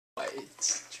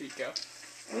Trico.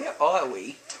 Where are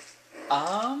we?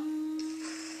 I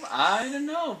don't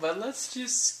know, but let's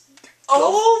just...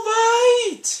 Oh,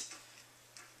 right!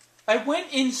 I went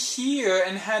in here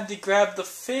and had to grab the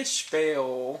fish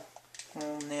barrel.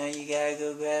 Well, now you gotta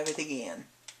go grab it again.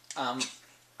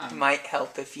 It might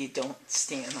help if you don't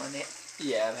stand on it.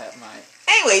 Yeah, that might.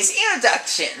 Anyways,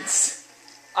 introductions.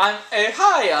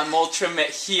 Hi, I'm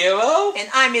Ultimate Hero. And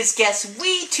I'm his guest,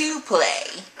 We Two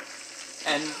Play.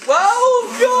 And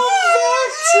welcome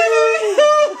back to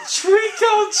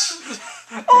Trico.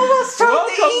 Almost tried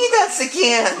to eat us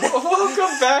again.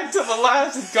 Welcome back to the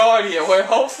last Guardian, where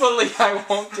hopefully I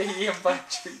won't get eaten by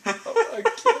Trico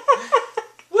again.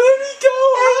 Where'd he go?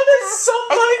 How did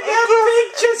somebody that big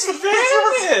just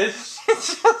vanish?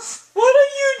 What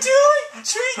are you doing,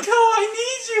 Trico? I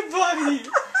need you, buddy.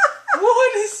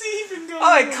 What is even going on?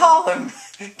 Alright, call him.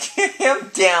 Get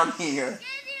him down here.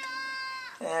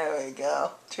 There we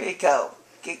go. Trico.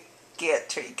 Get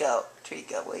Trico.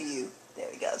 Trico, where are you? There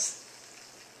he goes.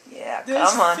 Yeah, There's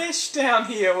come on. fish down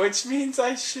here, which means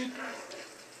I should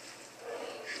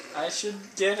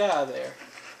get out of there.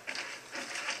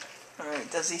 Alright,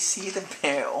 does he see the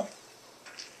barrel?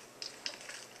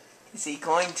 Is he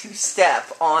going to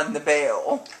step on the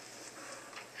barrel?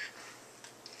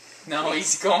 No,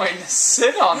 he's going to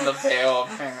sit on the barrel,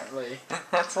 apparently.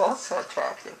 That's also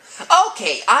attractive.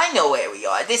 Okay, I know where we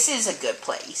are. This is a good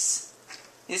place.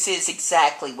 This is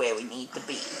exactly where we need to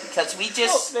be. Because we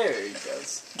just there he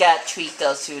goes. got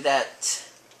Trico through that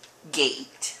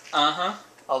gate. Uh-huh.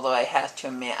 Although I have to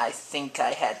admit, I think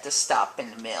I had to stop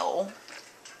in the middle.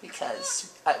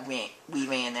 Because we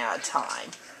ran out of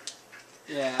time.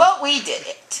 Yeah. But we did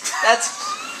it. That's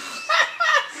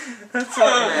what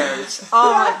matters.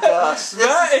 Oh my gosh.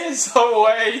 That is a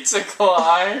way to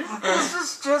climb. This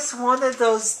is just one of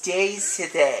those days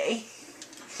today.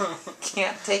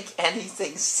 Can't take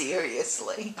anything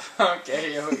seriously.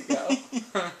 Okay, here we go.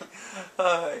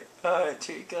 Alright,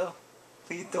 Trico.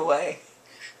 Lead the way.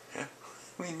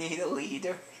 We need a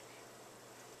leader.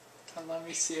 Let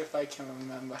me see if I can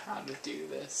remember how to do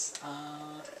this.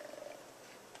 Aww.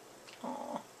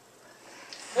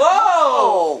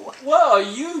 Whoa! What are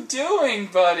you doing,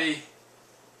 buddy?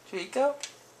 Trico?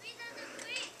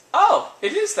 Oh,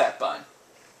 it is that bun.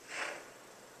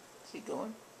 Is he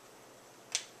going?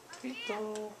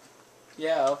 Trico.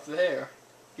 Yeah, up there.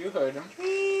 You heard him.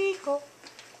 Trico.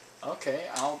 Okay,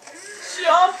 I'll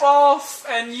jump off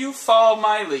and you follow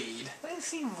my lead. What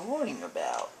is he roaring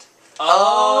about?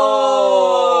 Oh!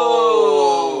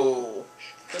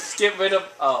 Let's get rid of...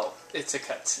 Oh, it's a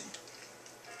cutscene.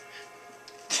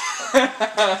 I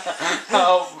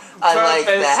like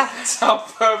that. I'll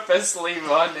purposely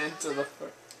run into the...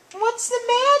 What's the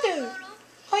matter?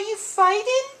 Are you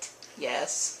frightened?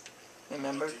 Yes.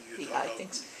 Remember the eye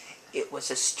things? It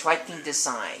was a striking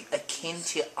design, akin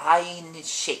to eye in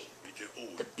shape.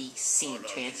 The beast seemed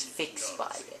transfixed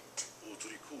by it,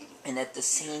 and at the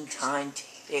same time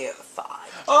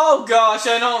terrified. Oh gosh,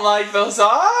 I don't like those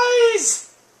eyes!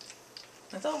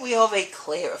 I thought we already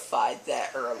clarified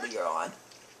that earlier on.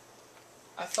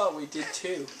 I thought we did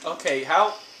too. Okay,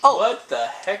 how... Oh, what the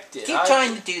heck did keep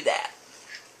trying to do that.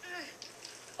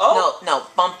 Oh! No,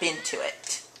 bump into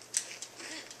it.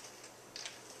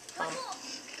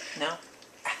 No?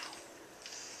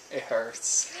 It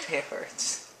hurts. It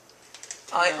hurts.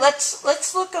 Alright,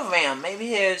 let's look around. Maybe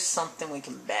there's something we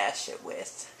can bash it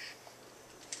with.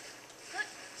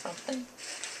 Something?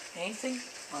 Anything?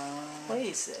 What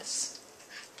is this?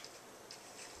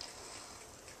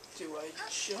 Do I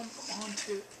jump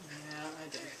onto... Yeah, I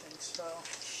don't think so.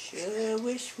 Sure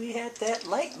wish we had that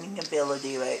lightning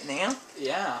ability right now.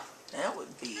 Yeah. That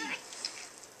would be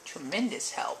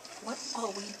tremendous help. What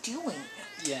are we doing?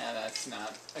 Yeah, that's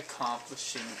not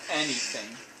accomplishing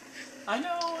anything. I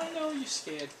know you're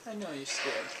scared. I know you're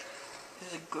scared.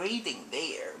 There's a grating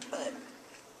there, but...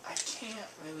 I can't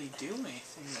really do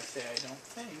anything with it, I don't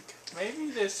think. Maybe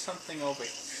there's something over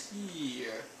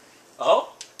here.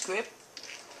 Oh? Grip?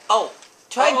 Oh,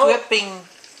 try gripping...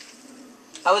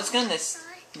 I was gonna...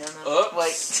 No, Oops.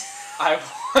 wait. I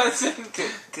wasn't...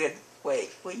 Good.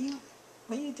 Wait, what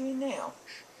are you doing now?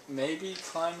 Maybe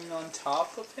climbing on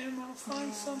top of him I'll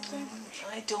find something?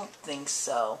 I don't think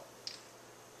so.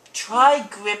 Try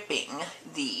gripping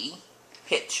the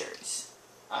pictures.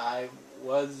 I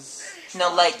was... No,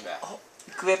 like,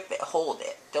 grip it, hold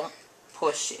it. Don't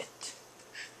push it.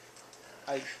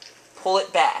 Pull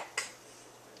it back.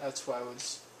 That's what I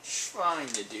was trying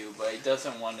to do, but he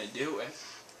doesn't want to do it.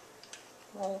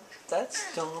 Well,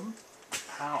 that's dumb.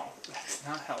 How? That's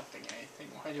not helping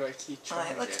anything. Why do I keep trying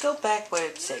Alright, let's go back where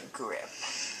it said grip.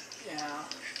 Yeah.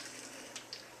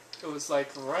 It was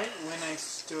like right when I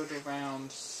stood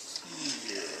around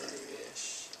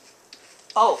here-ish.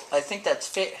 Oh, I think that's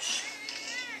fish.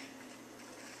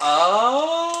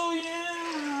 Oh,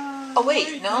 yeah. Oh,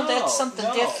 wait, no, that's something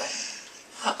no. different.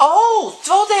 Oh,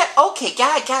 throw that. Okay,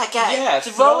 got it. Yeah,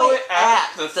 throw it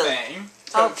at the thing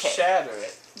to shatter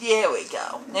it. There we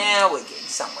go. Now we're getting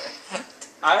somewhere.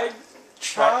 I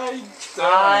tried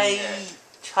throwing it.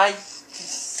 Tried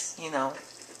just, you know,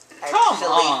 Come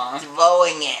on.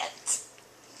 throwing it.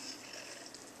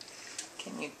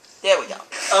 Can you? There we go.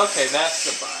 Okay, that's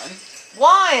the button.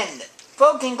 1!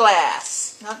 Broken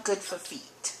glass. Not good for feet.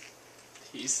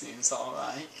 He seems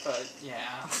alright, but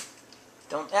yeah.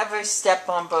 Don't ever step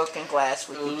on broken glass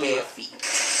with your bare feet.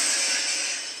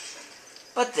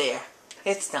 But there.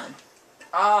 It's done.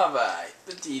 Alright,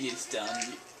 the deed is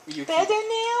done. You Better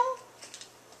now?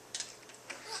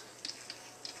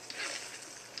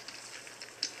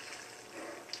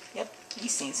 Yep, he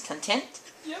seems content.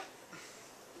 Yep.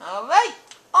 Alright,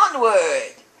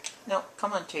 onward! No,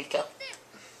 come on, Trico.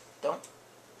 Don't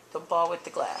ball with the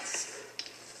glass.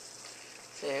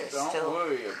 Don't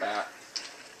worry about it.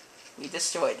 We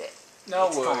destroyed it. No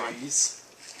it's worries.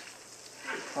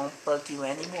 Gone. It won't bug you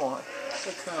anymore.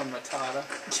 Hakuna Matata.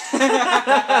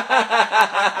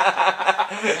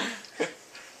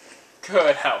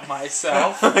 Could help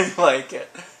myself. I like it.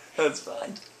 That's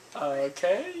fine.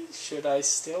 Okay, should I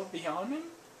still be on him?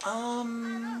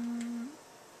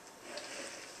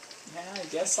 Yeah, I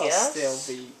guess I'll still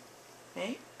be.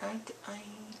 Hey,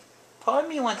 part of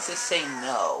me wants to say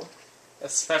no.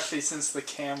 Especially since the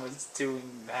camera's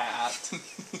doing that.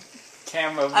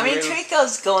 I mean,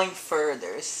 Trico's going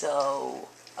further, so...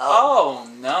 Oh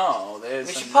no, there's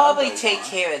we should probably take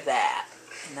care of that.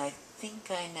 And I think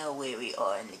I know where we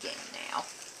are in the game now.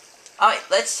 Alright,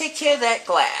 let's take care of that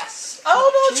glass.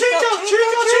 Oh no, Trico!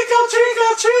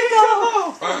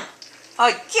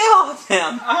 Oh, get off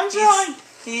him! I'm trying.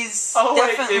 He's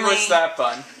wait, it was that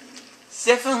button.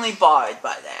 Definitely barred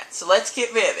by that. So let's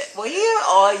get rid of it. Where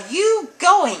are you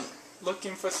going?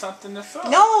 Looking for something to throw.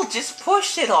 No, just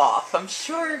push it off. I'm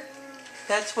sure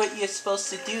that's what you're supposed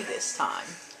to do this time.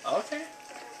 Okay.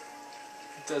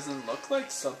 It doesn't look like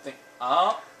something.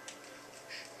 Oh.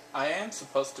 I am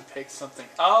supposed to pick something.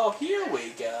 Oh, here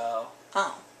we go.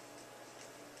 Oh.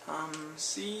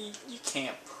 See, you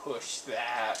can't push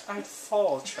that. I'd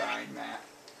fall trying that.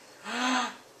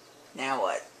 Now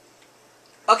what?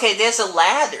 Okay, there's a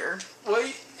ladder.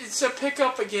 Wait, it's a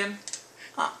pickup again.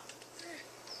 Huh.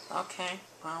 Okay,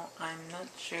 well, I'm not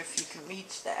sure if you can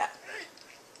reach that.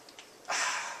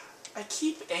 I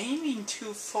keep aiming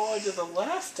too far to the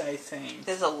left, I think.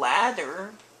 There's a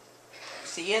ladder.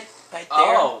 See it? Right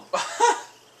there? Oh.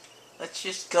 Let's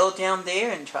just go down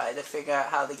there and try to figure out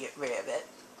how to get rid of it.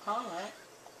 Alright.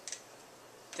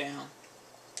 Down.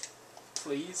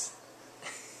 Please.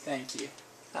 Thank you.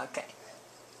 Okay.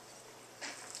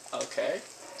 Okay.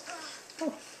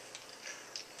 Ooh.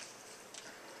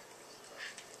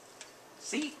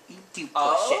 See? You do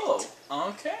push it.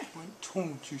 Okay. I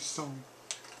told you so.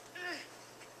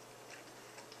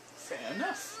 Fair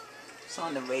enough. It's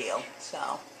on the rail,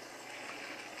 so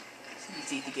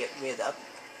it's easy to get rid of.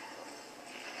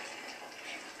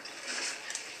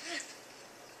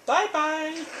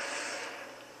 Bye-bye.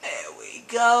 There we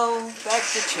go. Back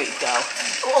to Trico.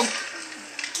 Oh,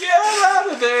 get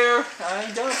out of there.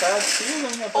 I got a bad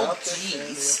feeling about this. Oh,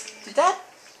 jeez. Did that?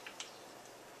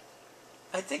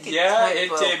 I think it Yeah, might it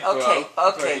broke. did Okay,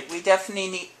 broke. okay. Break. We definitely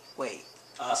need... Wait.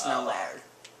 There's no ladder.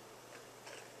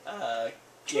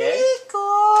 Trico!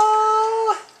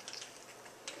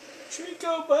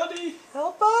 Trico, buddy.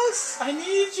 Help us? I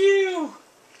need you.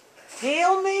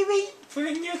 Tail, maybe?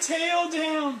 Bring your tail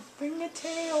down. Bring your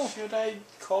tail. Should I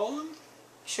call him?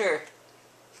 Sure.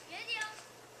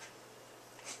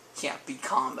 Yeah, be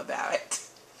calm about it.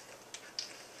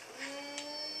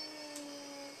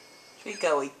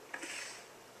 Trico, we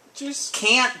Just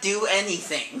can't do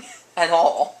anything at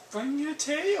all. bring your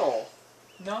tail.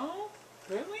 No?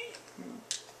 Really?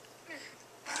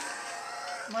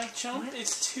 My jump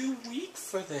is too weak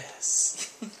for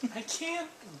this. I can't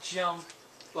jump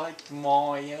like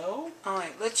Mario.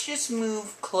 Alright, let's just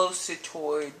move closer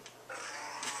toward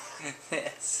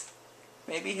this.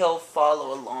 Maybe he'll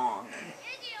follow along.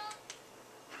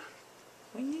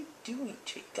 What are you doing,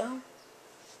 Trico?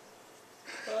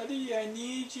 Buddy, I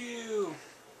need you.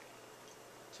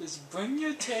 Just bring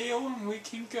your tail and we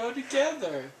can go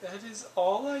together. That is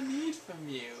all I need from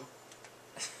you.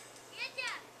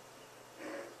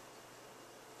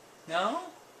 No?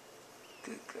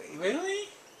 Good grief. Really?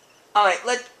 Alright,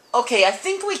 okay, I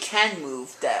think we can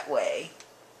move that way.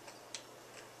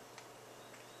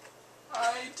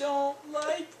 I don't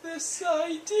like this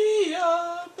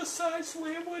idea. Besides,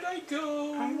 where would I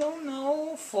go? I don't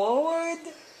know. Forward?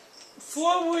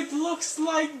 Forward looks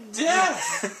like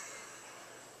death.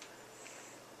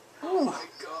 Oh my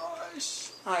gosh.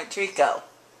 Alright, Trico.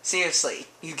 Seriously,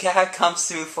 you gotta come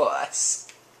through for us.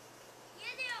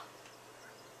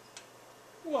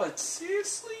 What,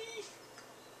 seriously?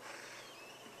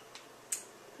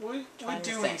 We're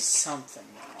doing something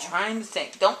now. Trying to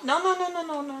think. Don't.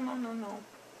 No.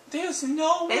 There's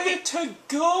nowhere to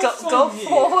go from Go here.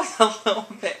 forward a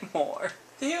little bit more.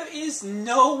 There is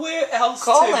nowhere else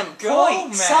Call to him. go, Point.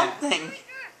 man. Something.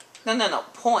 No.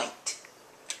 Point.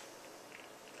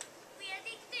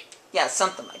 Yeah,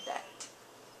 something like that.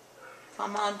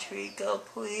 Come on, Trico,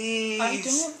 please. I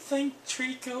don't think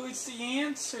Trico is the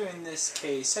answer in this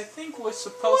case. I think we're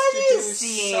supposed What to do is the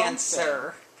something.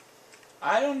 answer?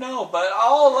 I don't know, but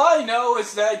all I know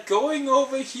is that going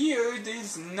over here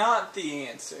is not the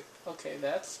answer. Okay,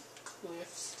 that's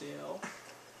cliff still.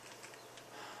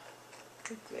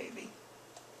 Good gravy.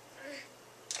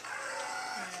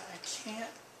 I can't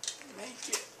make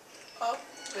it up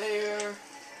there.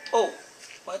 Oh,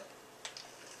 what?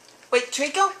 Wait,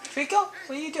 Trico? Trico?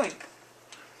 What are you doing?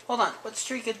 Hold on, what's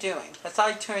Trico doing? I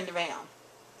thought he turned around.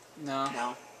 No.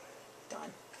 No.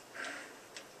 Done.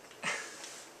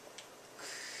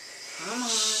 Come on.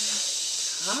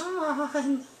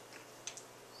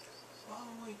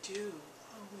 What do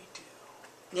we do?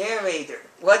 Narrator,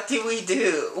 what do we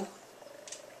do?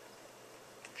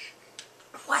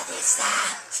 What is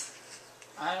that?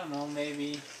 I don't know,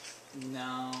 maybe...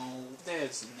 No,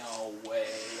 there's no way.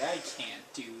 I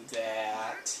can't do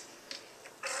that.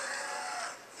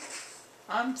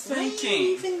 I'm thinking. What are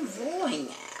you even rolling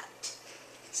at?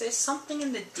 Is there something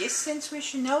in the distance we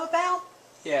should know about?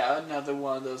 Yeah, another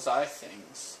one of those eye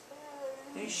things.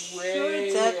 You Way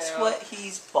sure that's out. what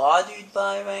he's bothered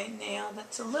by right now?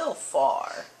 That's a little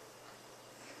far.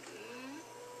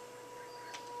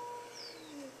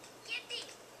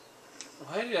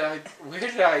 Where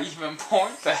did I even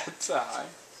point that time?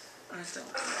 I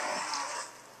don't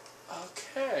know.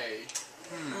 Okay.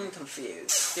 I'm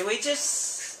confused. Did we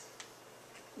just...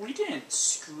 We didn't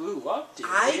screw up, did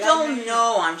we? I don't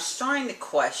know. I'm starting to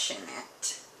question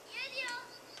it.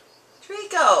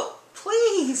 Trico,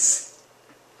 please.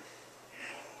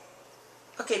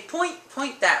 Okay, point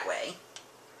that way.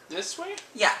 This way?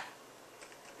 Yeah.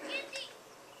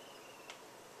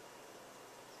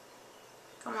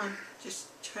 Come on, just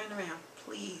turn around,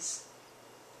 please.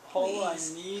 All I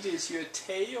Please. need is your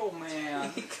tail,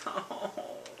 man. Trico.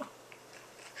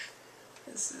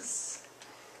 This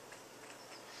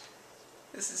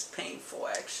is painful,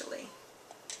 actually.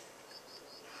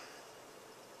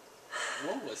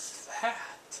 What was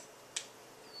that?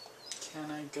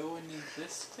 Can I go into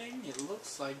this thing? It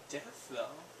looks like death, though.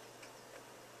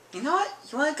 You know what?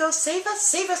 You want to go save us?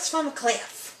 Save us from a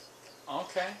cliff.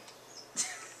 Okay.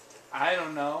 I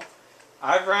don't know.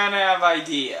 I've ran out of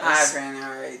ideas. I've ran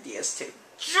out of ideas too.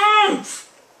 Jump!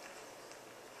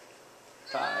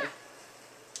 Bye.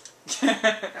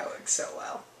 That worked so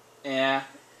well. Yeah,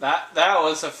 that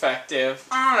was effective.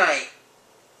 Alright.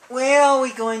 Where are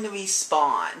we going to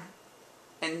respawn?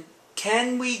 And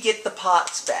can we get the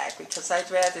pots back? Because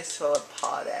I'd rather throw a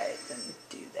pot at it than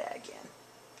do that again.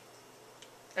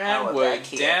 And we're we're back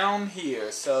here. down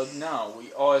here, so no,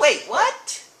 we always... Wait,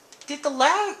 what? Did the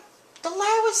ladder... The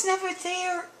ladder was never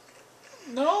there,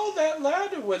 No, that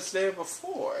ladder was there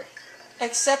before.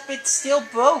 except it's still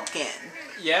broken.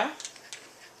 Yeah?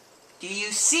 Do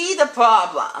you see the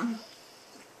problem?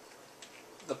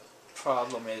 The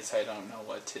problem is I don't know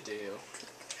what to do.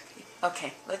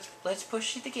 Okay, let's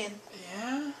push it again.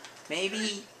 Yeah?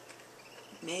 Maybe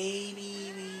we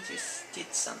just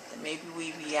did something. Maybe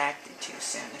we reacted too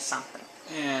soon or something.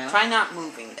 Yeah. Try not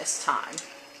moving this time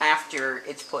after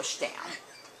it's pushed down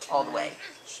all the way.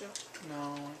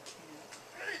 No,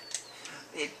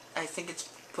 I I think it's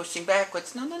pushing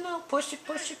backwards. No. Push it.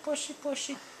 Push it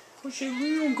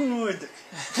real good.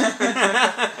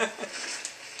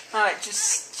 Alright,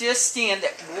 just stand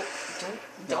there.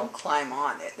 Don't climb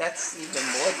on it. That's even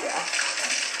more death.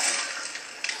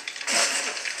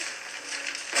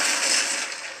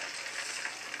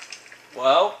 can't.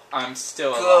 Well, I'm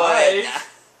still Good. alive.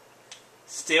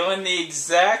 Still in the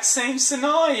exact same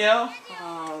scenario.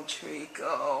 Oh,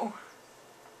 Trico.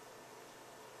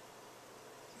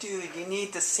 Dude, you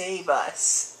need to save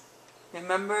us.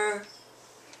 Remember?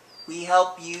 We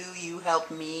help you, you help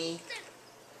me.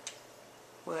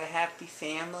 We're a happy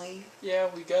family. Yeah,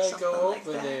 we gotta Something go like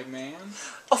over that. there, man.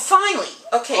 Oh, finally!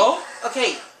 Okay. Oh?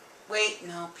 Okay. Wait,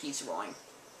 no, he's rolling.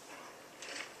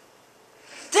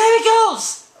 There he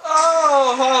goes!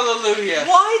 Oh, hallelujah.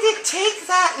 Why did it take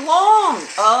that long?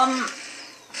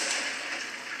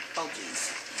 Oh,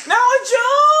 jeez. Now I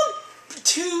jump!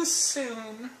 Too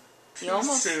soon. You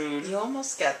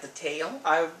almost got the tail.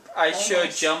 I should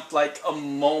have jumped like a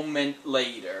moment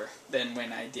later than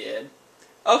when I did.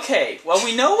 Okay, well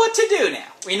we know what to do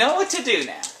now. We know what to do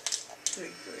now.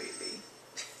 Good gravy.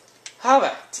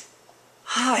 Alright.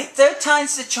 Alright, third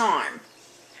time's the charm.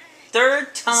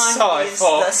 Third time is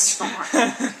folks. the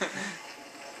charm.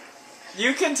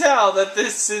 You can tell that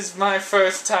this is my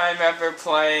first time ever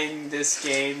playing this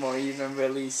game or even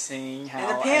really seeing how.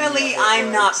 And apparently I'm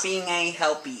works. not being any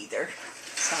help either.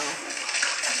 So,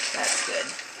 that's good.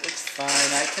 It's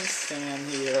fine, I can stand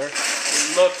here.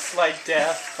 It looks like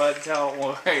death, but don't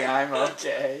worry, I'm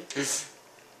okay.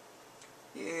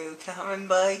 You coming,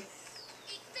 bud?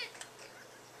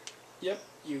 Yep,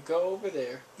 you go over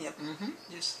there. Yep.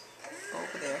 Just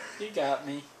over there. You got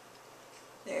me.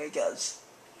 There he goes.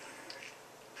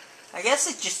 I guess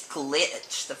it just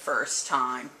glitched the first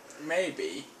time.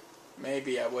 Maybe.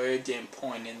 Maybe I would have didn't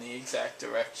point in the exact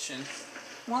direction.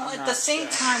 Well, at the same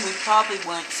time, we probably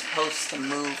weren't supposed to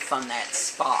move from that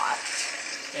spot.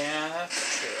 Yeah,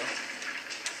 that's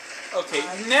true. Okay,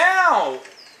 now!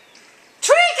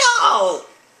 Trico!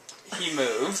 He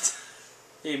moved.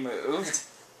 He moved.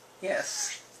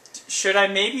 Yes. Should I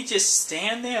maybe just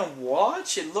stand there and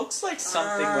watch? It looks like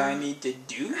something where I need to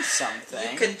do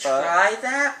something. You could try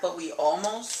that, but you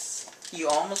almost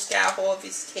got hold of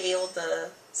his tail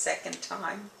the second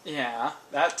time. Yeah,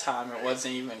 that time it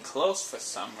wasn't even close for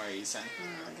some reason. Oh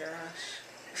my gosh.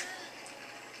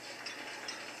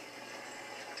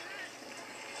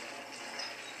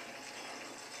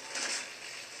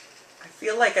 I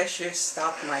feel like I should have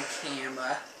stopped my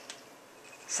camera.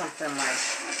 Something like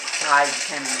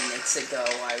 5-10 minutes ago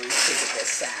I figured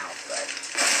this out, but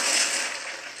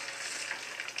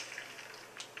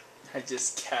I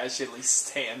just casually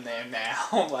stand there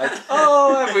now, like,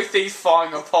 oh, everything's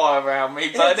falling apart around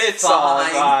me, but it's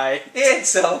alright.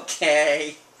 It's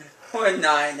okay. We're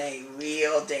not in any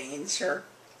real danger.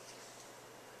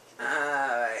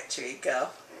 Alright, Trico.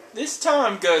 This time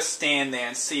I'm gonna stand there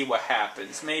and see what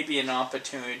happens. Maybe an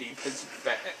opportunity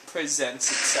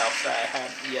presents itself that I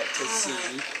have yet to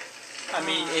see. I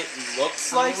mean, it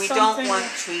looks like we something. don't want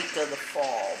Trico to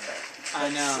fall, but I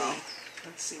know.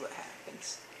 Let's see what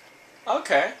happens.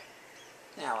 Okay.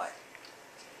 Now what?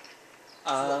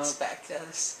 Let's back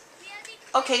this.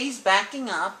 Okay, he's backing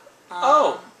up.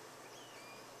 I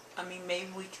mean,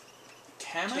 maybe we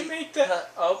can I make that?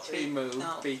 He moved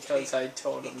because I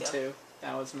told him to.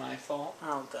 That was my fault.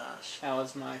 Oh gosh. That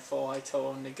was my fault. I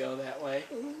told him to go that way.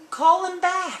 Call him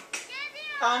back.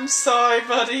 I'm sorry,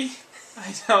 buddy.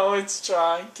 I know it's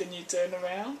trying. Can you turn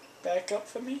around? Back up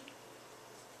for me?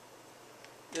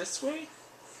 This way?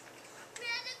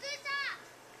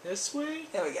 This way?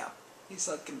 There we go. He's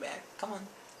looking back. Come on.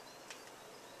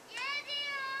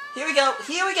 Here we go.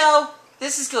 Here we go.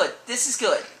 This is good. This is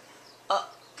good.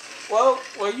 Well,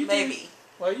 what are you doing? Maybe.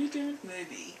 What are you doing?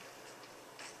 Maybe.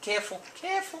 Careful.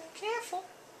 Careful. Careful.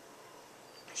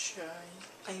 Shy.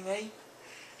 Are you ready?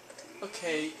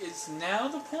 Okay, is now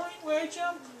the point where I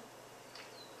jump?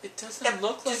 It doesn't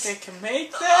look like I can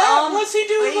make that. What's he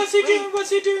doing? What's he doing? What's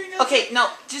he doing? Okay, no,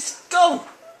 just go.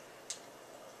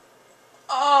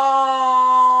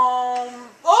 Oh!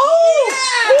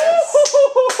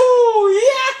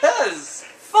 Yes!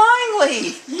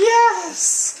 Finally!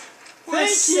 Yes! We're Thank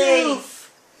safe. you!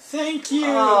 Thank you!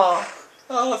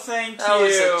 Oh, thank you! that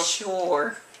was a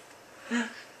chore.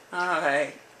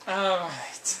 Alright.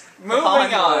 Alright.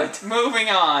 Moving on. Moving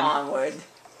on. Onward.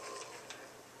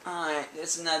 Alright,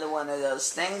 there's another one of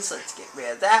those things. Let's get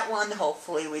rid of that one.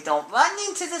 Hopefully we don't run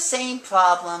into the same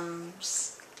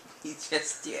problems we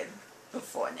just did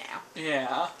before now.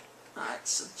 Yeah. Alright,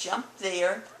 so jump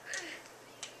there.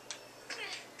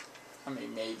 I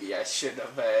mean, maybe I should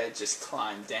have just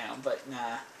climbed down, but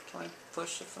nah. Can I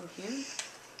push it from here?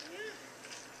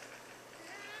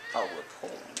 Oh, we're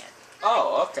pulling it.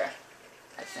 Oh, okay.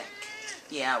 I think.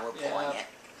 Yeah, we're pulling it.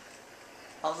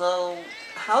 Although,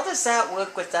 how does that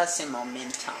work with us in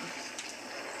momentum?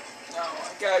 No,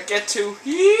 I gotta get to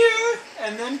here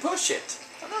and then push it.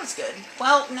 Oh, that's good.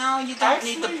 Well, no, you don't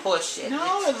need to push it.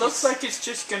 No, it looks like it's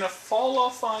just gonna fall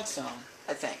off on its own.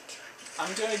 I think.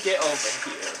 I'm gonna get over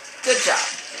here. Good job.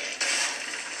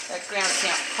 That ground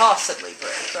can't possibly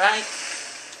break, right?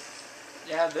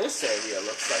 Yeah, this area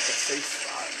looks like a safe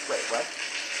spot. Wait, what?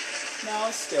 No,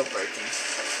 it's still breaking.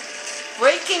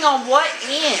 Breaking on what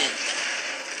end?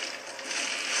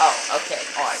 Oh, okay.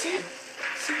 Alright. See,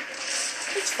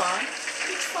 it's fine.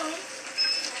 It's fine.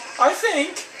 I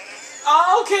think.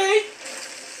 Oh, okay.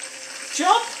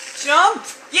 Jump! Jump!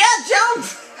 Yeah, jump!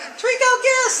 Trico,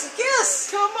 guess!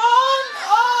 Come on!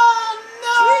 Oh,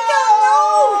 no! Trico, no!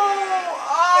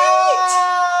 Oh!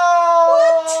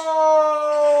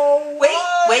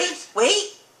 Wait!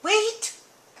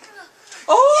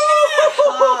 Oh!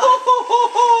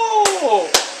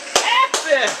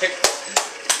 Epic!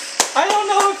 I don't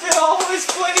know if it always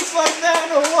plays like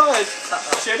that or what.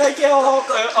 Should I get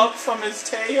up from his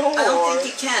tail? I don't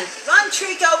think you can. Run,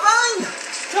 Trico, run!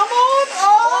 Come on!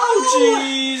 Oh,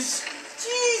 jeez!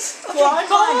 Okay, Climb!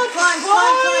 climb!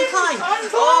 I'm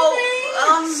climbing!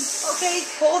 Okay,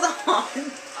 hold on.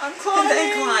 I'm climbing! And then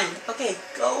climb. Okay,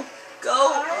 go.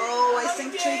 I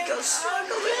think Trico's struggling.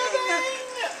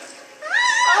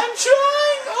 I'm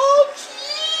trying! Oh,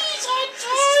 jeez! I'm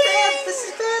trying! This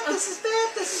is bad.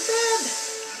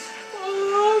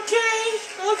 Okay.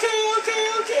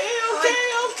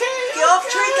 Get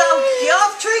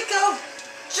off Trico!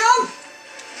 Jump!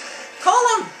 Call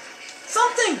him!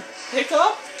 Something! Pick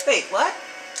up? Wait, what?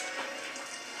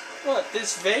 What,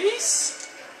 this vase?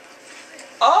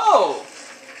 Oh!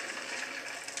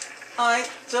 Alright,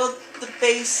 throw the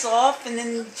base off and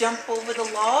then jump over the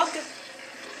log.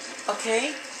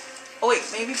 Okay. Oh wait,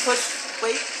 maybe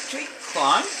Trico.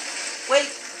 Climb? Wait,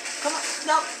 come on,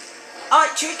 no.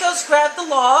 Alright, Trico's grabbed the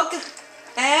log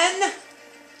and...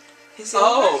 Is it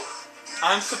over?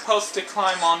 I'm supposed to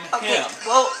climb on him.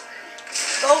 Well,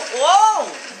 whoa!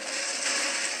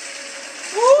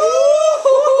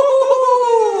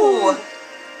 Woo!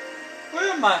 Where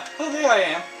am I? Oh, there I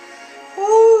am.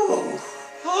 Woo!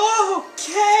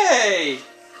 Okay!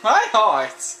 My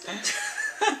heart!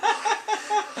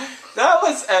 That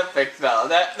was epic, though.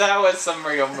 That was some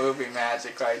real movie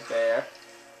magic right there.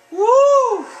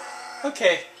 Woo!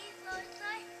 Okay.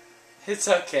 It's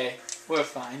okay. We're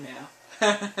fine now.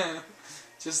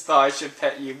 Just thought I should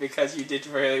pet you because you did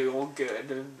really good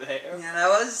there. Yeah,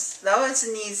 that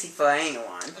wasn't easy for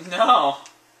anyone. No.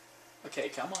 Okay,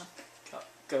 come on.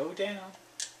 Go down.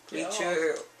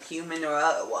 Creature, human or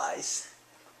otherwise.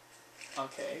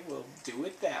 Okay, we'll do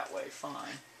it that way.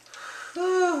 Fine.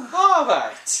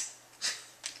 Alright.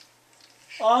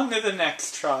 On to the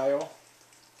next trial.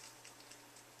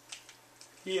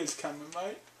 He is coming,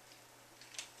 right?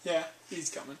 Yeah, he's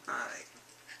coming. Alright.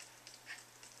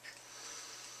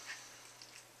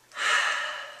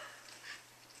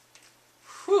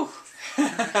 Whew.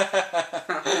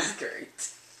 That was great.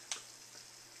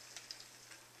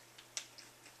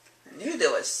 I knew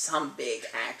there was some big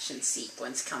action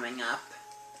sequence coming up.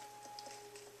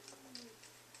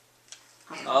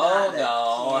 Oh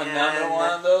no, another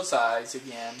one of those eyes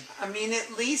again. I mean,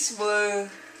 at least we're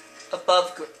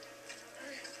above...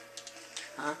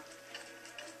 Huh?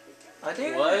 Are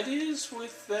there... What is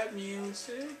with that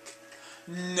music?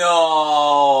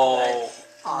 No! Good.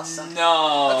 Awesome.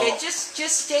 No! Okay, just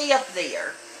stay up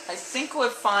there. I think we're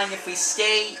fine if we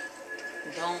stay...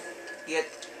 Don't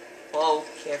get... Oh,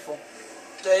 careful.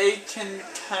 They can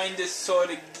kinda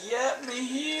sorta get me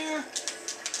here.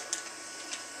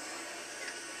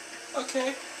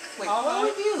 Okay. Wait, who are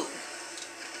you?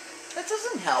 That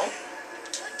doesn't help.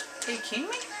 Are you kidding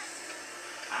me?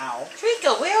 Ow.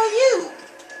 Trico, where are you?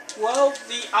 Well,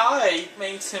 the eye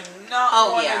makes him not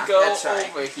want to go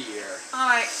over here.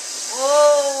 Alright.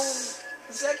 Whoa.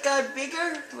 Is that guy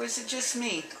bigger? Or is it just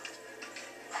me?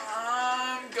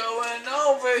 I'm going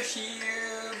over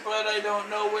here, but I don't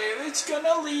know where it's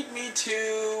gonna lead me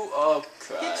to. Oh,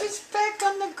 crap. You're just back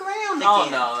on the ground again. Oh,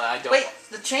 no, I don't. Wait,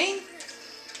 the chain?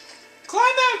 Climb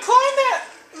that!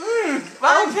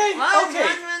 Run, okay. Run,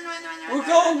 We'll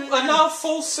go enough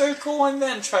full circle and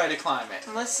then try to climb it.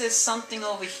 Unless there's something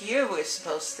over here we're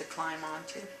supposed to climb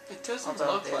onto. It doesn't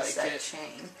Although look like that it.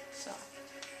 chain, so.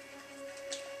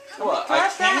 What, I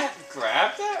can't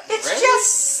grab that? It's really?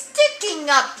 just sticking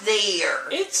up there.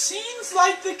 It seems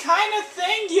like the kind of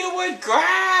thing you would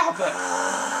grab.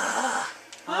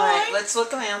 Alright, let's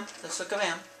look around. There's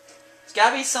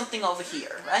gotta be something over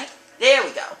here, right? There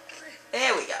we go.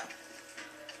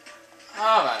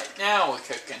 Alright, now we're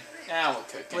cooking.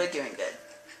 We're doing good.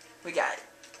 We got it.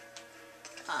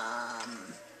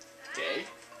 Okay.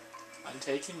 I'm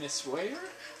taking this where?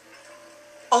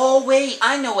 Oh, wait.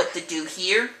 I know what to do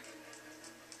here.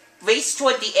 Race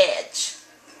toward the edge.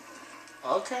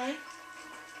 Okay.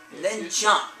 Then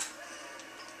jump.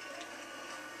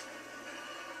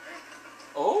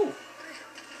 Oh.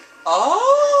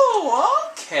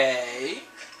 Oh, okay.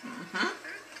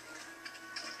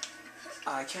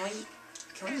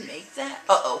 Can we make that?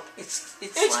 Uh-oh. It's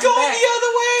going back. the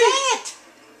other way. Dang it!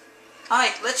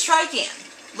 Alright, let's try again.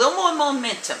 A little more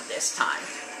momentum this time.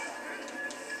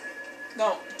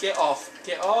 No, get off.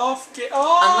 Get off. Get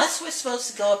off. Unless we're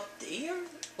supposed to go up there?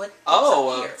 What's oh,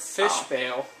 up a here? fish Oh.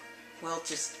 bale. We'll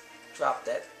just drop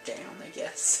that down, I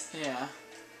guess. Yeah.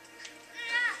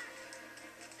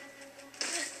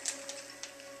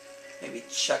 Maybe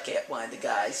chuck at one of the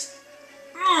guys.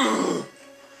 Oh,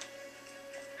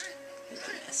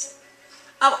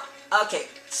 okay.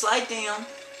 Slide down.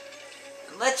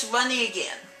 Let's run it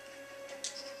again.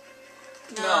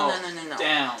 No. Down.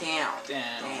 Down. Down.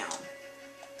 Down.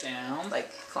 Down.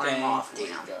 Like climb Down off we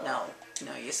down. go.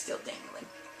 No, you're still dangling.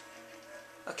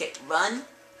 Okay, run.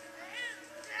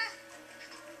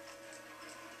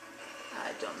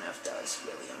 I don't know if that was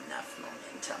really enough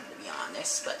momentum, to be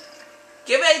honest, but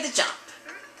get ready to jump.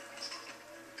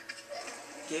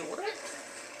 Get what?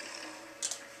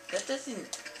 That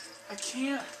doesn't... I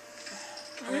can't.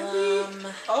 Really?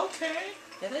 Okay.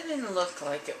 That didn't look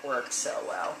like it worked so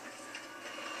well.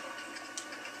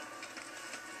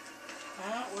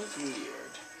 That was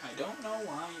weird. I don't know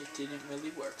why it didn't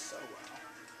really work so well.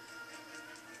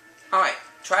 Alright,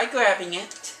 try grabbing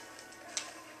it.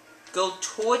 Go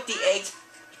toward the edge,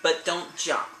 but don't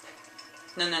jump.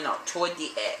 No, toward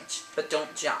the edge, but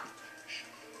don't jump.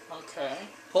 Okay.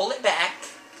 Pull it back,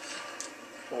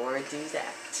 or do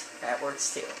that. That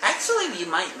works too. Actually, you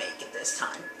might make it this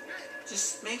time.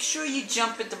 Just make sure you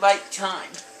jump at the right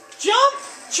time. Jump!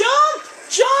 Jump!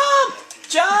 Jump!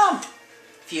 Jump!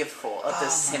 Fearful of the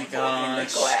symbol in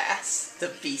the glass, the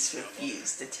beast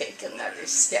refused to take another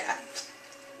step.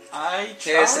 I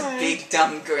tried. There's a big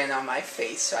dumb grin on my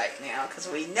face right now, because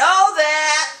we know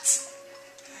that!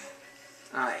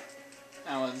 Alright.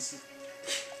 That was...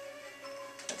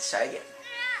 Let's try again.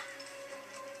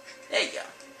 There you go.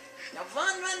 Now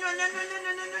run.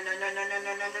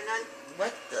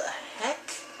 What the heck?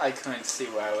 I couldn't see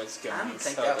where I was going. I don't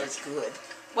think so that was good.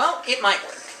 Well, it might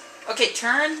work. Okay,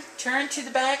 turn to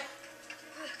the back.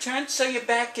 Turn so your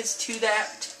back is to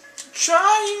that.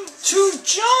 Trying to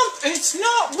jump! It's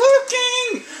not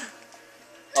working!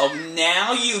 Oh,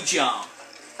 now you jump.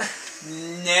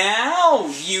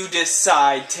 Now you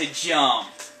decide to jump.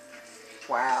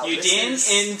 Wow. You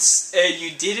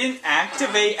didn't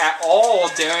activate at all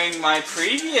during my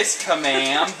previous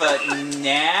command, but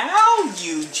now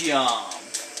you jump.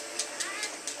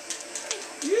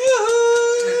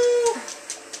 Yoo-hoo!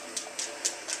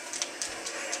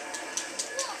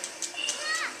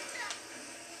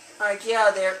 Alright, get out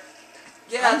of there.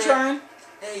 Get out I'm of there. trying.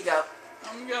 There you go.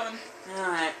 I'm going.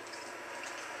 Alright.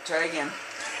 Try again.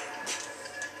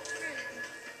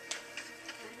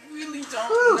 I really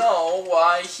don't know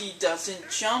why he doesn't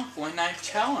jump when I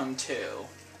tell him to.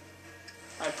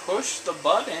 I push the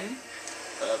button.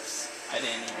 Oops. I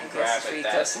didn't even grab it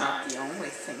that Trico's time. not the only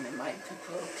thing that might be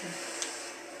broken.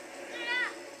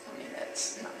 I mean,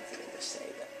 that's not fair to say,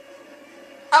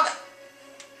 but... Okay.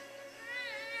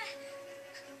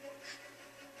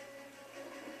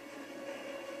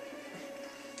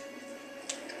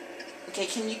 Okay,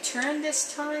 can you turn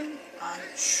this time? I'm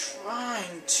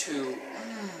trying to...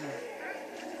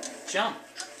 Jump.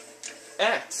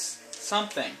 X.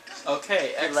 Something.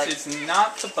 Okay, X is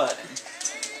not the button.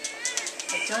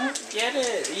 I don't get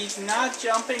it. He's not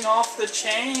jumping off the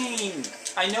chain.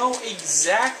 I know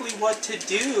exactly what to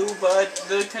do, but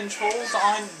the controls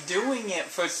aren't doing it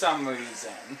for some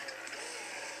reason.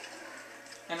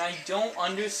 And I don't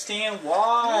understand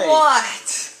why.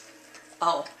 What?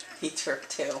 Oh, he tripped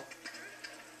too.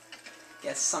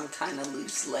 Guess some kind of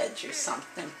loose ledge or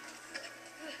something.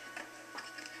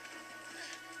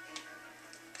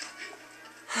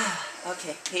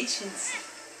 Okay, patience.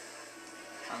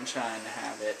 I'm trying to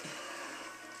have it.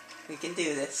 We can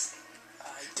do this.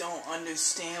 I don't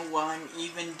understand what I'm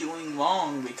even doing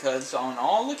wrong, because on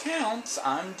all accounts,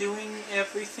 I'm doing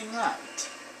everything right.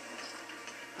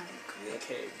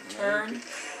 Okay, Turn.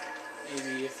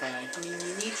 Maybe if I mean,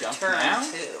 you need jump to turn now.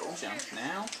 too. Jump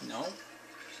now? No.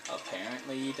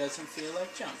 Apparently he doesn't feel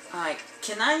like jumping. Alright,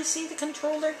 can I see the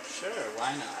controller? Sure,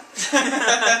 why not?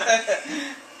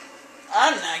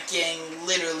 I'm not getting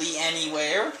literally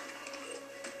anywhere.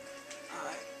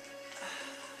 Alright.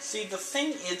 See, the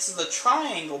thing is, the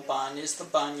triangle button is the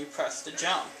button you press to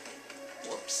jump.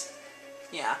 Whoops.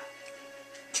 Yeah.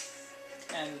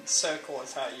 And circle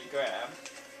is how you grab.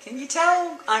 Can you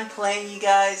tell I'm playing, you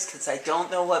guys? Because I don't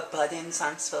know what buttons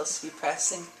I'm supposed to be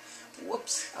pressing.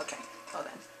 Whoops. Okay, hold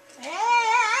on.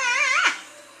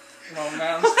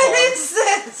 What is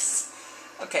this?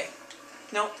 Okay.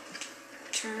 Nope.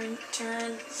 Turn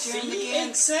See, again.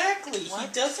 exactly. What? He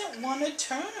doesn't want to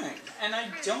turn, and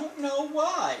I don't know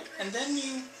why. And then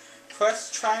you press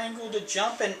triangle to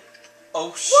jump, and oh,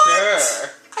 What? sure.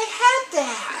 I had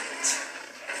that.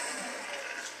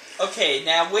 Okay,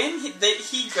 now when he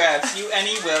grabs you, and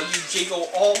he will, you jiggle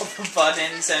all of the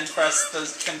buttons and press the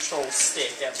control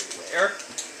stick everywhere.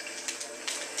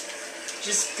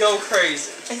 Just go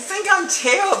crazy. I think I'm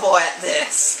terrible at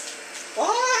this.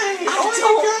 Why? I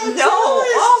don't know.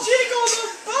 Jiggle the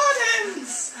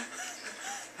buttons!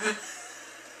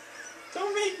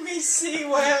 Don't make me see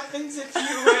what happens if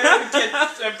you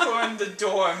get put in the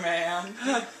door, man.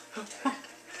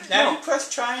 Now you press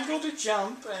triangle to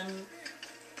jump and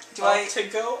to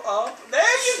go up. There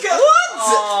you go! What?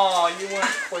 Oh, you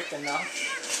weren't quick enough.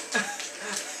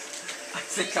 I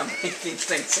think I'm making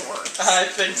things worse. I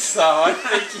think so. I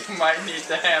think you might need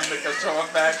to hand the controller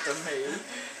back to me.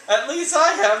 At least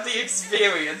I have the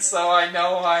experience, so I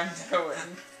know what I'm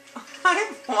doing.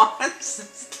 I've watched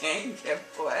this game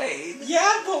get played.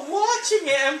 Yeah, but watching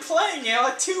it and playing it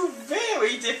are two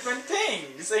very different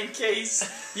things, in case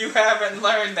you haven't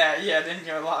learned that yet in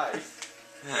your life.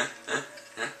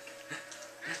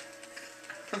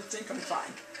 I think I'm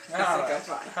fine. I'm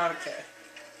fine. Okay.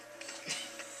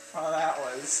 Well, that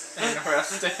was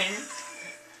interesting.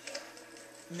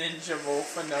 Ninja roll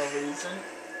for no reason.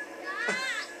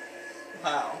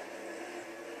 Wow.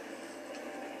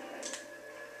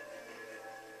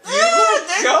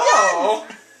 Go!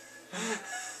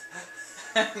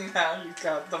 And now you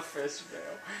got the fish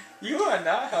bill. You are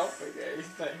not helping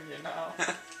anything, you know.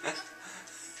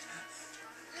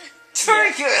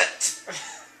 Take it!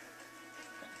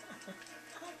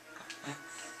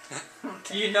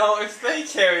 You know, if they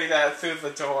carry that through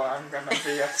the door, I'm gonna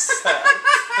be upset.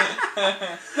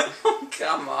 Oh,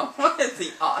 come on. What are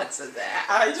the odds of that?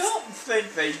 I don't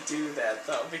think they do that,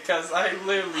 though, because I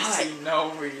literally see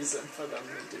no reason for them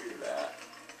to do that.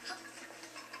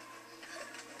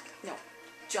 No.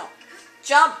 Jump.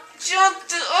 Jump! Jump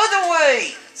the other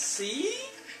way! See?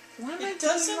 What it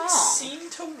doesn't seem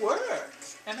to work,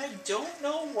 and I don't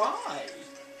know why.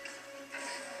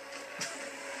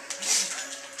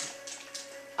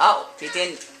 Oh, he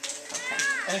didn't.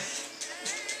 Okay.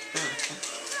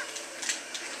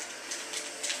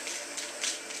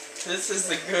 This is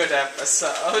a good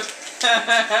episode.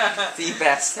 The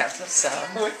best episode.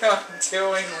 We are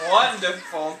doing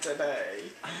wonderful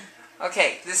today.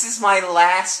 Okay, this is my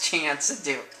last chance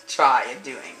to try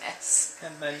doing this.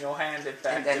 And then you'll hand it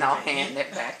back to me. And then I'll hand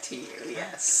it back to you,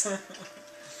 yes.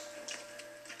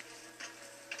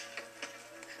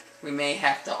 We may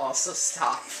have to also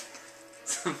stop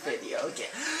the video again.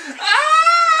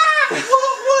 Ah!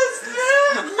 What was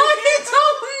that? I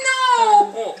don't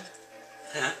know!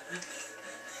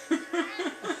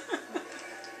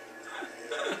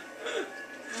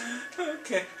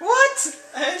 Okay. What?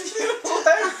 And you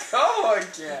let go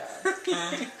again.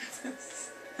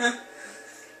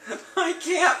 I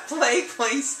can't play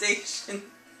PlayStation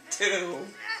 2,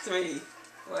 3,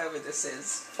 whatever this is.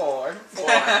 4.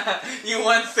 You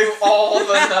went through all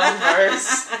the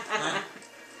numbers.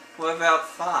 What about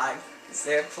 5? Is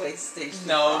there a PlayStation 5?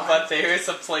 No, but there is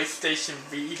a PlayStation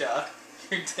Vita.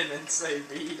 You didn't say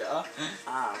Vita.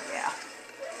 Oh, yeah.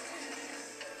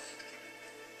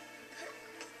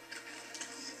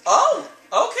 Oh!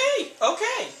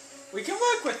 Okay. We can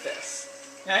work with this.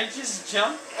 Now you just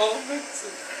jump over to...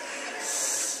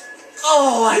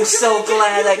 Oh, I'm so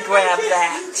glad I grabbed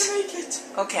that. You can make it.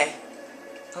 Okay.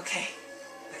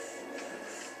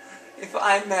 If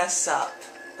I mess up...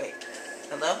 Wait.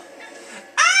 Hello?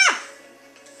 Ah!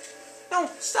 No,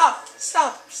 stop.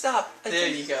 There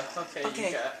you go. Okay,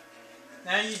 you got it.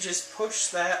 Now you just push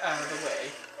that out of the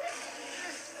way.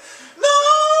 No!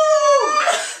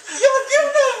 You're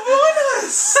gonna run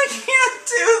us! I can't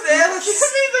do this! Give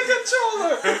me the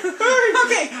controller! Hurry!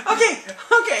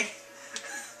 Okay.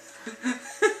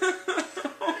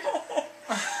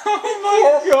 Oh my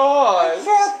god! I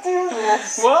can't do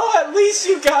this. Well, at least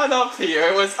you got up here.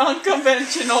 It was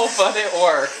unconventional, but it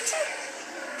worked.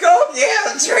 Go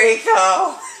down,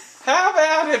 Trico! How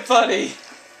about it, buddy?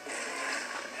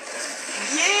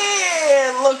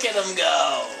 Yeah! Look at him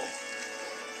go!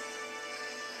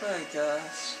 Oh my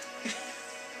gosh.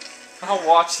 I'll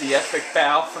watch the epic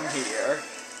bow from here.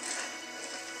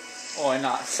 Or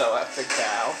not so epic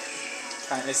bow.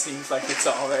 Kinda seems like it's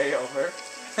already over.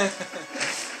 Is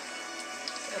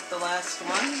that the last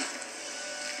one?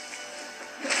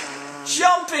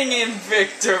 Jumping in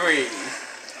victory!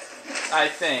 I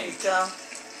think. There you go.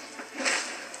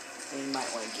 You might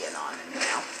want to get on him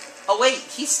now. Oh wait,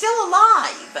 he's still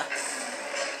alive!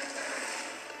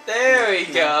 There he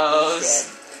goes.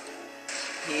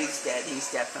 He's dead. He's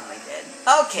definitely dead.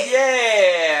 Okay.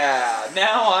 Yeah!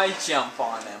 Now I jump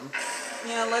on him.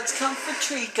 Yeah, let's comfort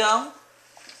Trico.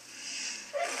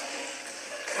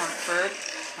 Comfort.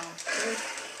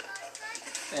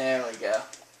 There we go.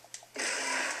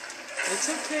 It's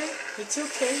okay. It's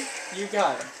okay. You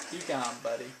got him. You got him,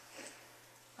 buddy.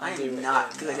 I'm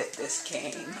not good at this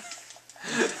game.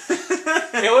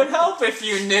 It would help if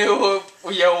you knew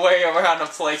your way around a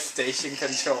PlayStation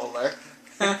controller.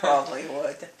 Probably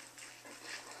would.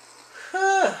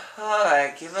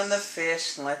 Alright, give him the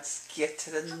fish and let's get to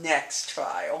the next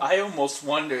trial. I almost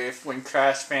wonder if when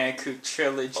Crash Bandicoot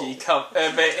Trilogy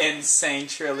Insane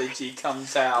Trilogy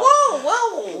comes out. Whoa,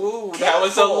 whoa! Ooh, that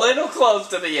was a little close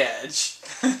to the edge.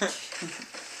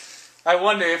 I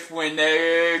wonder if when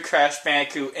Crash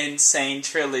Bandicoot Insane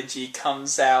Trilogy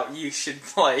comes out, you should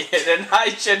play it and I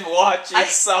should watch you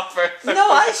suffer.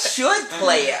 No, I should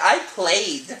play it. I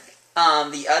played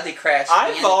the other Crash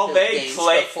Bandicoot games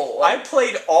before. I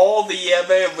played all the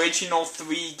other original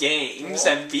 3 games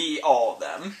and beat all of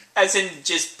them. As in,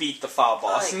 just beat the final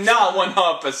boss. Not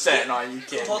 100%, are you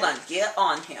kidding? Hold on, get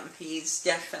on him. He's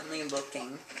definitely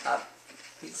looking up.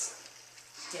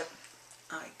 Yep.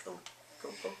 Alright, go.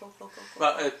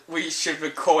 But we should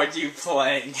record you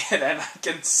playing it and I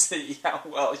can see how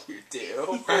well you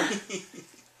do.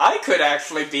 I could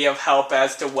actually be of help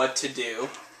as to what to do.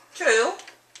 True.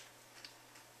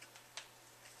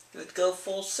 It would go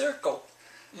full circle.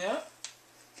 Yeah.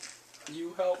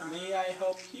 You help me, I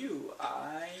help you.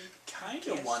 I kind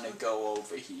of want to go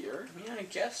over here. Yeah, I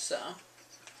guess so.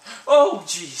 Oh,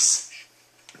 jeez.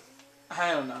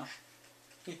 I don't know.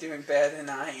 You're doing better than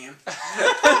I am.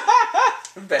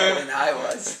 Better than I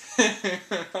was.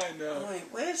 I know. Wait,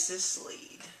 where's this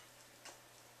lead?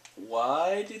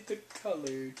 Why did the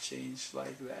color change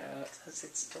like that? Because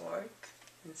it's dark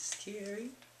and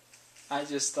scary. I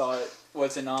just thought it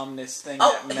was an ominous thing.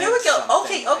 Oh, that meant here we go.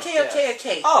 something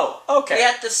Okay. Oh, okay. We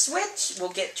have to switch. We'll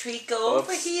get Trico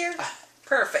over here.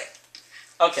 Perfect.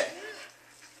 Okay.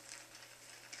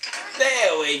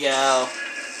 There we go.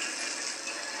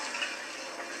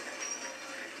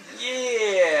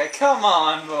 Yeah, come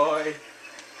on, boy.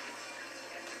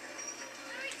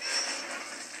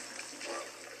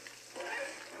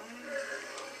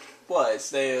 What,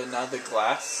 is there another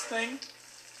glass thing?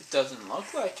 It doesn't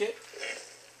look like it.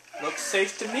 Looks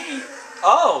safe to me.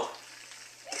 Oh!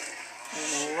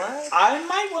 What? I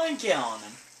might want to get on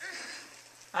him.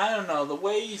 I don't know, the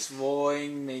way he's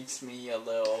roaring makes me a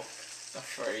little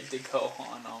afraid to go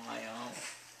on my own.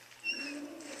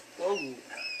 Whoa.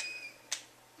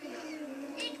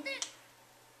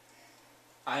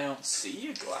 I don't see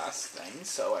a glass thing,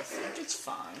 so I think it's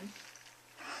fine.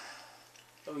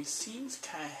 Though he seems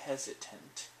kind of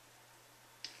hesitant.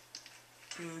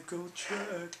 Gonna go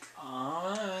check.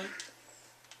 Alright.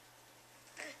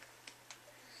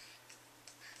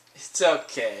 It's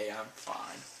okay, I'm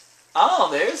fine. Oh,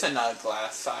 there's another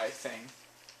glass eye thing.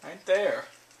 Right there.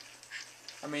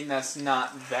 I mean, that's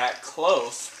not that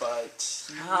close, but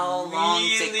How long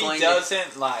is it going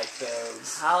doesn't like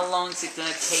those. How long is it gonna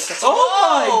take us?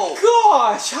 Oh my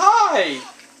gosh! Hi!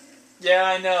 Yeah,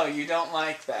 I know, you don't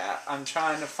like that. I'm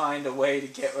trying to find a way to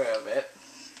get rid of it.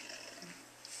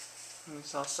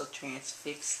 There's also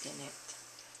transfixed in it.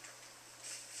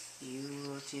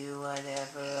 You do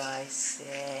whatever I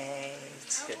say.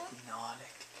 It's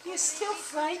hypnotic. You're still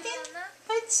frightened?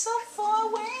 But it's so far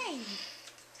away.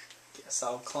 Guess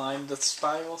I'll climb the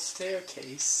spiral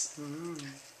staircase.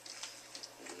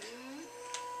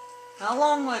 How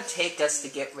long will it take us to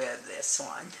get rid of this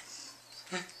one?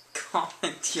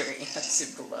 Comment your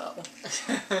answer below.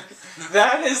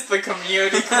 That is the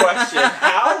community question.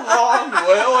 How long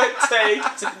will it take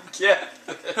to get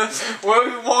this? Well,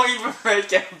 we won't even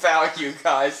make it about you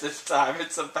guys this time.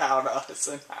 It's about us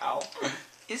and how.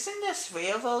 Isn't this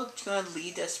railroad going to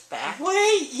lead us back?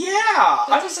 Wait, yeah.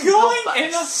 I'm going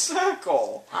in a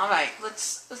circle. Alright,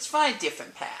 let's find a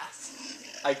different path.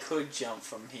 I could jump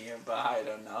from here, but I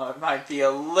don't know. It might be a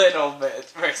little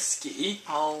bit risky.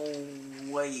 Oh,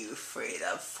 what are you afraid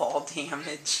of? Fall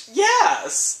damage?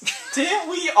 Yes! Didn't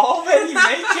we already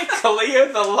make it clear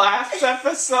the last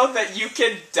episode that you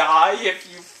can die if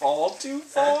you fall too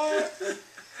far?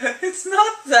 It's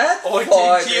not that or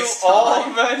far did you this time.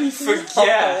 already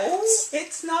forget? No,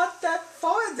 it's not that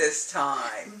far this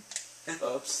time.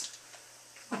 Oops.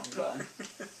 I'm done.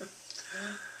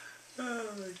 Oh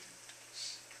my God.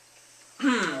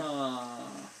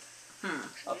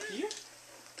 Up here?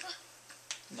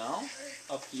 No?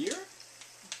 Up here?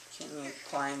 Can you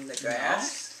climb the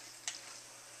grass?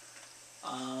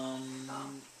 No.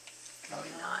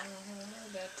 Probably not.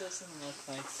 That doesn't look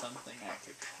like something I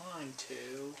could climb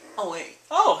to. Oh wait.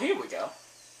 Oh, here we go.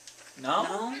 No?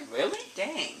 No? Really?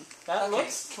 Dang. That Okay,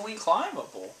 looks can we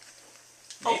climbable.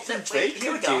 Nathan wait, Drake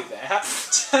here we could go. do that.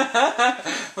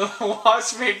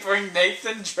 Watch me bring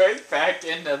Nathan Drake back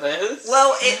into this.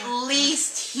 Well, at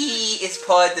least he is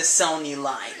part of the Sony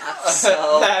lineup,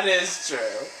 so... That is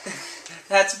true.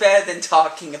 That's better than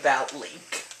talking about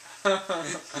Link.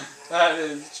 That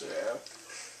is true.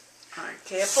 Alright,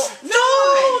 careful.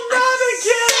 No, not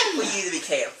again! For you to be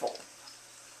careful.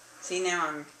 See,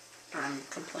 now I'm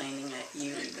complaining at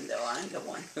you, even though I'm the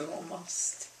one who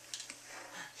almost...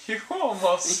 You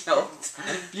almost... helped.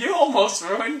 You almost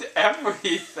ruined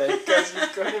everything, because you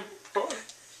couldn't put...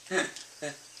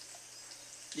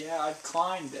 Yeah, I'd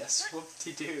climb this.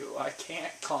 Whoop-de-doo. I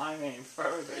can't climb any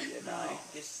further, you know.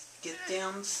 Alright, just get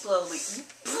down slowly.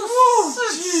 Oh,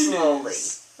 slowly.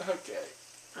 Okay.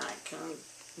 Alright, can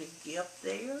we get up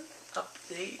there? Up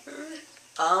there?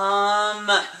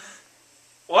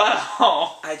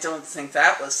 Wow. I don't think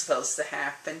that was supposed to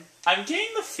happen. I'm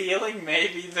getting the feeling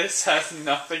maybe this has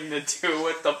nothing to do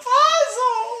with the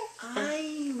puzzle.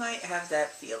 I might have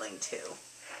that feeling too.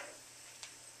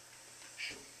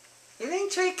 You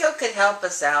think Trico could help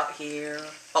us out here?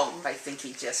 Oh, I think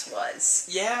he just was.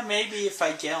 Yeah, maybe if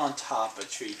I get on top of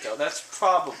Trico. That's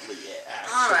probably it,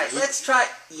 actually. Alright, let's try...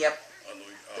 Yep.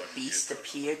 The beast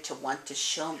appeared to want to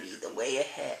show me the way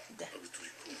ahead.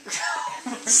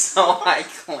 So I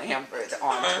clambered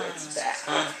onto its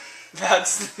back.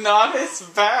 That's not his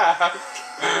back.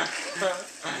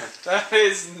 That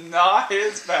is not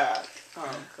his back.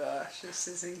 Oh gosh, this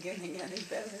isn't getting any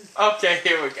better. Okay,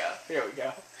 here we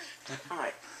go.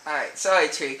 Alright, sorry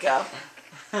Trico.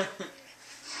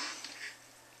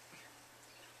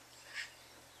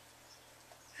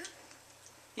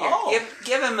 Here,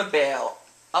 give him a bell.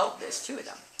 Oh, there's two of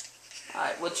them.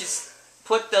 Alright, we'll just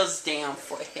put those down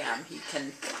for him. He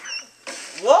can...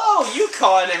 Whoa, you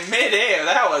caught him mid-air.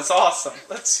 That was awesome.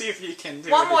 Let's see if you can do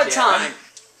it One more again. time.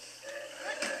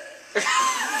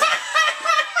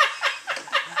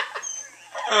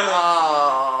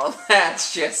 Oh,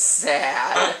 that's just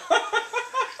sad.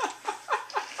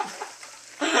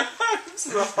 I'm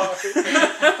sorry.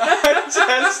 I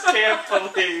just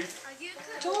can't believe.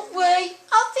 Don't worry,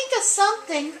 I'll think of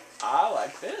something. I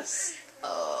like this.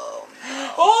 Oh,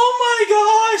 no. Oh my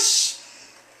gosh!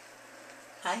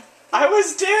 I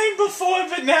was daring before,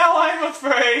 but now I'm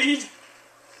afraid.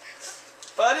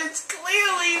 But it's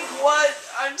clearly what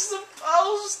I'm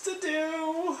supposed to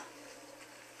do.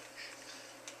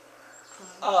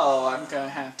 Oh, I'm gonna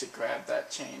have to grab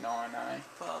that chain, aren't I?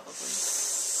 Probably.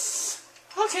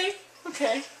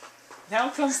 Okay. Now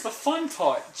comes the fun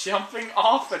part, jumping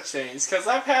off of chains, because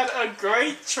I've had a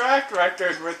great track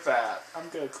record with that. I'm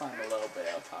gonna climb a little bit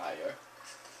up higher.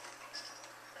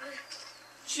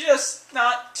 Just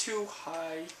not too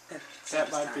high.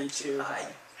 That might be too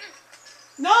high.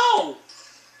 No!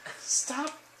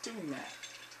 Stop doing that.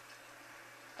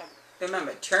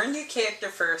 Remember, turn your character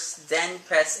first, then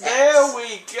press X. There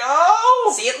we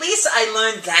go! See, at least I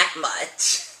learned that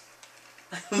much.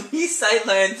 At least I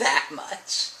learned that much.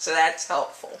 So that's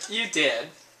helpful. You did.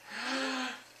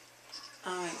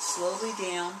 Alright, slowly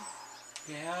down.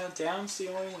 Yeah, down's the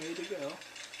only way to go.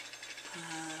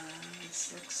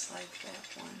 This looks like that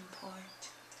one part.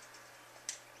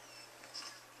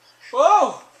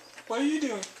 Whoa! What are you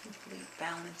doing? Complete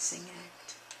balancing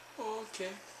act.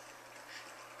 Okay.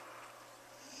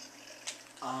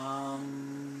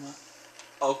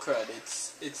 Oh crud!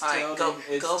 It's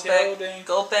tilting.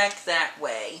 Go back that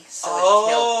way. So it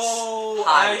tilts I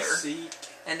higher. see.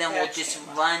 And then we'll just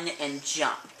run and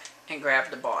jump and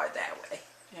grab the bar that way.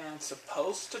 Yeah, I'm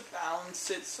supposed to balance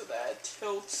it so that it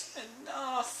tilts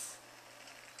enough.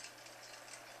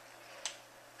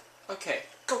 Okay.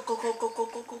 Go. Oh,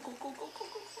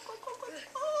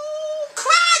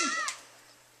 crud!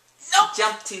 Nope.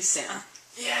 Jump too soon.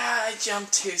 Yeah, I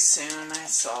jumped too soon. I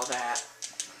saw that.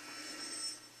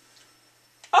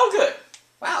 Oh, good.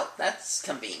 Wow, that's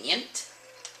convenient.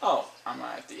 Oh, I'm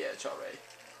at the edge already.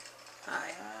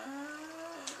 Hi.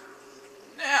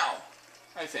 Now,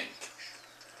 I think.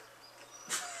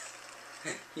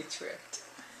 You tripped.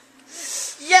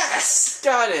 Yes!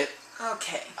 Got it.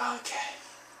 Okay.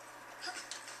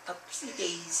 Upsy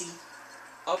daisy.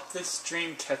 Up this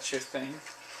dream catcher thing.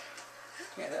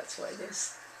 Yeah, that's what it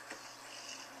is.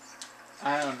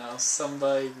 I don't know,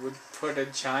 somebody would put a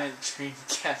giant dream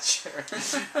catcher.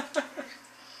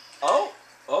 Oh,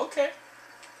 okay.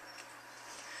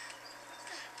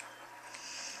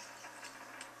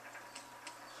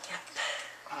 Yep.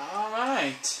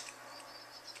 Alright.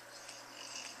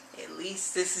 At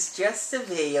least this is just a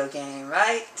video game,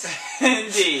 right?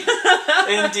 Indeed.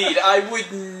 Indeed. I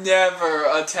would never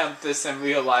attempt this in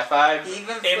real life.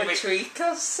 Even for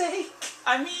Trico's sake?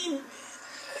 I mean,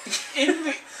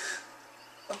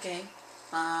 Okay.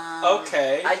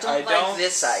 Okay. I don't like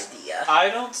this idea. I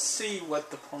don't see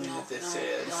what the point of this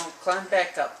is. No, climb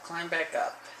back up. Climb back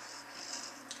up.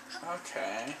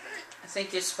 Okay. I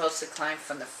think you're supposed to climb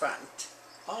from the front.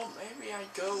 Oh, maybe I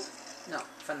go... No,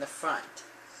 from the front.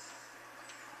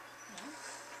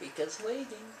 Rika's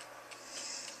waiting.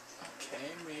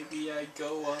 Okay, maybe I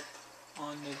go up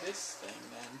onto this thing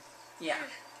then. Yeah,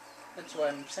 that's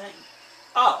what I'm saying.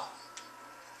 Oh.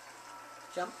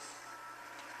 Jump.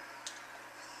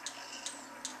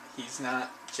 He's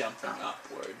not jumping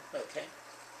upward. Okay.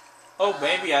 Oh,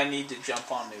 maybe I need to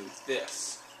jump onto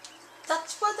this.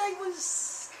 That's what I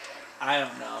was... I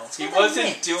don't know. That's He what I wasn't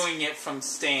meant. doing it from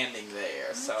standing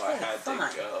there, so I Okay, had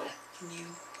fine. to go. Can you...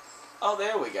 Oh,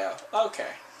 there we go. Okay.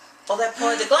 Oh, that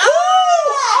part of the glass...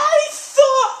 I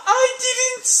thought I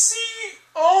didn't see...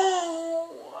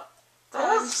 Oh.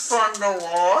 That was fun to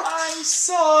watch. I'm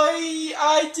sorry.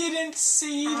 I didn't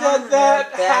see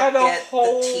that had a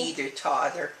hole. The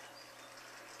teeter-totter.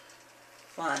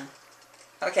 Fun.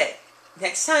 Okay.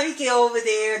 Next time you get over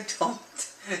there, don't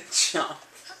jump.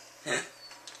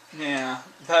 Yeah,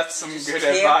 that's some Just good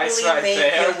advice right make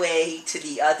there. your way to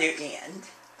the other end.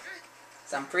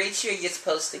 So I'm pretty sure you're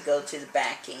supposed to go to the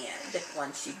back end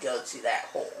once you go to that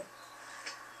hole.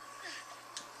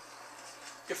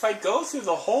 If I go through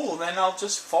the hole, then I'll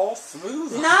just fall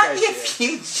through. Not if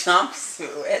you jump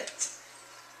through it.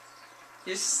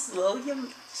 Just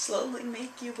slowly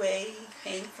make your way,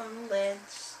 hang from the ledge,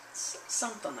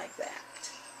 something like that.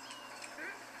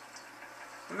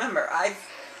 Remember, I've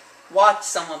watched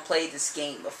someone play this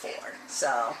game before,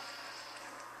 so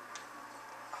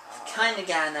I've kind of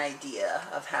got an idea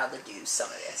of how to do some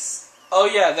of this. Oh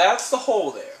yeah, that's the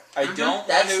hole there.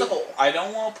 That's the hole. I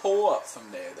don't want to pull up from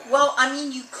there then. Well, I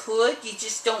mean, you could. You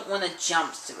just don't want to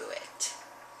jump through it.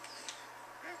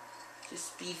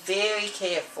 Just be very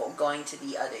careful going to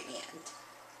the other end.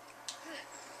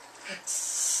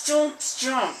 Don't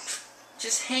jump.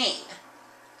 Just hang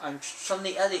I'm from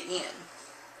the other end,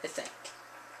 I think.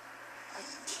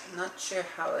 I'm not sure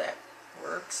how that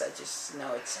works. I just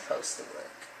know it's supposed to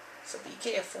work. So be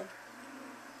careful.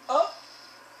 Oh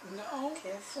no!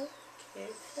 Careful.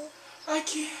 Careful. I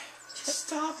can't.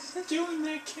 Stop doing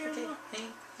that, camera. Okay,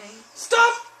 hang.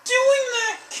 Stop doing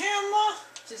that, camera.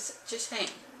 Just hang.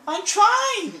 I'm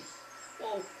trying.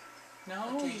 Whoa.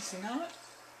 No, Okay. he's not.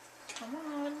 Come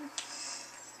on.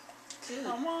 Dude.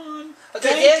 Come on. Okay,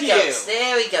 Thank there he you. goes.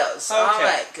 There he goes. Okay.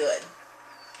 Alright, good.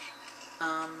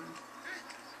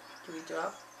 Do we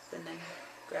drop and then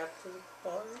grab the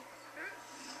bar?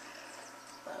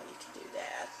 Well, you can do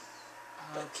that.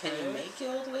 But can you make it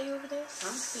all the way over there?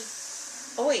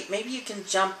 Oh wait, maybe you can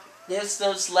jump. There's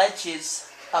those ledges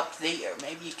up there.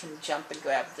 Maybe you can jump and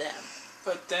grab them.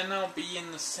 But then I'll be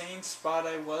in the same spot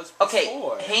I was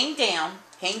before. Okay, hang down,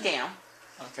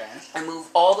 Okay. and move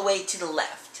all the way to the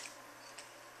left.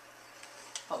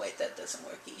 Oh wait, that doesn't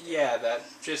work either. Yeah, that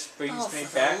just brings me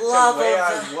for back the to love where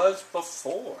of I was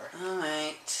before.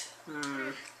 Alright.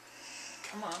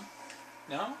 Come on.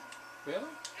 No? Really?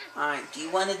 Alright, do you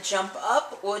want to jump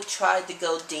up or try to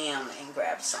go down and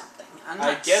grab something?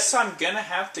 I guess I'm gonna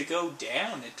have to go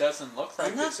down. It doesn't look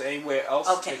like there's anywhere else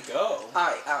to go.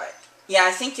 Alright. Yeah,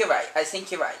 I think you're right.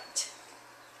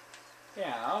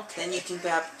 Yeah, okay. Then you can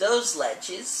grab those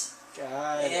ledges.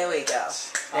 Got There we it. go.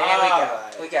 There we go.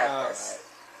 Alright, We got this. Alright.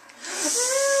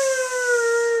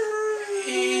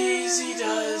 Easy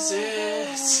does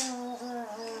it.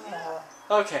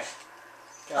 Okay.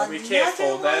 Gotta be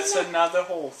careful. That's another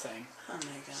whole thing. Oh my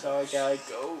god. So I gotta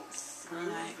go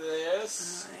through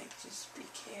this. Alright, just be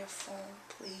careful,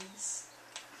 please.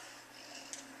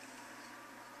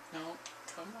 No,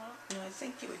 come on. No, I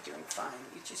think you were doing fine.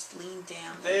 You just lean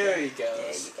down. There he There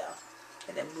goes. you go.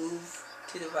 And then move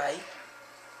to the right.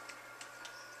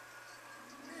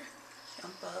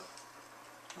 Jump up.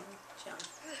 Oh, jump.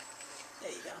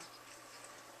 There you go.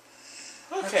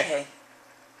 Okay.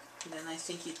 And then I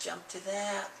think you jump to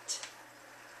that.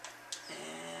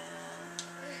 And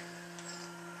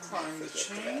Climb the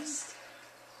forget chain. rest.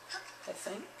 I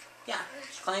think. Yeah,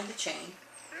 climb the chain.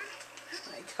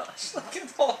 Oh my gosh, look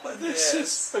at all of This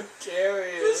is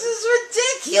precarious. This is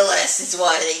ridiculous, is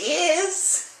what it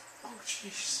is. Oh,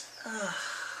 jeez.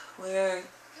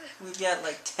 We've got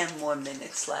like 10 more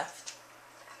minutes left.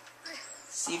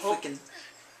 See if we can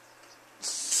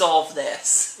solve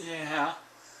this. Yeah.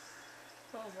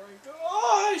 Oh my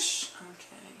gosh.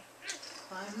 Okay.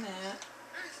 Climb that.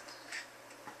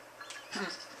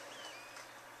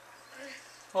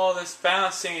 All this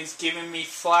bouncing is giving me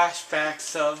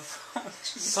flashbacks of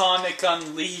Sonic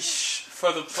Unleashed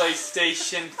for the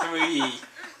PlayStation 3.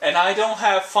 And I don't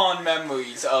have fond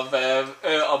memories of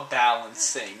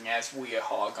balancing as Weird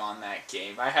Hog on that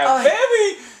game. I have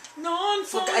very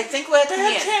non-fond. Look, I think we're at the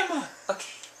end. Camera. Okay.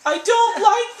 I don't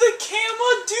like the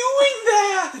camera doing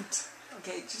that.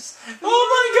 Okay, just. Oh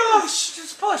my gosh!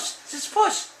 Just push. Just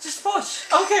push. Just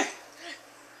push. Okay.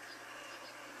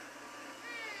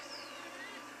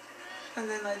 And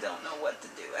then I don't know what to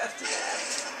do after that.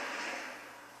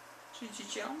 Should you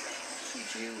jump?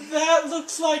 Should you? That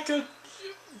looks like a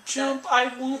jump I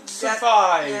won't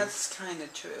survive. That's kind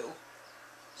of true.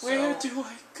 Where do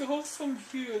I go from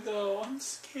here, though? I'm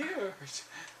scared.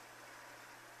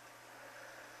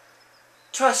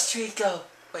 Trust Trico.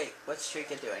 Wait, what's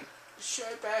Trico doing? Should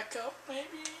I back up,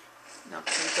 maybe? No,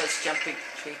 Trico's jumping.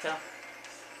 Trico.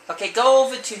 Okay, go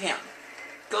over to him.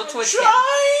 Go towards him.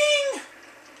 Trying!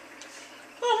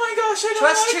 Oh my gosh, I don't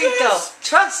Trust like Trico. this.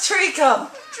 Trust Trico.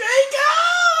 Trico!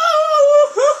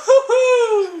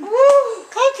 Woo!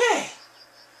 Okay.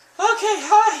 Okay,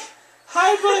 hi.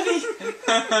 Hi, buddy.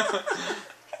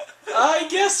 I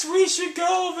guess we should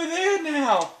go over there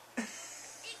now.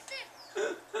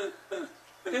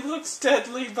 It looks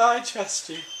deadly. Bye, trust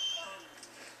you.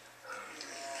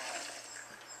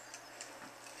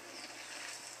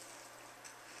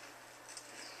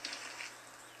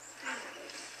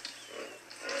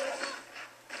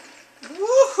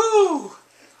 Woohoo!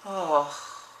 Oh.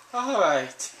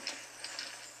 Alright.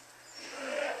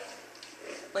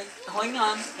 Wait, hang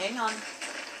on. Hang on.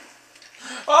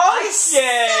 Oh,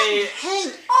 yay!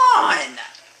 Hang on!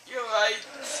 You're right.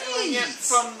 Doing it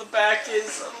from the back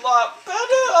is a lot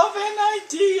better of an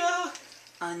idea.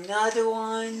 Another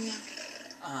one.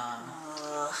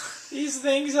 These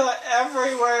things are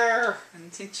everywhere.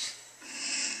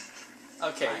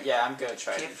 Okay, Right. yeah, I'm gonna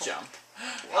try Careful. to jump.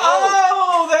 Whoa.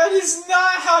 Oh, that is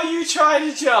not how you try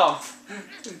to jump.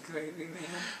 Gravy man.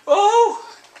 Oh!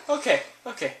 Okay,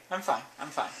 okay, I'm fine.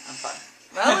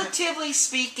 Relatively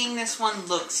speaking, this one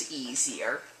looks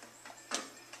easier.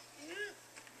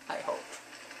 I hope.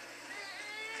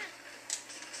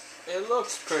 It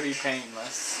looks pretty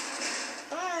painless.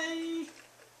 Bye!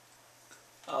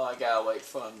 Oh, I gotta wait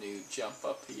for him to jump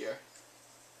up here.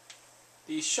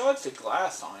 These shards of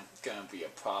glass aren't gonna be a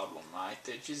problem, right?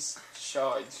 They're just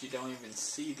shards. You don't even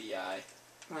see the eye.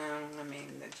 Well, I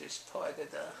mean, they're just part of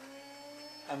the...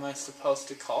 Am I supposed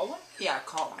to call them? Yeah,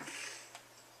 call him.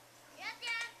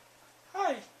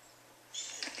 Hi.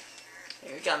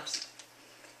 Here he comes.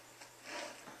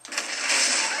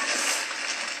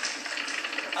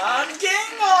 I'm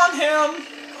getting on him!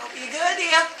 Hope you're good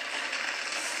here.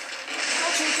 Go,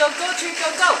 Trico, go, Trico,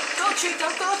 go! Go, Trico,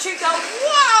 go, Trico!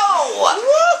 Whoa!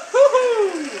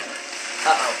 Woohoo!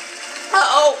 Uh-oh.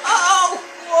 Uh-oh, uh-oh!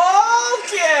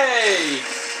 Okay!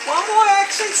 One more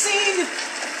action scene!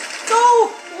 Go!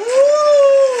 Woo!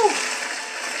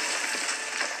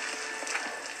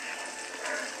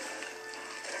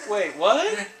 Wait,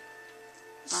 what?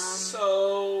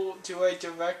 So, do I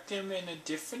direct him in a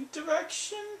different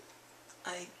direction?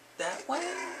 That way?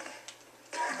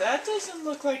 That doesn't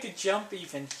look like a jump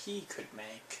even he could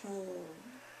make.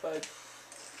 But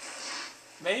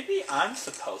maybe I'm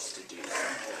supposed to do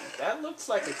something. That looks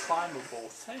like a climbable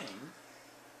thing.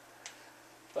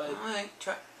 But Alright,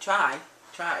 try.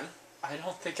 I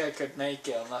don't think I could make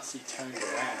it unless he turned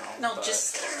around. No,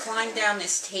 just climb down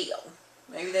his tail.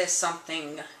 Maybe there's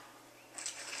something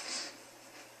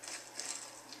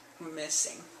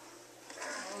missing.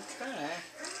 Okay.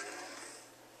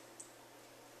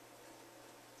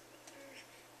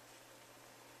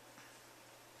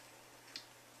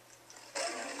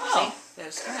 Oh, see?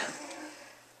 There's him.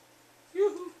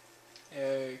 Yoo-hoo.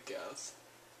 There it goes.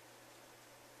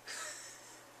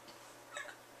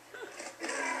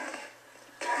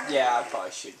 Yeah, I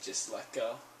probably should just let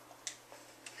go.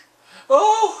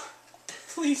 Oh!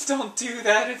 Please don't do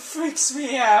that, it freaks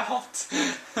me out.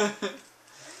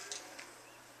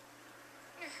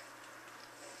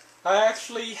 I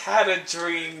actually had a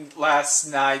dream last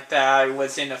night that I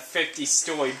was in a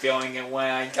 50-story building, and when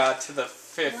I got to the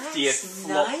 50th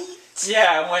floor...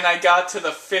 Yeah, when I got to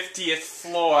the 50th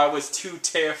floor, I was too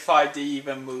terrified to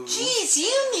even move. Jeez,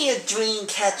 you need a dream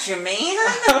catcher, man.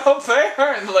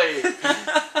 Apparently.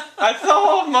 I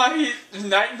thought my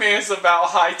nightmares about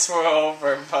heights were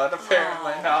over, but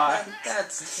apparently not.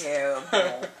 That's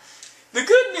terrible. The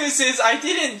good news is I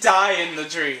didn't die in the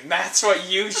dream. That's what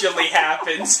usually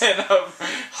happens in a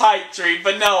height dream.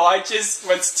 But no, I just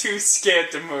was too scared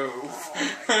to move. Oh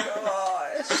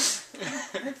my gosh.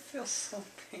 I feel so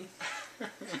painful.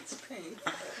 It's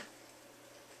painful.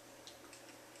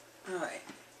 Alright.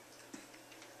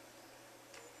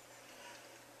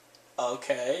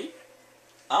 Okay.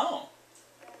 Oh.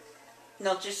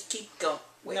 No, just keep going.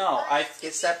 Wait, no,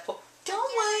 is that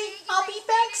don't worry, I'll be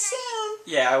back soon.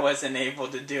 Yeah, I wasn't able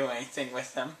to do anything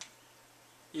with him.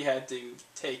 You had to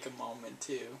take a moment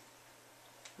to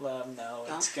let him know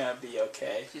it's gonna be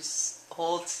okay. Just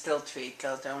hold still,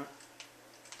 Trico. Don't.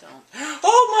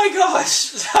 Oh my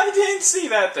gosh! I didn't see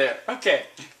that there. Okay,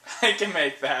 I can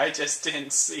make that. I just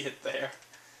didn't see it there.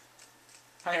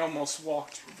 I almost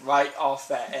walked right off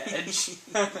that edge.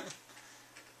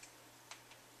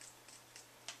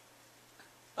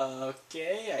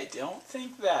 Okay, I don't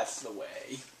think that's the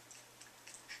way.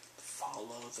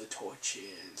 Follow the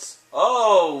torches.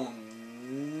 Oh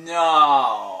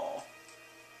no!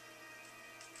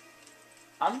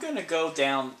 I'm gonna go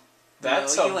down.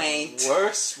 That's no, you a ain't.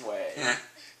 worse way.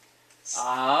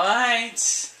 Alright.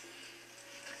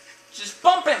 Just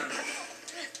bump him.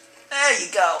 There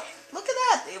you go. Look at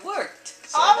that. It worked.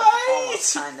 Alright.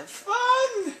 Almost kind of.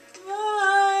 Fun.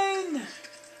 Fine.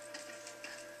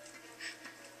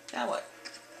 Now what?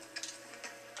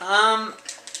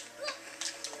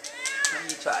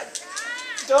 You tried.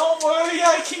 Don't worry,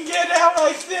 I can get out,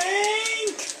 I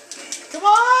think. Come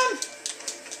on.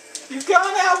 You've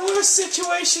gone out worse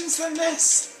situations than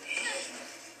this.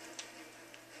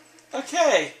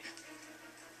 Okay.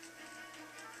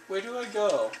 Where do I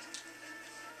go?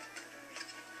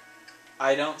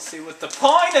 I don't see what the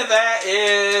point of that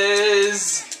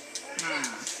is.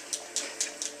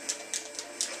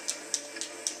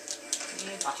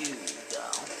 Where do you go?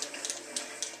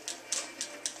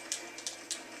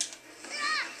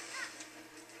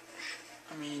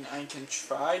 I mean, I can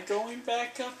try going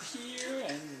back up here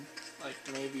and, like,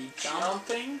 maybe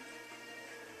jumping.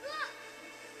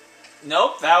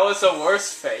 Nope, that was a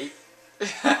worse fate.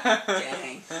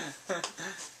 Dang.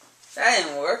 That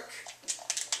didn't work.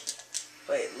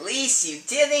 But at least you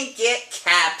didn't get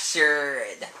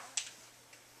captured.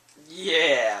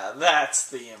 Yeah, that's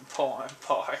the important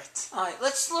part. Alright,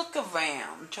 let's look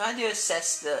around. Try to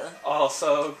assess the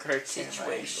Also, great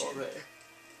situation. angle there.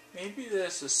 Maybe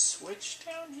there's a switch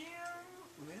down here?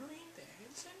 Really? There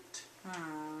isn't?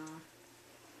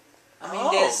 I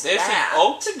mean, there's that. An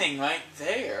opening right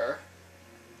there.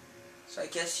 So I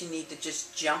guess you need to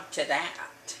just jump to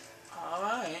that.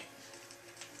 Alright.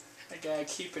 I gotta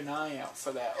keep an eye out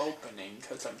for that opening,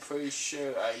 because I'm pretty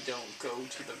sure I don't go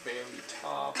to the very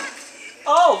top.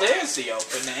 Oh, there's the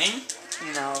opening.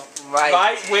 You know, right.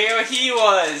 Right where he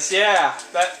was, yeah.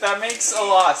 That makes a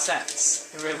lot of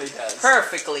sense. It really does.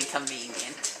 Perfectly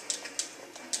convenient.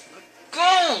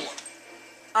 Go!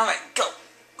 Alright, go.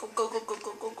 Go, go, go, go,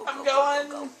 go, go, go, I'm go, going.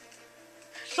 go, go.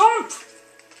 Jump!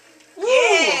 Woo!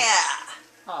 Yeah!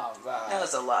 Alright. That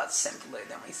was a lot simpler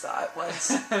than we thought it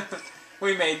was.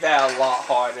 We made that a lot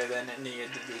harder than it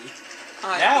needed to be.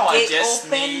 Right, now I just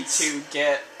opens. need to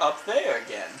get up there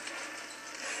again.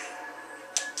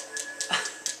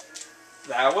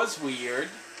 That was weird.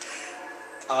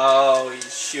 Oh,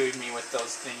 he's shooting me with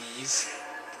those thingies.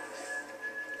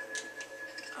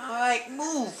 Alright,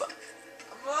 move.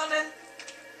 I'm running.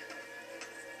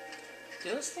 Do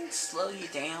those things slow you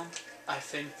down? I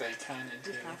think they kind of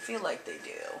do. I feel like they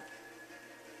do.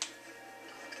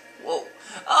 Whoa.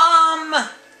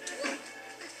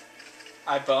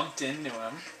 I bumped into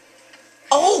him.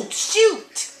 Oh,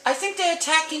 shoot! I think they're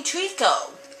attacking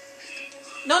Trico.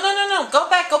 No, no, no, no. Go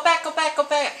back, go back, go back, go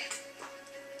back.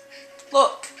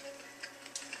 Look.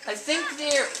 I think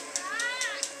they're...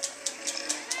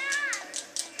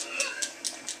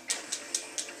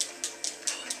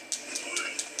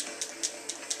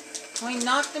 Can we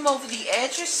knock them over the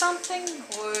edge or something?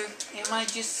 Or am I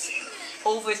just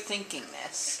overthinking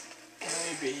this?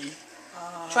 Maybe.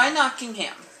 Try knocking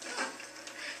him.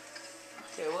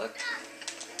 Okay, look.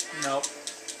 Nope.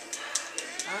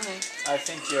 Alright. I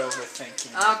think you're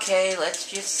overthinking. Okay, let's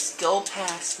just go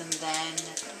past them then.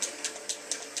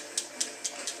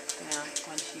 Now,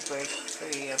 once you break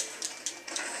free of...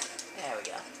 There we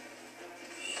go.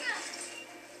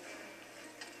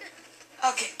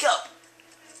 Okay, go!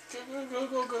 Go, go,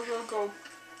 go, go, go, go.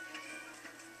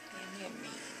 Man, they're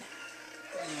mean.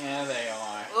 Yeah, they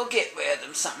are. We'll get rid of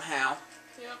them somehow.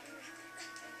 Yep.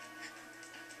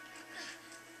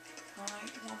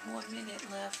 Alright, 1 more minute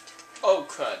left. Oh,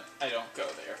 crud. I don't go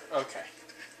there. Okay.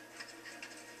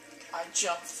 I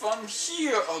jump from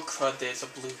here. Oh, crud. There's a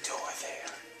blue door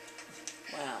there.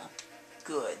 Well,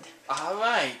 good.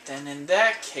 Alright, then in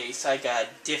that case, I got a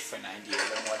different idea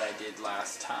than what I did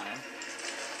last time.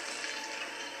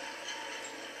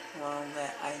 Well,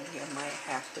 that idea might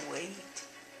have to wait.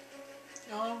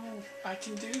 Oh, I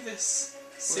can do this.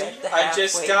 We're See, at the I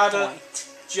just halfway gotta point.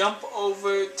 jump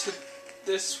over to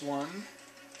this one.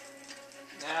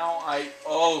 Now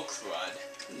oh crud.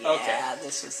 Yeah, Okay.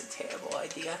 this was a terrible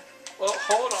idea. Well,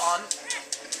 hold on.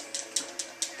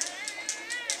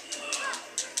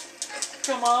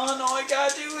 Come on, all I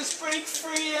gotta do is break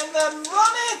free and then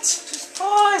run it! Just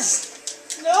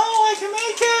pause! No, I can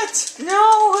make it!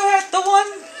 No, we're at the 1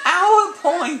 hour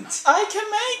point! I can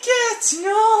make it!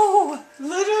 No!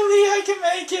 Literally, I can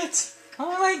make it!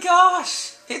 Oh my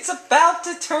gosh! It's about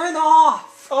to turn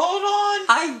off! Hold on!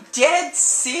 I'm dead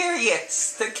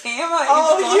serious! The camera is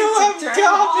Oh, going you to have turn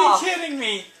got off! to be kidding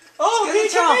me! Oh, It's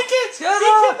he gonna can jump. make it! Shut He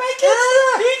up. can make it!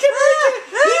 He can make it!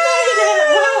 He made it!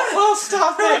 We'll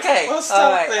stop there. Okay, We'll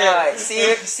stop there. alright.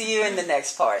 See you in the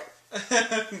next part.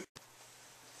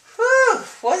 Whew,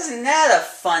 wasn't that a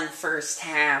fun first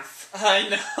half? I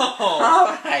know.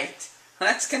 Alright,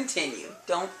 let's continue.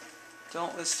 Don't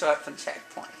restart from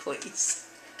checkpoint, please.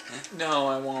 No,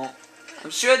 I won't. I'm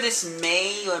sure this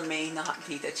may or may not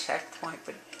be the checkpoint,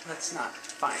 but let's not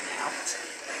find out.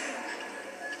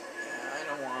 I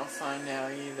don't want to find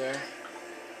out either.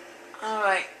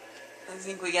 Alright, I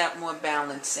think we got more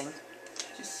balancing.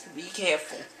 Just be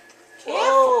careful.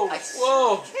 Whoa! Careful.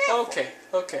 Whoa!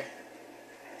 Careful. Okay.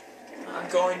 I'm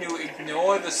going to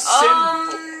ignore the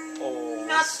symbol.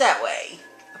 Not that way.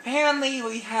 Apparently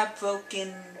we have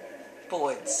broken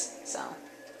boards, so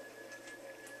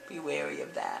be wary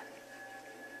of that.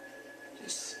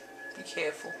 Just be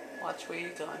careful. Watch where you're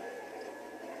going.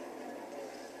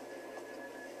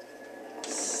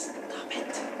 Stop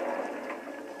it.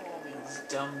 All these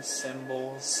dumb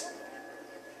symbols.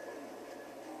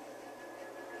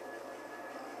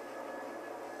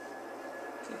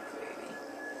 Good gravy.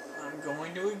 I'm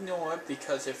going to ignore it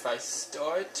because if I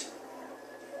start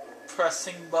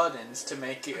pressing buttons to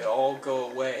make it all go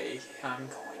away, I'm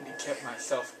going to get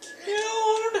myself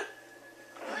killed.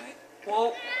 Alright.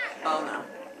 Whoa. Oh no.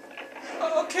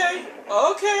 Okay.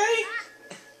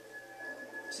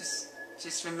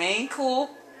 Just remain cool.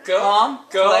 Go. Calm.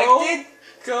 Collected.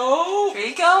 Go.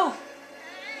 Trico.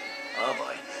 Oh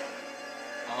boy.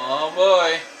 Oh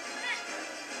boy.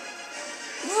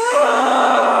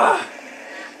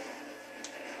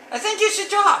 I think you should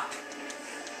drop.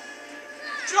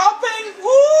 Dropping.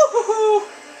 Woo-hoo-hoo.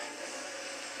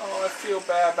 Oh, I feel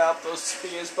bad about those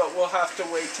spears, but we'll have to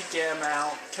wait to get them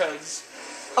out, because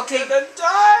Okay. I'm gonna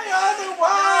die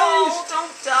otherwise. No,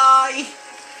 don't die.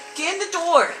 Get in the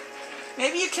door.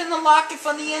 Maybe you can unlock it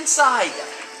from the inside.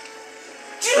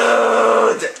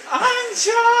 Dude! I'm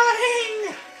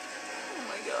trying. Oh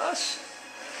my gosh.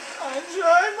 I'm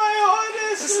trying my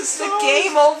hardest. This is the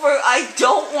game over I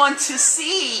don't want to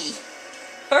see.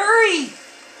 Hurry!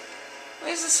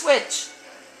 Where's the switch?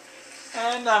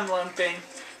 And I'm limping.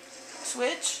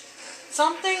 Switch?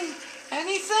 Something?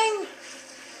 Anything?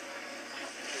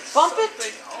 Bump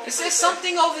it? Is there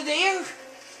something over there?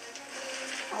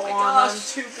 Oh my I'm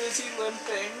gosh. too busy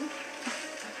limping.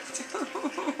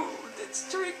 Dude, it's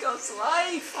Trico's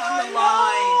life on I the know,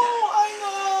 line. I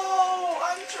know.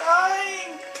 I'm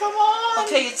trying. Come on.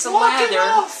 Okay, it's a Walk it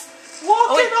ladder. off.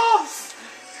 Walk wait. it off.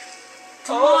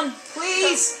 Come on,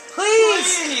 please,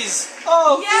 please. Please.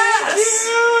 Oh, Yes.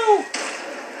 thank you.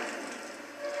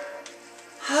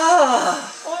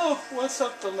 Ah. Oh, what's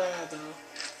up the ladder?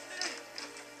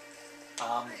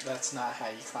 That's not how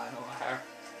you climb a ladder.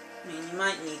 I mean, you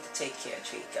might need to take care of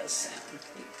Trico soon.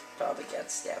 He probably got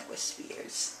stabbed with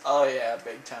spears. Oh yeah,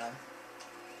 big time.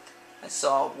 I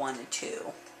saw 1 or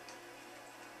 2.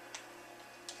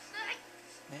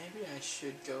 Maybe I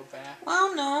should go back.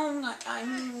 Well, no, I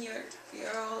mean,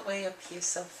 you're all the way up here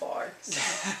so far.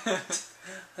 So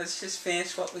let's just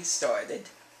finish what we started.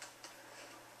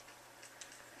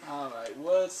 Alright,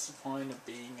 what's the point of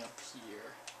being up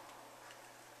here?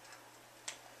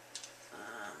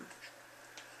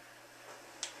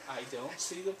 I don't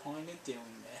see the point of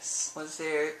doing this. Was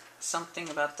there something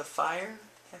about the fire?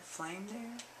 That flame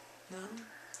there? No?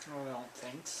 I don't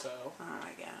think so. Oh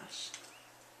my gosh.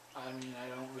 I mean, I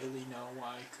don't really know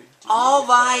why I could do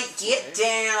Alright, it. get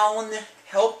down.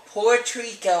 Help poor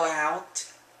Trico out.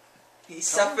 He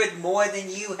suffered more than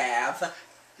you have.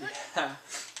 Yeah,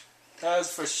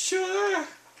 that's for sure.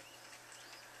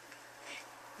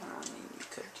 Well, I mean, you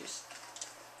could just...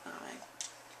 Alright.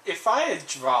 If I had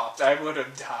dropped, I would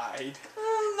have died.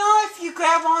 Not if you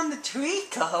grab on the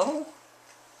Trico.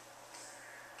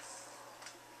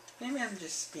 Maybe I'm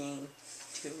just being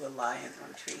too reliant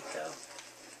on Trico.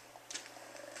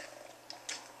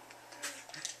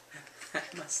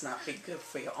 That must not be good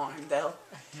for your arm, though.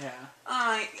 Yeah.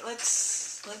 Alright,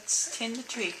 let's tend the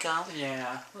Trico.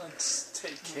 Yeah, let's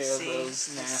take care of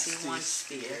those nasty one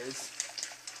spears.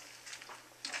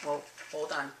 Whoa,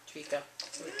 hold on, Trico.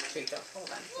 Trico, hold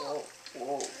on. Whoa,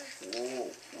 whoa,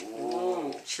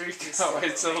 whoa, whoa. Trico,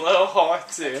 it's a little hard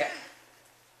to. Okay.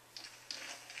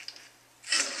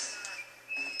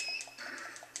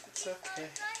 It's okay.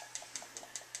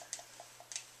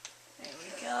 There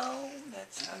we go.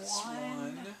 That's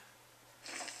one.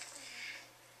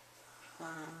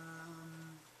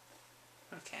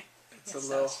 Okay. It's a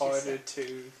little harder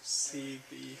to see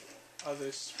the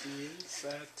other spears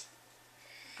that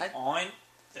aren't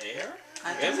there.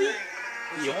 Really?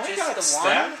 You only got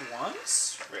stabbed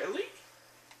once? Really?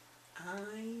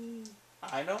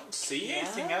 I don't see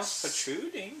anything else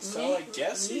protruding, so I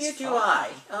guess he's neither fine. do I.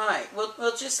 Alright,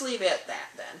 we'll just leave it at that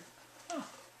then.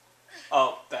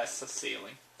 Oh, that's the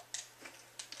ceiling.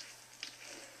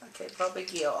 Okay, probably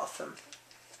get off him.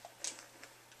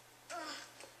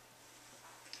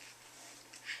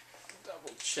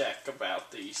 Double check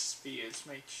about these spears,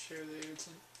 make sure there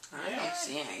isn't. I don't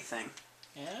see anything.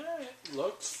 Yeah, it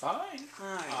looks fine.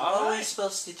 Alright, what are we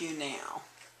supposed to do now?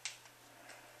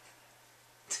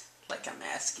 Like I'm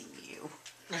asking you.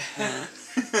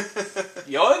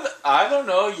 I don't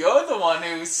know, you're the one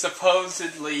who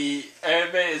supposedly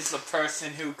is the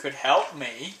person who could help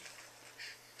me.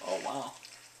 Oh wow.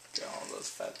 Got all those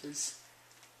feathers.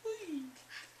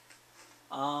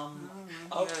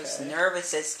 You're as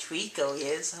nervous as Trico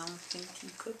is, I don't think you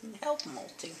couldn't help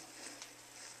molting.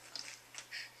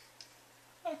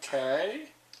 Okay.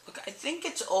 Look, I think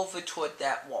it's over toward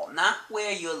that wall. Not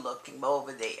where you're looking, but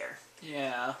over there.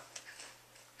 Yeah.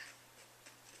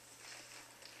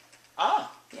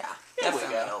 Ah. Yeah, There we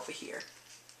definitely go. over here.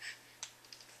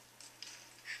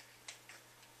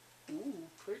 Ooh,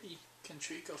 pretty. Can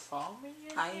Trico follow me?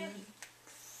 I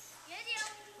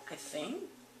think.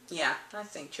 Yeah, I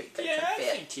think Trico Yeah, can I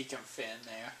fit. think he can fit in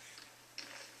there.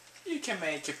 You can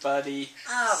make it, buddy.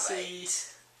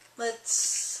 Alright.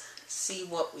 Let's see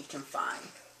what we can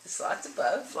find. There's lots of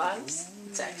butterflies. Ooh.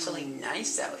 It's actually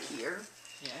nice out here.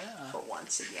 Yeah. For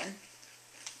once again.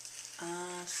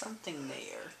 Something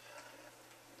there.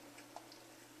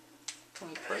 Can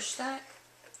we push that?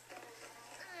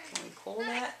 Can we pull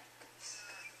that?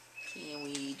 Can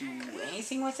we do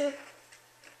anything with it?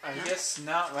 I guess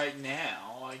not right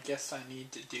now. I guess I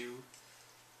need to do...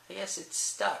 I guess it's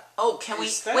stuck. Oh, can we...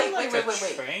 Is that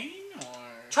wait. train, or...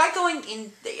 Try going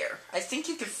in there. I think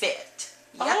you can fit.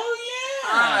 Yep. Oh,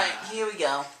 yeah! Alright, here we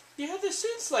go. Yeah, this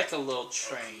is like a little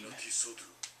train.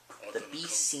 The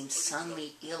beast seemed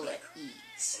suddenly ill at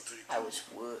ease. I was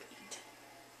worried.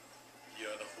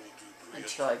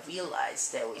 Until I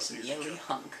realized that I was merely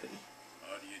hungry.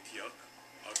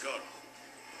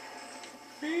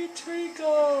 Free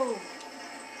Trico!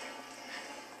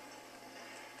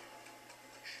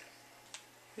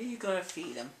 Who are you gonna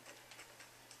feed him?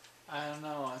 I don't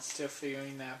know, I'm still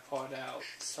figuring that part out.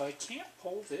 So I can't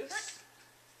pull this?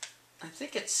 I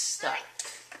think it's stuck.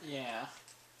 Yeah.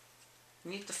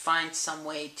 We need to find some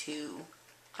way to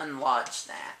unlodge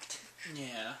that.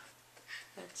 Yeah.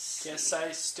 Let's see. Guess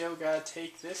I still gotta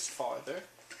take this farther.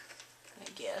 I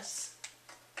guess.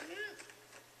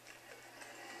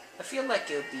 I feel like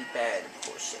it would be better to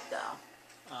push it though.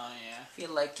 Oh yeah. I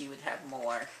feel like you would have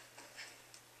more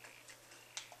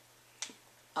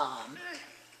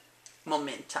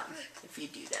momentum if you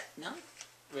do that. No?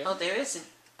 Really? Oh, there isn't.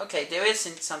 Okay, there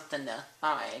isn't something to...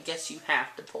 Alright, I guess you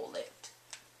have to pull it.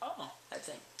 Oh. I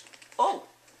think. Oh!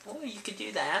 Oh, you could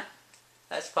do that.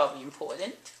 That's probably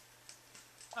important.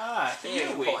 Ah,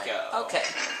 here we go. Okay.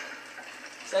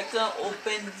 Is that gonna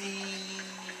open the...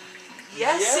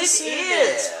 Yes, it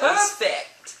is!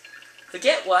 Perfect!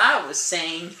 Forget what I was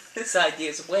saying. This idea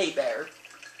is way better.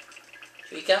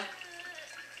 Trico?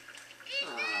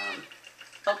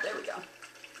 Oh, there we go.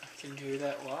 I can do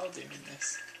that while doing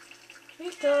this.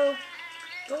 Trico!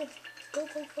 Go! Go,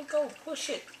 go, go, go! Push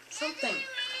it! Something!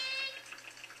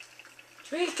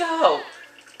 Trico!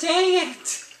 Dang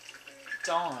it!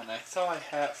 Darn, I thought I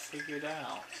had it figured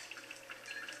out.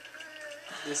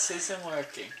 This isn't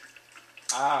working.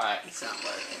 Alright. It's not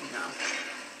working, no.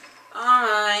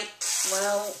 Alright.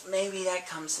 Well, maybe that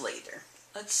comes later.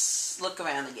 Let's look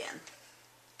around again.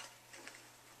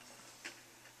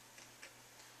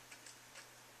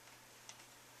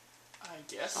 I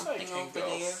guess Something I can over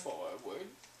go there? forward.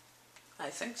 I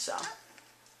think so.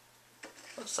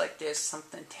 Looks like there's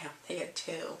something down there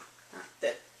too.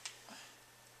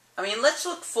 I mean, let's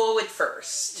look forward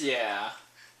first. Yeah.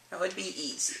 That would be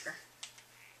easier.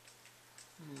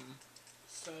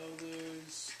 So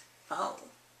there's... Oh.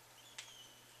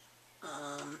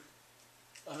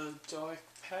 a dark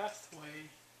pathway.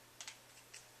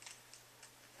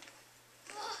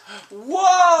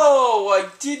 Whoa! I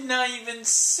did not even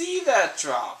see that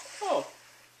drop. Oh.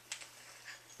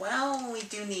 Well, we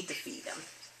do need to feed him.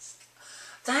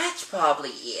 That's probably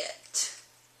it.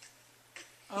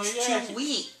 Oh, He's yeah, too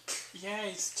weak. Yeah,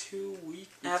 he's too weak.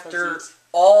 After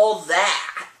all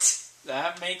that.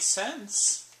 That makes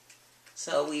sense.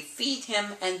 So we feed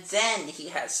him, and then he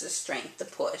has the strength to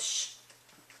push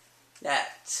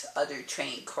that other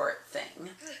train cart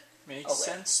thing. Makes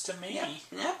sense to me.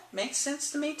 Yep, makes sense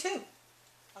to me too.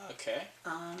 Okay.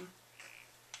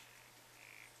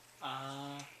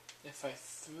 If I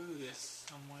threw this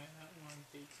somewhere, that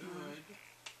wouldn't be good.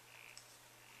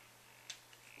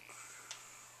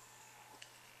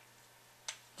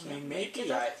 I mean,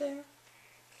 maybe up there.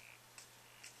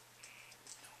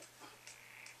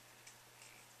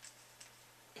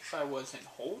 If I wasn't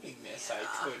holding this, I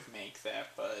could make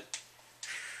that, but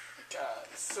I gotta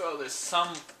throw this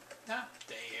not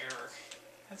there.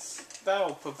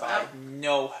 That'll provide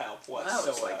no help whatsoever. That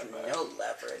was like no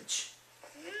leverage.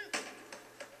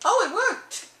 Oh, it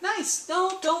worked! Nice.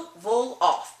 No, don't roll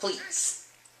off, please.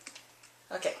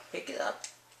 Okay, pick it up.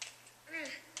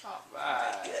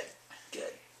 Alright.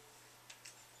 Good.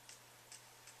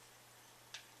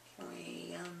 Can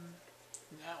we,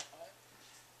 Now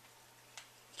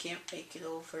can't make it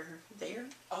over there?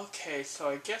 okay, so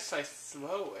I guess I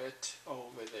throw it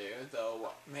over there, though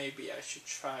maybe I should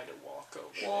try to walk over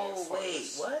there first. Whoa,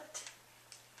 wait, what?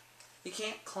 You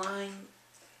can't climb,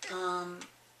 well,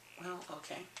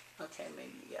 okay. Okay,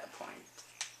 maybe you got a point.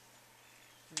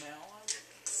 Now I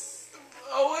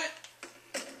throw it.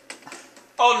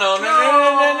 Oh, no.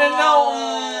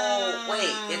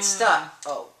 Wait, it's stuck.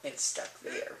 Oh, it's stuck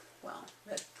there. Well,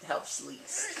 that helps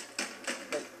least.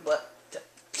 Wait, what?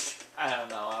 I don't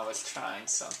know, I was trying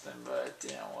something, but it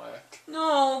didn't work.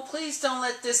 No, please don't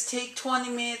let this take 20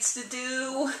 minutes to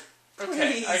do.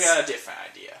 Okay, Please. I got a different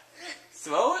idea.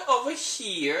 Throw it over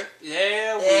here.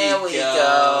 There we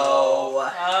go.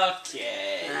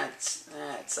 Okay.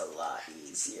 That's a lot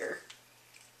easier.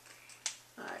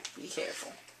 Alright, be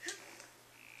careful.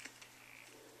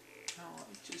 Oh,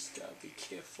 I just gotta be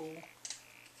careful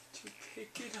to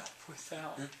pick it up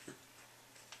without...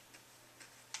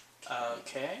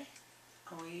 Okay.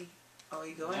 Are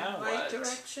we going now in the right what?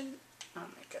 direction? Oh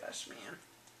my gosh, man.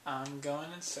 I'm going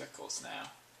in circles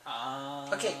now.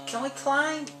 Okay, can we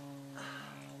climb?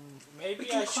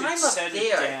 Maybe I should set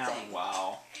it down.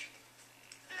 Wow.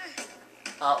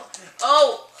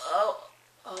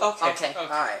 Okay.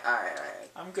 Alright.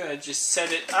 I'm gonna just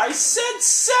set it. I said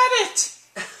set it!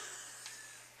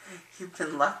 You've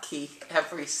been lucky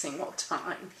every single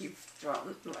time you've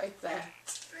thrown like that.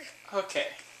 Okay.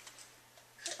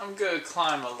 I'm gonna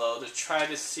climb a little to try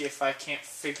to see if I can't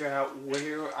figure out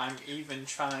where I'm even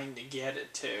trying to get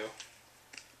it to.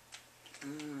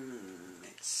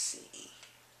 Let's see.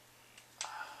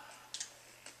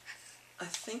 I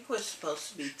think we're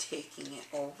supposed to be taking it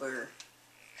over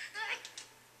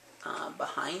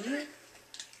behind you.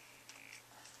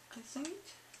 I think.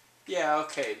 Yeah,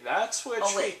 okay, that's where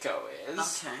Trico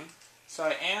is. Okay. So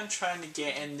I am trying to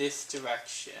get in this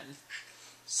direction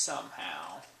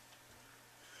somehow.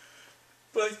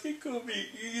 But I think it'll be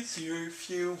easier if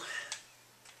you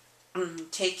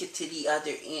take it to the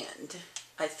other end,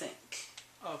 I think.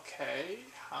 Okay,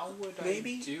 how would I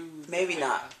do that? Maybe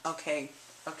not. Okay,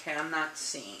 I'm not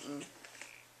seeing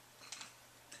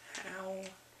how.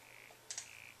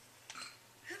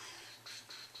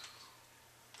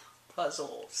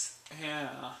 Puzzles.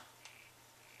 Yeah.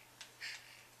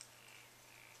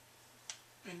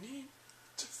 I need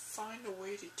to find a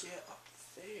way to get up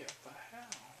there, but how?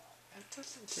 That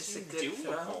doesn't seem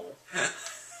doable.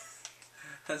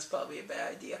 That's probably a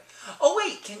bad idea. Oh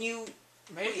wait, can you...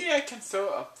 Maybe I can throw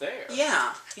it up there.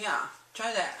 Yeah.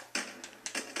 Try that.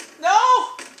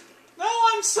 No,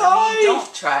 I'm sorry. I mean,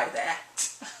 don't try that.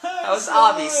 That was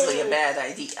obviously a bad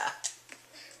idea.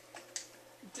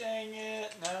 Dang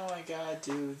it, now I gotta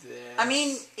do this. I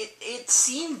mean, it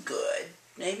seemed good.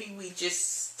 Maybe we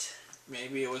just...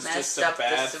 Maybe it was just a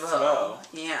bad throw.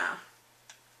 Yeah.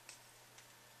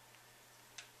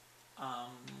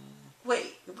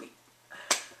 Wait.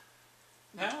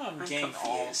 Now I'm getting confused.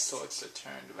 all sorts of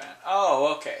turned around.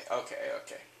 Oh, okay.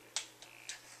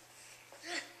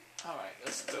 Alright,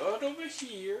 let's throw it over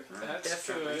here. That's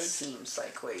definitely good. Seems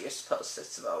like where you're supposed to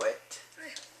throw it.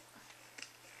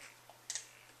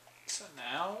 So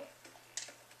now,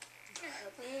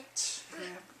 grab it.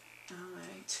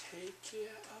 Alright. Take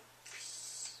it up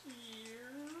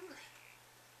here.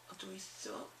 Do we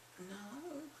throw...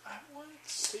 No. I wouldn't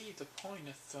see the point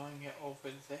of throwing it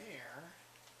over there.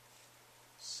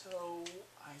 So,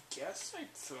 I guess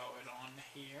I'd throw it on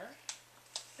here.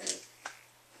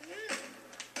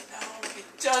 No,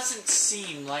 it doesn't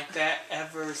seem like that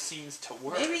ever seems to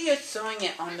work. Maybe you're throwing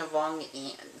it on the wrong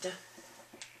end.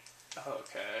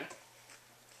 Okay.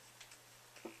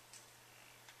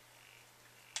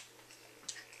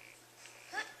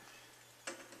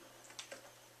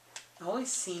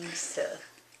 Always seems to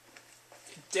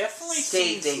Definitely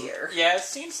stay seems, there. Yeah, it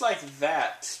seems like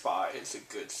that spot is a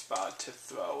good spot to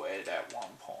throw it at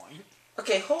one point.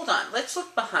 Okay, hold on. Let's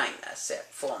look behind us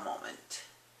for a moment.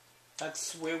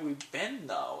 That's where we've been,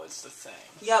 though, is the thing.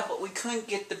 Yeah, but we couldn't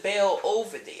get the bale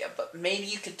over there. But maybe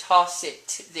you could toss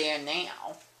it there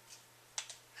now.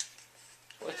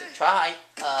 Worth a try.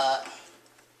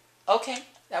 Okay,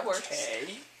 that works.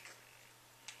 Okay.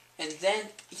 And then,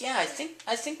 yeah, I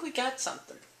think we got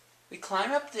something. We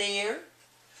climb up there.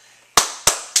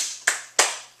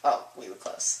 Oh, we were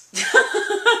close.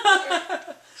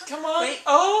 Come on. Wait.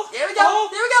 Oh. There we go. Oh,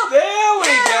 there we go. There we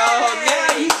Yay! go.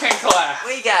 Now you can clap.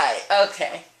 We got it.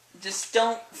 Okay. Just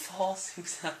don't fall through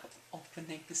the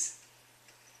openings.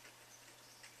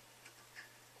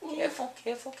 Careful,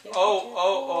 careful, careful.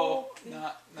 Oh. Careful.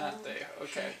 Not there.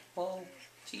 Okay. Whoa.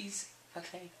 Jeez.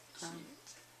 Okay.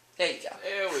 There you go.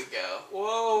 There we go.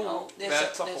 Whoa. No,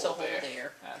 That's a hole hole there.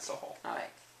 there. That's a hole.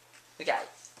 Alright. We got it.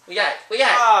 We got it. We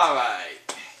got it. Alright.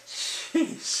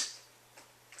 Jeez.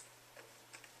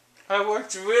 I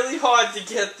worked really hard to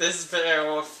get this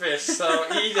barrel of fish, so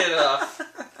eat it up.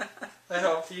 I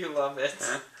hope you love it.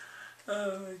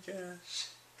 Oh my gosh.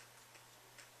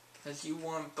 Because you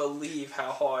won't believe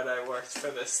how hard I worked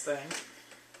for this thing.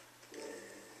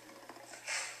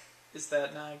 Is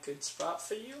that not a good spot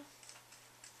for you?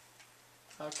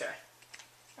 Okay.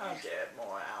 I'll get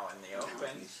more out in the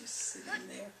open. He's just sitting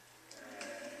there.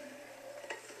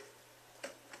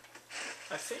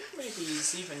 I think maybe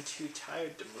he's even too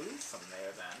tired to move from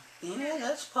there then. Yeah,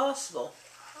 that's possible.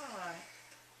 Alright.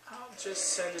 I'll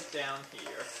just set it down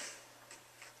here.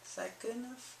 Is that good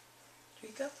enough,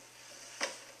 Trico?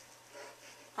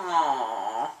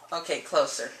 Aww. Okay,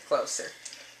 closer, closer.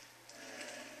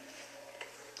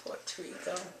 Poor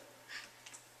Trico.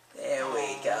 There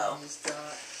we go. He's got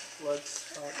blood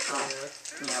spots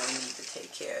there. Yeah, we need to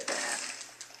take care of that.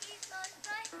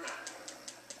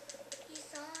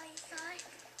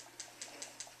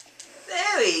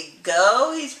 There we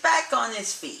go. He's back on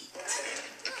his feet.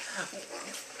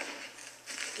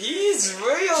 He's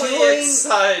really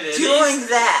excited. Doing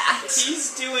that.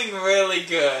 He's doing really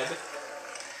good.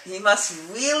 He must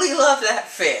really love that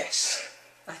fish,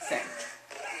 I think.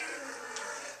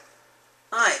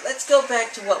 Alright, let's go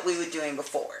back to what we were doing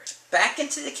before. Back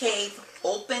into the cave,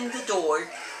 open the door.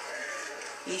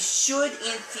 You should,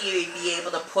 in theory, be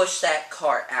able to push that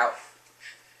cart out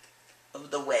of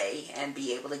the way and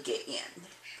be able to get in.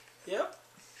 Yep.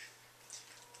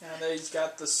 Now that he's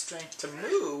got the strength to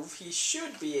move, he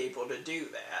should be able to do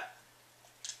that.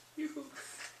 Yoo-hoo.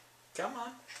 Come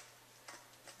on.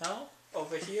 No?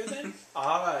 Over here then?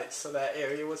 Alright, so that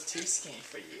area was too skinny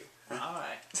for you.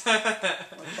 Alright.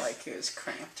 Looked like it was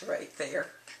cramped right there.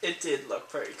 It did look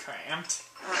pretty cramped.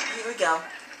 Alright, here we go.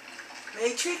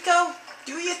 Ready, Trico?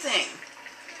 Do your thing.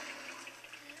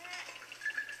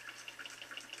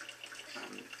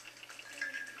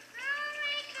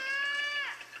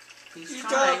 He's You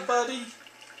trying. got it, buddy.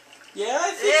 Yeah,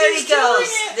 I think There he's he goes. doing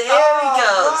it. There he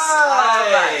goes.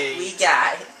 Alright. Alright, we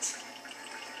got it.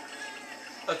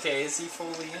 Okay, is he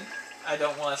fully in? I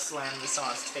don't want to slam this on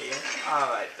his tail.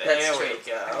 Alright, That's there true.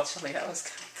 we go. Actually, that was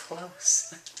kind of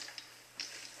close.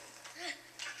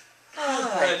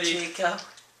 Oh, Alright, buddy.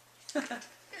 Trico.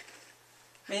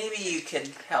 Maybe you can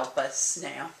help us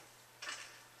now.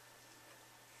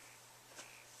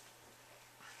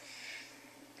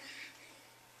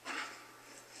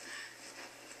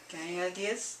 Got any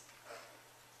ideas?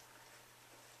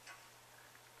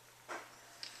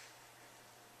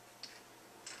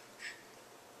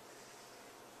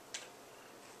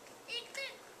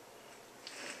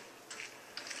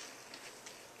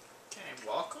 Can I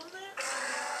walk on that?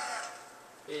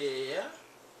 Yeah.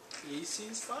 He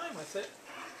seems fine with it.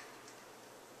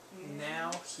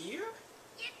 Now here?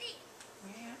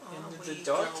 Where Into the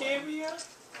dark area?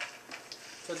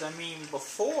 Because, I mean,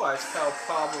 before I fell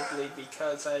probably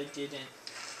because I didn't...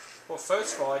 Well,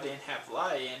 first of all, I didn't have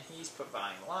light, and he's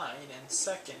providing light, and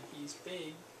second, he's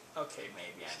big. Okay,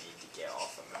 maybe I need to get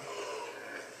off of him.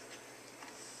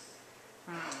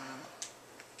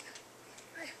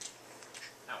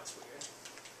 That was weird.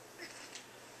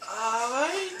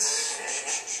 Alright.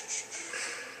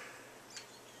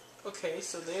 Okay,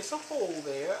 so there's a hole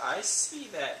there. I see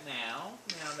that now.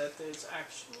 Now that there's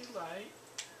actually light.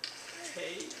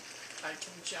 Okay, I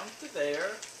can jump to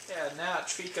there. Yeah, now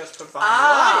Trico's providing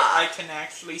light. I can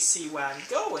actually see where I'm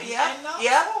going and not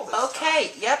fall this okay,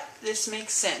 time. yep, this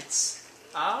makes sense.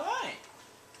 Alright.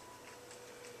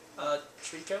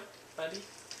 Trico, buddy?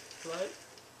 What?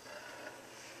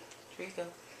 Trico.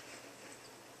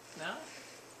 No?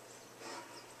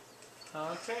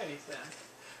 Okay, then.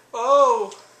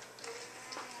 Oh!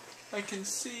 I can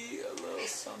see a little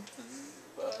something,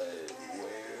 but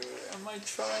where am I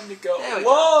trying to go? There we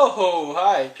Whoa!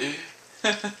 Hi!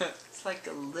 It's like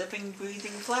a living,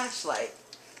 breathing flashlight.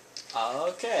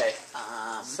 Okay.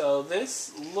 So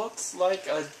this looks like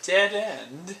a dead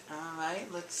end.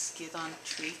 Alright, let's get on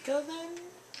Trico then?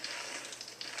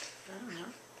 I don't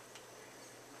know.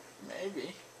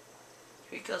 Maybe.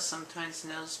 Trico sometimes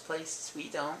knows places we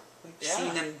don't. We've Yeah.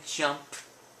 seen him jump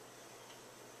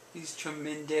these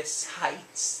tremendous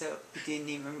heights that we didn't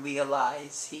even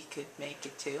realize he could make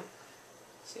it to.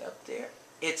 See up there?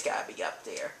 It's gotta be up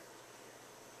there.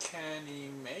 Can he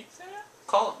make that?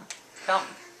 Call him. Tell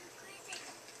him.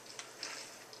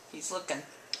 He's looking.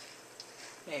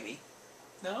 Maybe.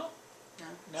 No? No.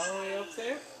 No way up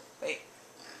there? Wait.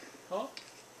 Oh?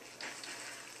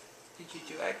 Did you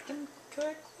direct him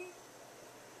correctly?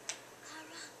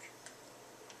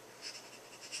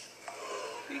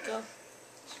 Here you go.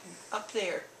 Up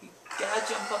there. You gotta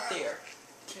jump up there.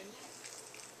 Can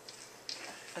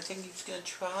I think he's gonna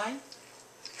try.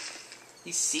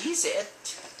 He sees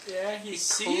it. Yeah, he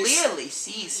sees... Clearly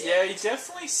sees it. Yeah, he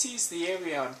definitely sees the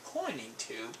area I'm pointing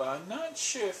to, but I'm not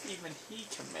sure if even he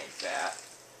can make that.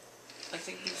 I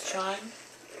think he's trying.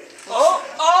 Oh!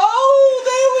 Oh!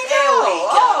 There we go! There we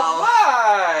go.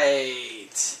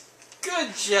 Alright!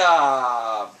 Good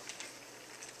job!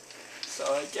 So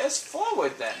I guess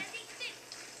forward then.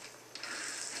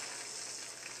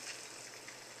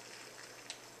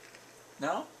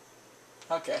 No?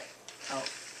 Okay. Oh.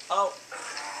 Oh!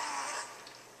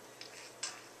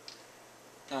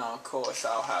 Now, of course,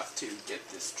 I'll have to get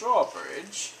this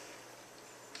drawbridge.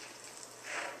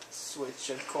 Which,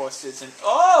 of course, isn't...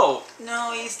 Oh!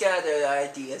 No, he's got other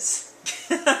ideas.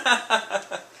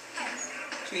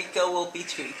 Trico will be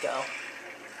Trico.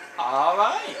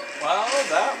 Alright. Well,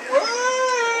 that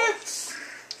works!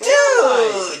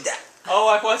 Dude! Oh,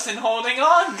 I wasn't holding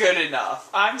on good enough.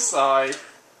 I'm sorry.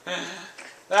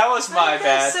 That was my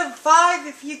bad. How survive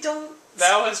if you don't...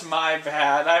 That was my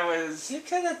bad. I was... You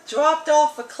could have dropped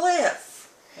off a cliff.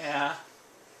 Yeah.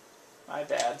 My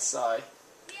bad, sorry.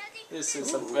 This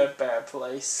is a bad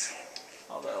place.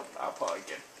 Although, I'll probably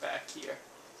get back here.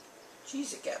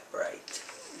 Jeez, it got bright.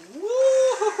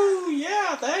 Woo!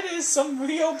 Yeah, that is some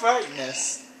real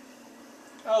brightness.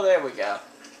 Oh, there we go.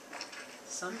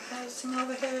 Sun passing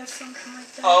over here or something like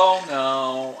that? Oh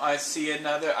no, I see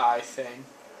another eye thing.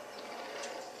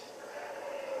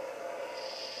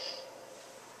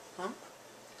 Huh?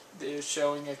 They're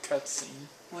showing a cutscene.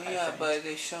 Well, yeah, but are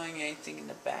they showing anything in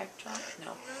the backdrop?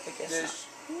 No, I guess There's not.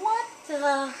 What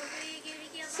the?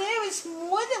 There is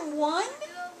more than one?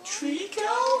 Trico? I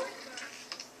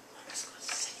was going to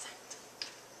say that.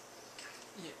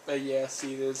 Yeah, but yeah,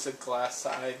 see, there's a glass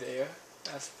eye there.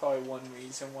 That's probably one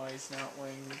reason why he's not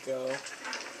willing to go.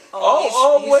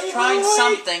 He's trying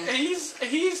something. He's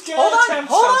gonna attempt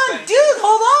hold something. on, dude,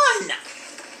 hold on!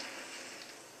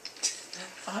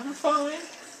 I'm fine.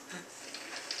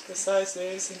 Besides,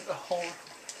 there isn't a hole.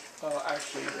 Well,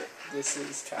 actually, this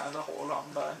is kind of the hold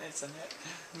on button, isn't it?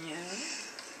 Yeah.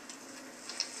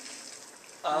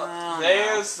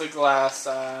 There's the glass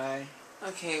eye.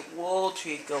 Okay, whoa,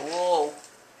 Trico, whoa.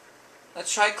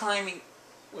 Let's try climbing.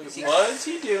 Wait, what is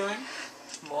he doing?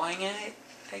 Blowing at it,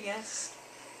 I guess.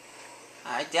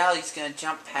 I doubt he's gonna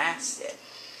jump past it.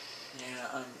 Yeah,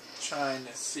 I'm trying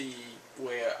to see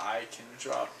where I can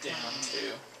drop down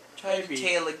to. Try Maybe. the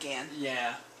tail again.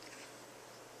 Yeah.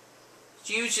 It's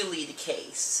usually the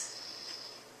case.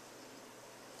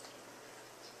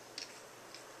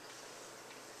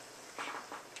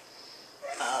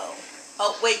 Oh.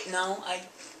 Oh, wait, no,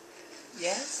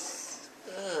 Yes?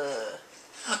 Ugh.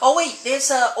 Oh, wait, there's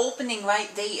an opening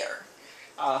right there.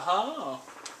 Uh-huh.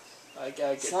 I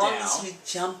gotta get As long down. as you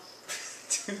jump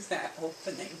to that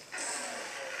opening,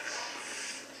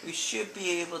 we should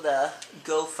be able to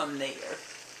go from there.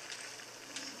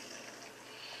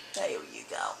 There you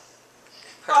go.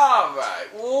 Perfect. Alright,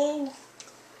 whoa.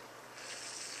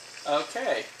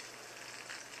 Okay.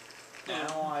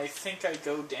 Now I think I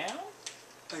go down?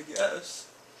 I guess.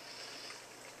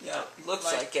 Yeah, looks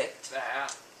like it.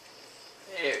 That.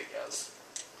 There he goes.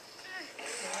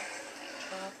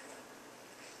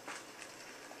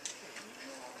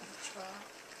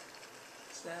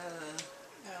 Is that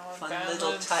Now a I'm fun balanced.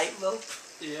 little tightrope?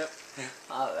 Yep.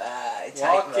 Alright,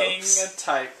 Walking tightropes. a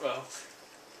tightrope.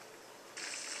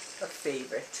 A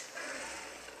favorite.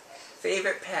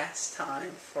 Favorite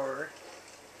pastime for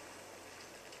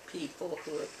people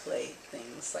who have played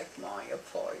things like Mario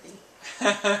Party.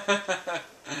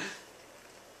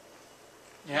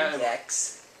 Yeah.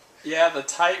 Gex. Yeah, the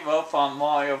tightrope on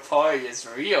Mario Party is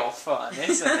real fun,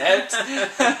 isn't it?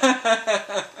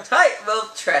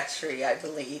 Tightrope treachery, I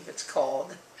believe it's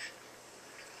called.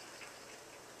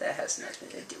 That has nothing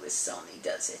to do with Sony,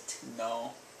 does it?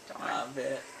 No, Darn. not a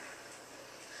bit.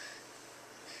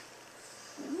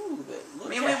 Ooh, look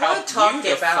we at how were talking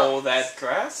beautiful about that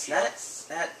grass looks.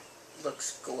 that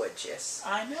looks gorgeous.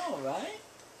 I know, right?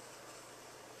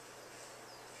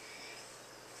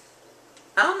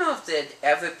 I don't know if there'd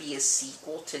ever be a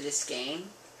sequel to this game,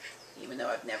 even though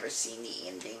I've never seen the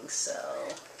ending, so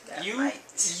that might...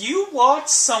 You watch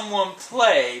someone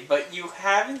play, but you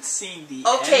haven't seen the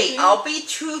Okay, ending? I'll be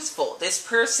truthful. This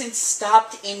person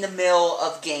stopped in the middle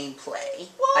of gameplay.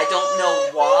 What? I don't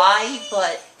know why,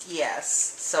 but yes,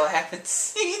 so I haven't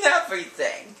seen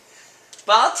everything.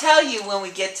 But I'll tell you when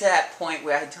we get to that point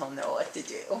where I don't know what to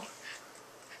do.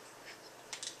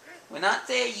 We're not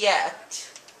there yet.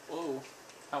 Ooh,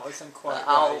 that wasn't quite But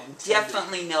what I I'll intended.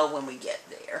 definitely know when we get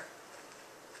there.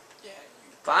 Yeah,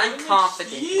 But I'm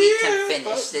confident we can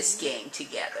finish this game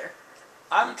together.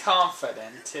 I'm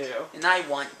confident, too. And I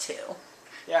want to.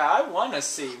 Yeah, I want to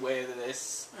see where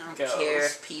this I don't goes. care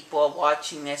if people are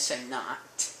watching this or not.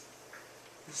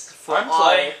 This is for I'm our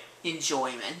playing.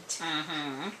 enjoyment.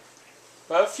 Mm-hmm.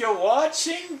 But if you're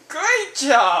watching, great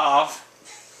job!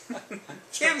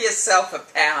 Give yourself a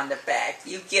pat on the back.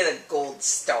 You get a gold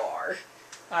star.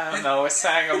 I don't know, it's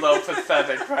sounding a little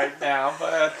pathetic right now,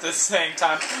 but at the same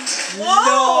time... Whoa,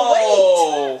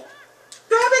 No!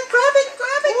 Grab it, grab it,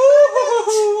 grab it!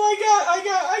 Ooh,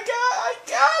 I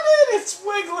got it! It's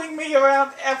wiggling me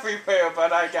around everywhere,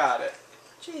 but I got it.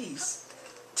 Jeez.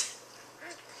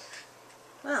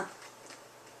 Well.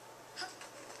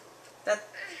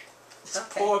 This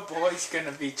Okay. poor boy's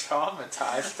gonna be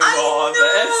traumatized through all of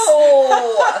this.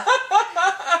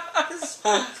 This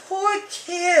poor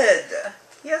kid.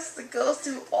 He has to go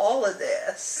through all of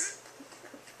this.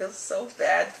 I feel so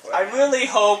bad for I him. really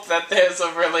hope that there's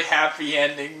a really happy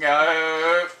ending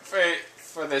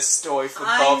for this story for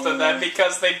both of them,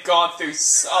 because they've gone through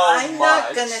so much. I'm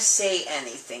not gonna say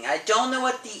anything. I don't know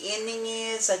what the ending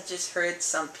is. I just heard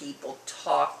some people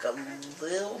talk a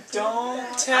little bit.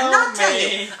 Don't tell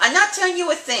me. I'm not telling you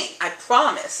a thing. I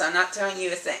promise. I'm not telling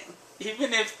you a thing.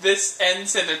 Even if this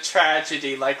ends in a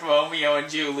tragedy like Romeo and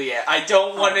Juliet, I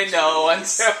don't want to know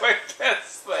until it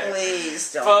gets there.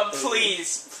 Please don't. But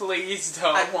please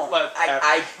don't. I won't. Let that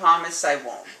I promise I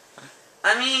won't.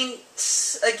 I mean,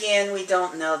 again, we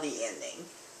don't know the ending.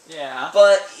 Yeah.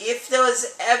 But if there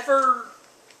was ever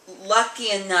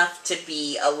lucky enough to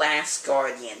be a Last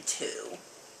Guardian 2,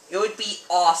 it would be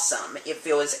awesome if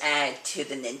it was added to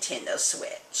the Nintendo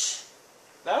Switch.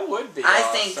 That would be I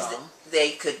awesome. think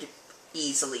they could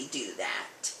easily do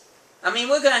that. I mean,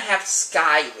 we're going to have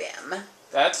Skyrim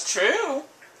That's true.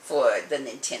 for the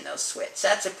Nintendo Switch.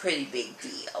 That's a pretty big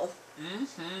deal.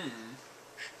 Mm-hmm.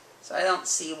 So I don't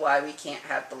see why we can't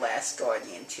have The Last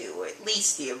Guardian 2, or at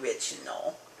least the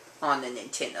original, on the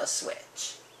Nintendo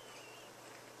Switch.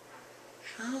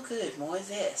 Oh good, more of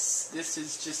this. This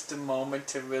is just a moment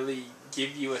to really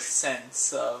give you a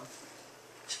sense of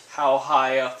how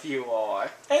high up you are.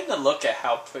 And to look at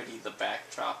how pretty the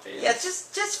backdrop is. Yeah,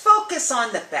 just focus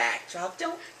on the backdrop.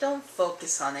 Don't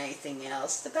focus on anything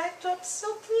else. The backdrop's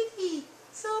so pretty.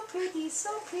 So pretty, so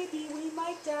pretty, we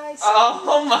might die soon.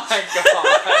 Oh my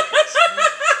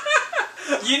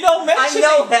god. You know,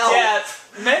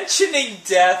 mentioning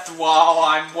death while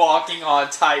I'm walking on a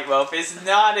tightrope is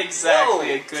not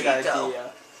exactly a good Trico.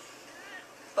 idea.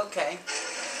 Okay.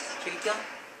 Trico?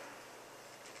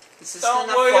 This is Don't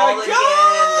gonna worry, fall I again.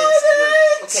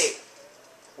 got it! Okay.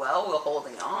 Well, we're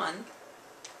holding on.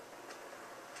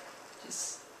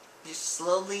 Just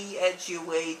slowly edge your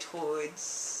way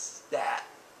towards that.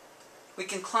 We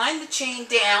can climb the chain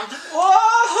down.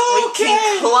 Whoa, We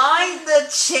can climb the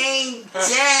chain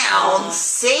down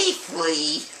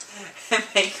safely and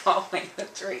make our way to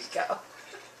Trico.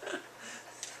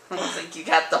 I don't think you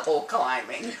got the whole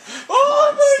climbing.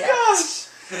 Oh my gosh!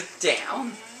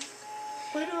 Down.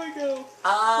 Where do I go?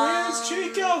 Where's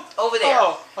Trico? Over there.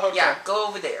 Oh, okay. Yeah, go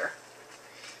over there.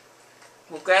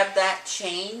 We'll grab that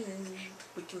chain and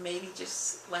we can maybe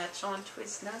just latch onto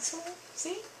his nuzzle.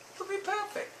 See? We'll be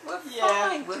perfect. We're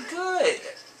fine. We're good.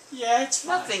 Yeah, it's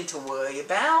fine. Nothing to worry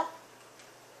about.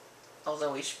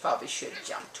 Although we probably should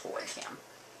jump toward him.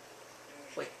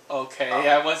 Wait. Okay, Oh.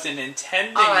 I wasn't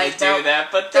intending Alright, to do that,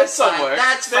 but this'll work.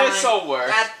 That's fine. This'll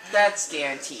work. That's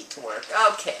guaranteed to work.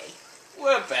 Okay.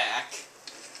 We're back.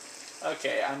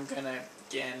 Okay, I'm gonna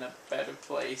get in a better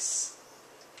place.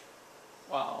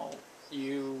 Well,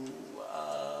 you're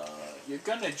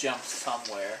gonna jump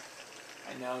somewhere.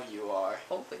 I know you are.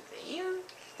 Over there?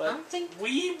 But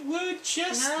we were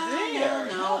just there.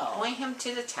 No. Point him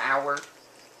to the tower.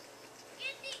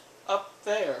 Up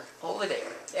there. Over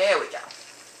there. There we go.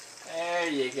 There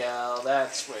you go.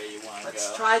 That's where you want to go.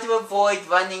 Let's try to avoid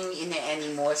running into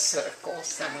any more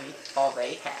circles than we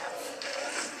already have.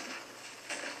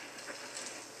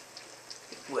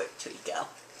 Good work, Trico.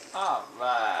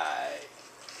 Alright.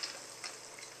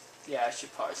 Yeah, I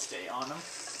should probably stay on him.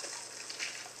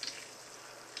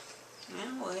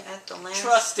 Yeah, we're at the last...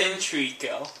 Trust in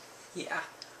Trico. Yeah.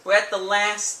 We're at the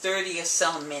last 30 or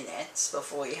so minutes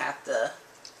before we have to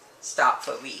stop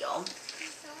for real.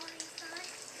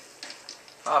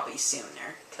 Probably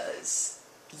sooner, because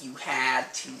you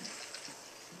had to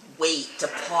wait to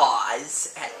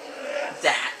pause at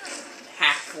that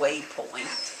halfway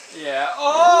point. Yeah.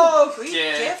 Oh, Ooh,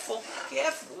 yeah. Careful.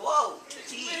 Careful. Whoa.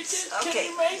 Jeez. Okay. Can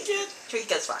you make it?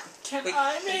 Trico's fine. Can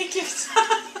I make it?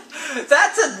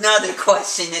 That's another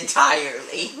question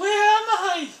entirely. Where am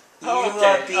I? You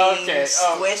are being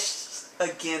squished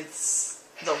against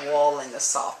the wall in the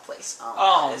soft place.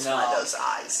 Oh, it's one of those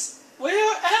eyes. Where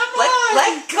am I?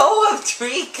 Let go of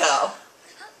Trico.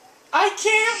 I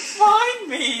can't find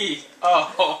me.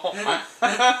 Oh.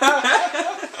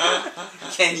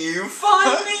 Can you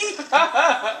find me?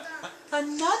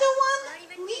 Another one?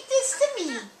 Leave this to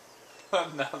me.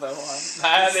 Another one.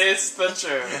 That is the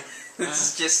truth.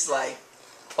 It's just like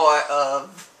part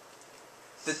of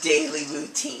the daily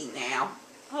routine now.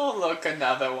 Oh, look,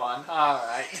 another one.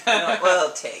 Alright.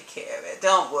 We'll take care of it.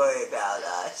 Don't worry about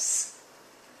us.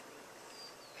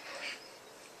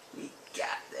 We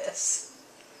got this.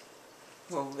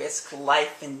 We'll risk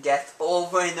life and death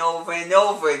over and over and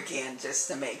over again just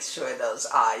to make sure those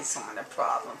eyes aren't a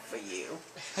problem for you.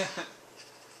 The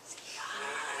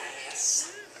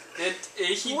eyes.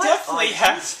 He definitely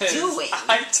has his. Doing?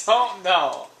 I don't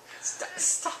know.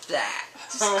 Stop that.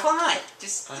 Just climb.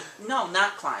 Just no,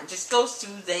 not climb. Just go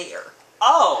through there.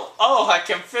 Oh, I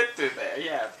can fit through there.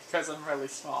 Yeah, because I'm really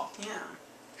small. Yeah.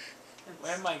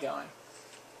 Where am I going?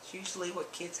 It's usually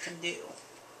what kids can do.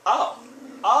 Oh,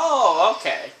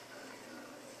 okay.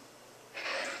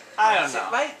 I don't know. Is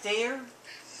it right there?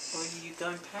 Or are you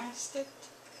going past it?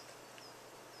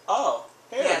 Oh,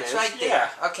 here it is. It's right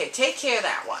there. Yeah. Okay, take care of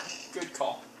that one. Good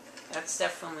call. That's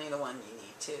definitely the one you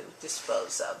need to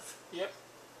dispose of. Yep.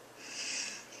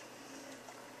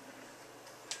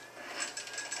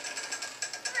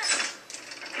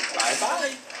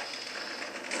 Bye-bye.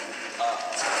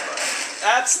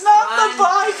 That's not the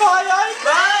bye-bye I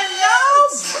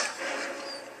meant!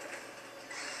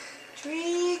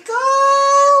 Trico!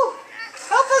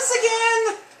 Help us again!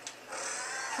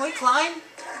 Can we climb?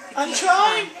 I'm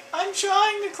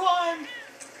trying to climb.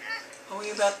 Are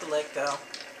we about to let go?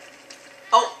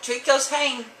 Oh, Trico's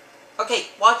hanging.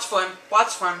 Okay, watch for him.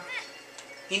 Watch for him.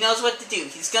 He knows what to do.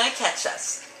 He's gonna catch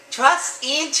us. Trust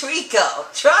in Trico.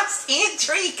 Trust in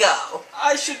Trico.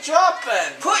 I should drop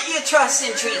then. Put your trust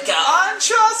in Trico. I'm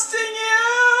trusting you.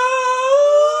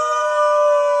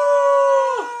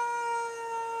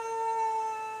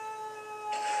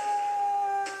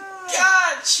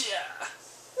 Gotcha.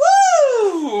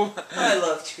 Woo! I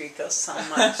love Trico so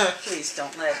much. Please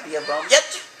don't let it be a bone. Yep.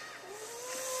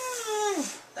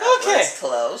 That was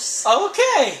close.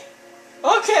 Okay.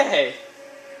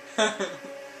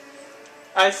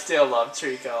 I still love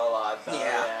Trico a lot, though.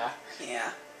 Yeah.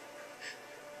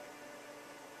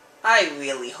 I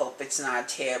really hope it's not a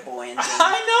terrible ending.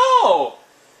 I know!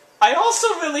 I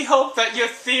also really hope that your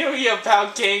theory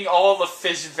about getting all the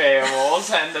fish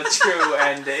barrels and the true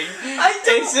ending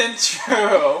isn't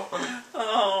true.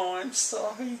 Oh, I'm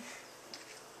sorry.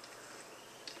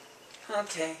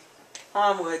 Okay,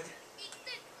 onward.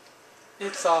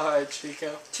 It's alright,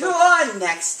 Trico. To our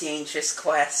next dangerous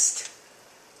quest.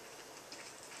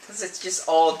 Because it's just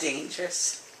all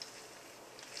dangerous.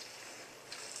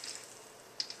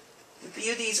 The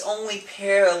beauty's only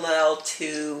parallel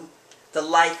to the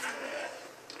life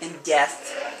and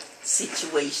death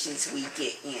situations we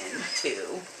get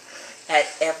into at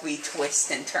every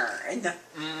twist and turn.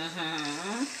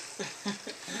 Mm-hmm.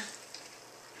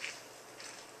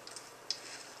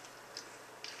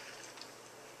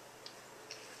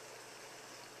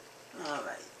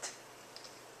 Alright.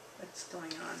 What's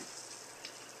going on?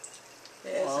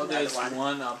 There's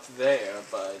one up there,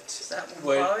 but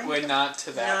we're not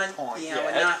to that point yet.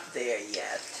 We're not there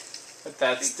yet. But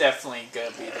that's definitely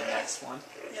going to be the next one.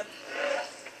 Yep.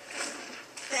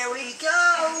 There we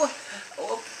go!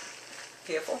 Oh,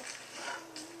 careful.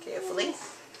 Carefully.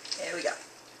 There we go.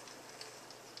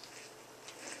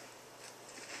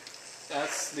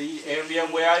 that's the area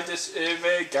where I just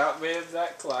got rid of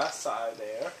that glass eye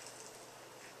there.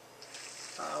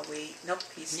 Nope,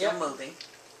 he's still moving.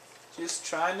 Just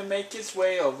trying to make his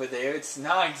way over there. It's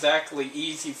not exactly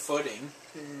easy footing.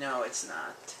 No, it's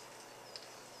not.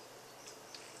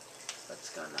 What's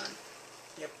going on?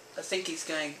 Yep, I think he's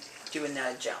going to do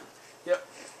another jump. Yep.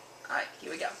 Alright,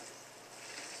 here we go.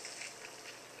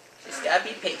 Just gotta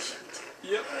be patient.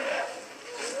 Yep.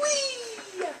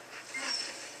 Whee!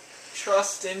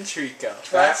 Trust in Trico.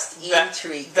 Trust in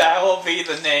Trico. That will be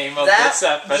the name of this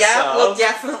episode. That will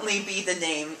definitely be the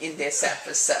name in this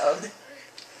episode.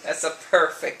 That's a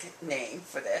perfect name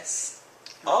for this.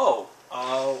 Oh,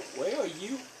 where are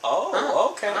you?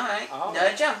 Oh, okay. Alright,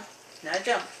 another jump. Another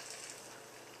jump.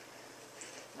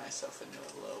 Myself into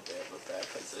a little bit of a bad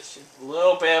position. A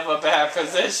little bit of a bad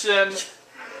position.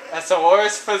 That's the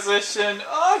worst position.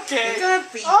 Okay. You're gonna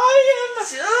be... I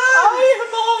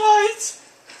am alright.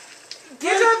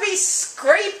 You're gonna be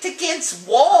scraped against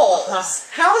walls.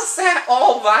 How's that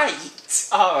alright?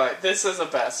 Alright, this is the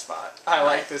best spot. I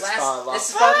like this spot a lot. This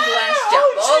is probably the last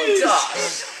jump. Oh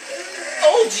gosh.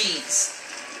 Oh jeez.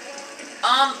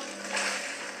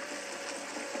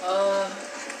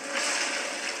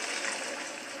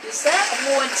 Is that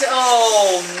one to...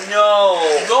 Oh no.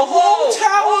 The whole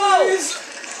tower is...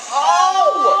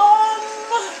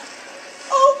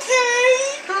 Okay.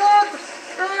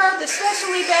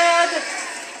 Especially bad.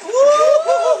 Woo!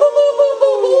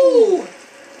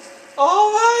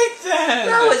 Alright then.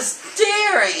 That was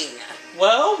daring.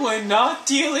 Well, we're not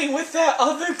dealing with that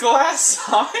other glass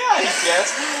eye, I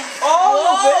guess.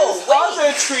 Whoa, there's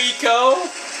other Trico.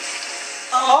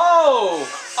 Oh.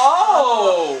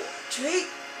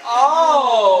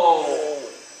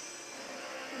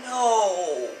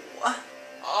 No.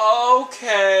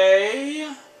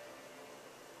 Okay.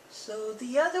 So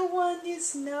the other one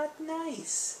is not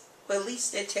nice. Well, at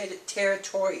least they're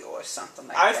territorial or something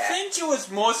like that. I think it was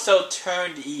more so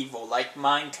turned evil, like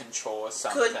mind control or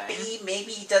something. Could be.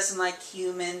 Maybe he doesn't like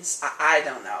humans. I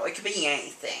don't know. It could be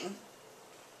anything.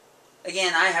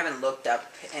 Again, I haven't looked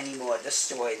up any more of the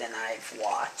story than I've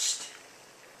watched.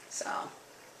 So.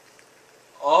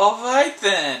 Alright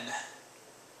then.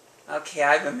 Okay,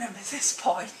 I remember this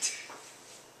part.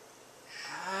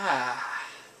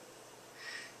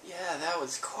 Yeah, that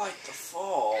was quite the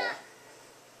fall.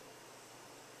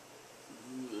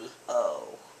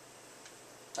 Oh.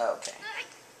 Okay.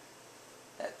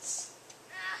 That's...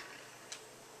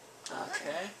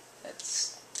 Okay.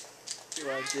 That's... Do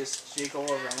I just jiggle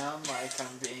around like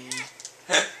I'm being...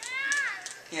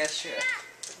 Yeah, sure.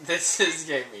 This is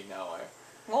getting me nowhere.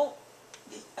 Well,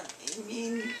 I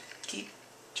mean, keep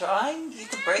trying. You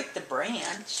could break the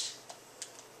branch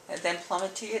and then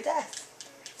plummet to your death.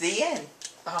 The end.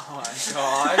 Oh my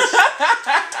gosh.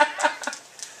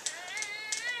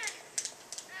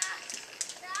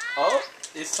 Oh,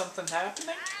 is something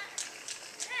happening?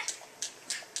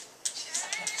 Jeez,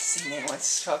 I've never seen anyone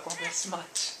struggle this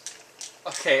much.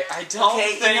 Okay, I don't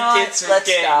think it's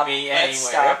getting me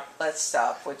anywhere. Let's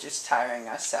stop. We're just tiring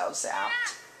ourselves out.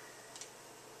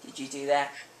 Did you do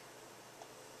that?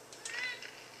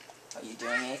 Are you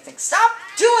doing anything? Stop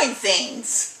doing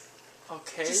things!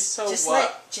 Okay, just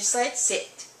what? Just let it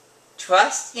sit.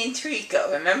 Trust in Trico.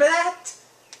 Remember that?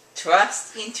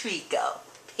 Trust in Trico.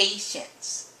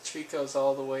 Patience. Trico's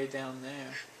all the way down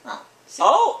there. Oh, see?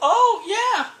 Oh,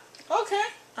 yeah. Okay.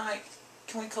 Alright,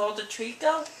 can we call the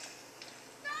Trico?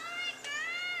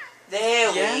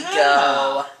 There we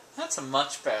go. That's a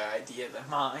much better idea than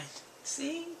mine.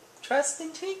 See? Trust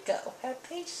in Trico. Have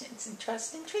patience and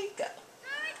trust in Trico.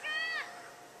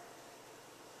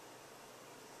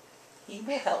 He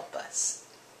will help us.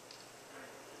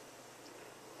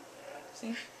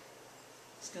 See?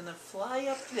 He's gonna fly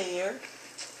up there.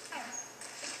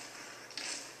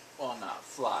 Well, not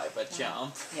fly, but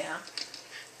jump. Yeah.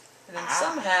 And then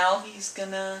somehow he's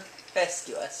gonna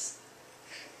rescue us.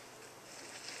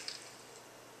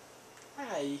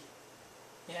 Hi.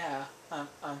 Yeah,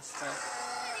 I'm stuck.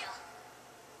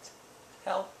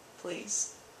 Help,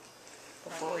 please.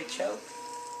 Before we choke.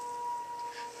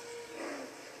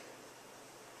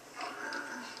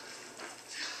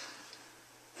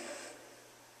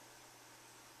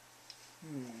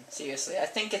 Seriously, I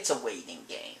think it's a waiting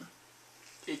game.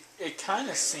 It kind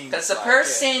of seems because the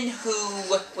person who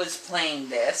was playing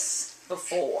this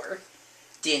before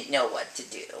didn't know what to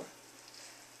do.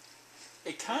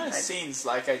 It kind of seems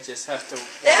like I just have to...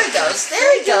 There he goes,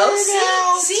 there he goes,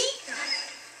 see?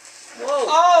 Whoa.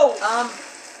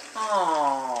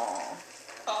 Oh!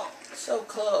 Oh, so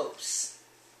close.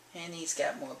 And he's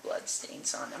got more blood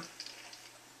stains on him.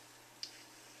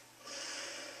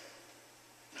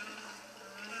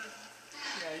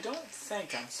 don't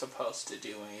think I'm supposed to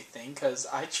do anything, because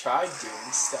I tried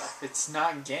doing stuff. It's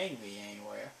not getting me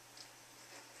anywhere.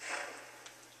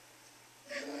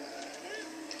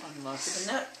 Unless...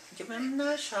 Give him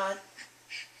another shot.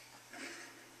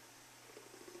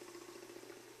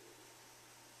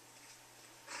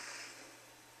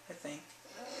 I think.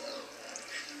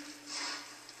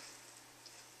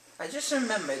 I just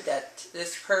remembered that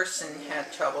this person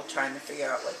had trouble trying to figure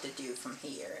out what to do from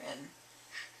here, and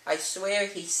I swear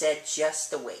he said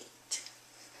just to wait.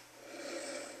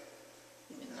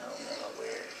 Even though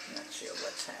we're not sure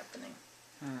what's happening.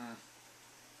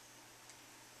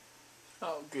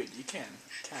 Oh, good. You can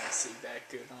kind of see that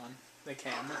good on the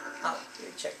camera. Oh,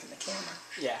 you're checking the camera.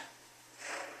 Yeah.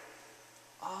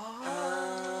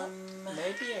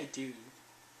 Maybe I do.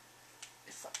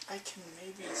 If I can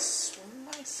maybe swing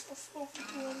myself over to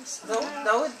him somehow.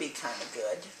 That would be kind of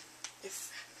good.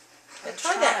 If I'm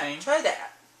trying. Try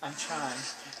that. I'm trying.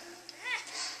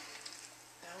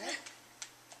 No.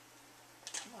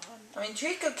 Come on. I mean,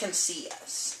 Trico can see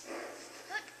us.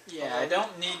 Yeah, I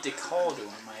don't need to call to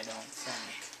him, I don't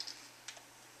think.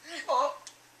 Oh,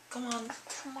 come on.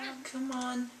 Come on. Come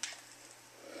on.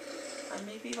 I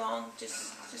may be wrong.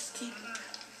 Just keep...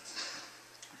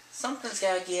 Something's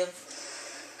gotta give.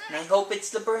 And I hope it's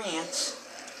the branch.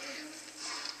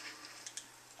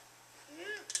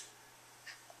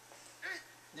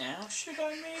 Now, should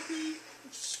I maybe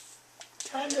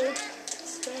kind of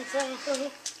stand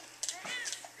out?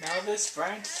 Now this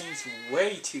branch seems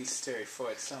way too sturdy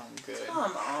for its own good.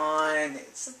 Come on.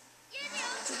 It's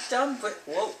a dumb brick.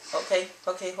 Whoa. Okay,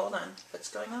 hold on. What's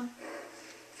going on?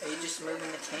 Are you just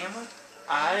moving the camera?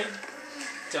 I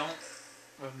don't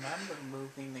remember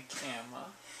moving the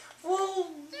camera.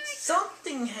 Well,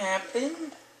 something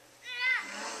happened.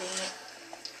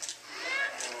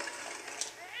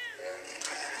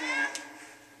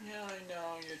 Yeah, I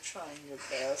know. You're trying your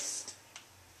best.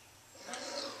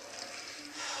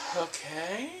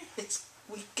 Okay.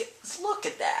 Look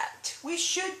at that. We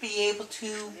should be able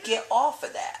to get off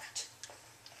of that.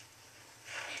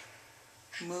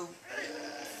 Move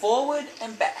forward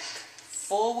and back.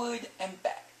 Forward and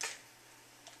back.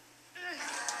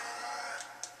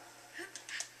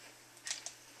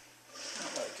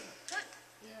 Not working.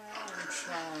 Yeah, I'm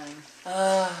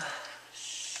trying.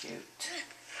 Shoot.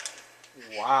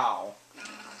 Wow.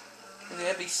 We're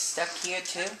gonna be stuck here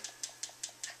too?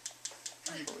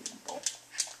 Unbelievable.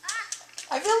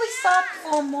 I really thought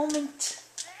for a moment.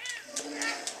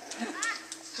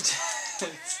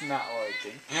 It's not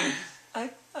working.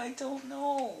 I don't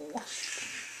know.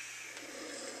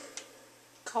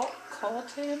 Call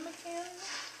to him again?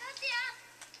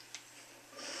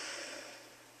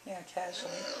 Yeah,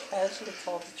 casually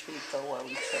called the Trico while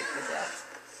we check the death.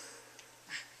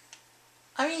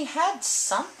 I mean, he had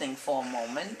something for a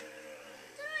moment.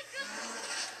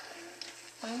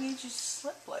 Why did he just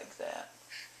slip like that?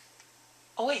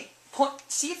 Oh wait,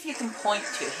 see if you can point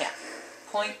to him.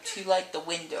 Point to like the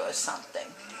window or something.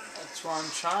 That's what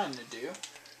I'm trying to do.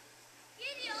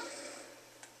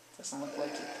 Doesn't look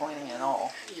like you're pointing at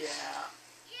all. Yeah.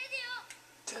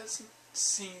 Doesn't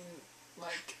seem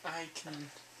like I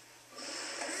can... Oh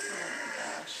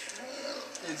my gosh.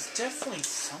 There's definitely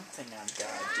something I've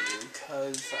got to do,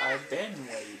 because I've been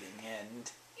waiting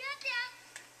and...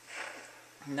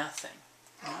 Nothing.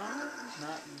 No,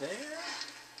 not there.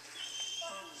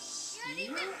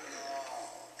 Here?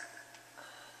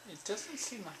 It doesn't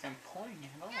seem like I'm pointing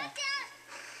at all.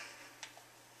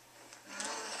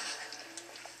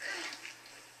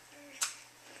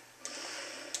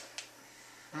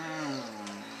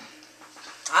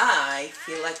 I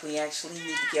feel like we actually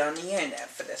need to get on the internet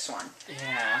for this one.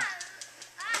 Yeah.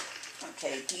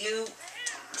 Okay, do you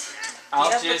I'll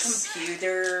have just... a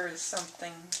computer or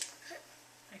something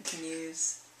I can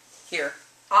use? Here,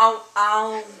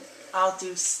 I'll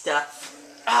do stuff.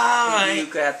 And you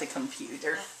grab the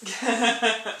computer.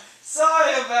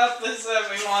 Sorry about this,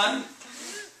 everyone.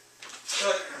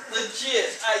 But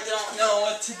legit, I don't know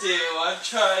what to do. I've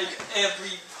tried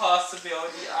every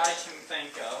possibility I can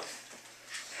think of.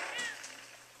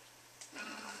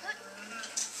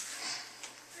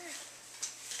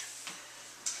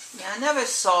 Yeah, I never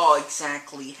saw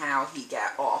exactly how he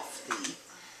got off the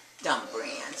dumb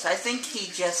branch. I think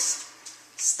he just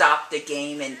stopped the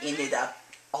game and ended up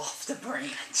off the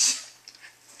branch.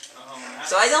 Oh,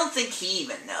 so I don't think he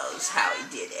even knows how he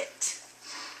did it.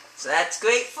 So that's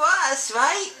great for us,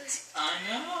 right? I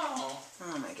know.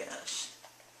 Oh my gosh.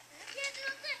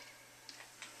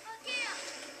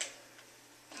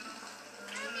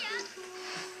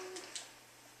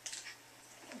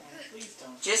 Please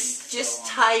don't Just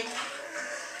type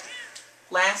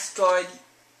last guard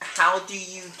how do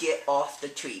you get off the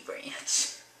tree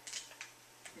branch?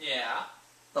 Yeah.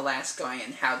 The last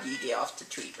guardian, how do you get off the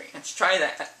tree branch? Try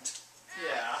that.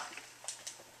 Yeah.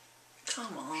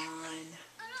 Come on.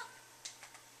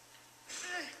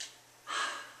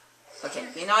 Okay,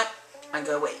 you know what? I'm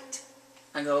gonna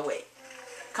wait.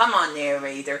 Come on,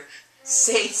 narrator.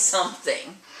 Say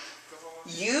something.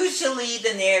 Usually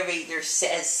the narrator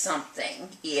says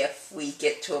something if we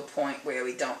get to a point where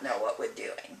we don't know what we're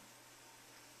doing.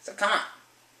 So come on.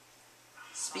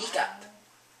 Speak up.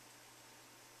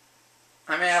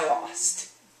 I'm at a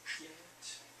lost. Get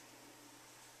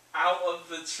out of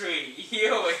the tree.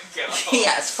 Here we go.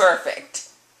 Yes, perfect.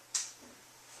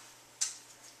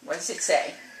 What does it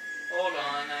say? Hold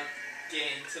on, I'm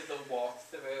getting to the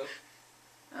walkthrough.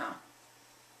 Oh.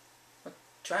 Well,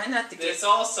 try not to get... There's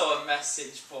also a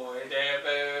message board.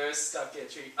 Ever stuck in a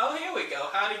tree. Oh, here we go.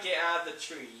 How to get out of the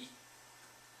tree.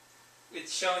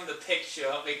 It's showing the picture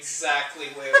of exactly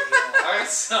where we are,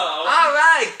 so...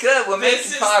 Alright, good. We're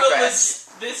making progress.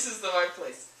 This is the right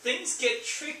place. Things get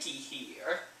tricky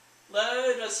here.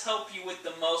 Let us help you with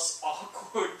the most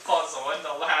awkward puzzle in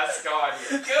the last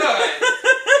Guardian. Good!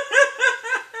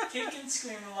 Kick and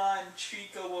scream line,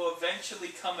 Trico will eventually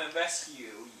come and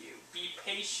rescue you. Be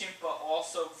patient but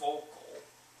also vocal.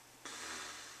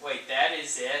 Wait, that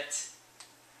is it?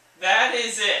 That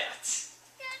is it!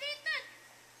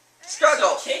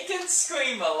 Struggle! So kick and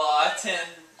scream a lot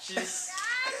and just...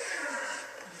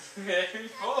 very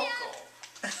vocal.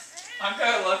 I'm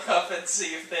gonna look up and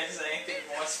see if there's anything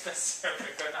more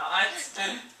specific or not.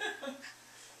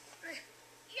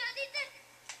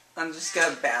 I'm just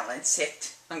gonna balance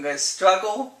it. I'm gonna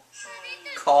struggle,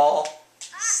 call,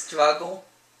 struggle,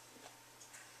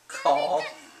 call,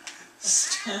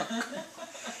 struggle.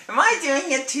 Am I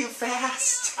doing it too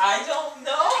fast? I don't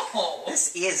know.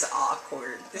 This is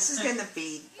awkward. This is gonna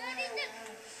be...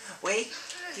 Wait,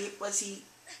 was he...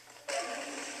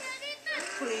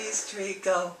 Please,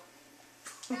 Trico.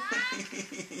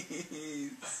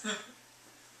 Please.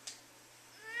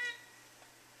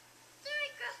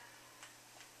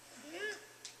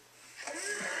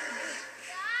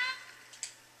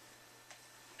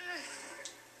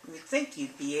 You'd think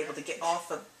you'd be able to get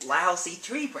off a lousy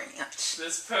tree branch.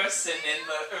 This person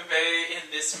in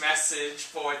this message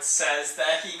board says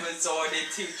that he was ordered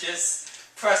to just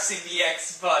pressing the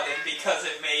X button because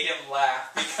it made him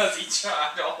laugh because he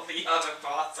tried all the other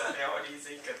possibilities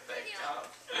he could think of.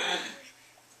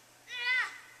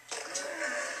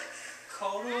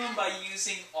 Code him by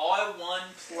using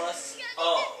R1 plus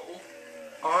O.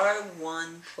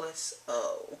 R1 plus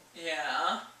O.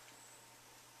 Yeah.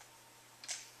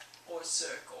 Or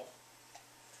circle,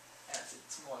 as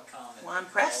it's more common. Well, I'm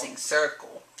pressing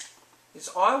circle. Is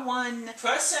R1...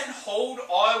 Press and hold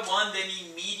R1, then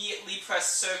immediately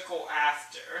press circle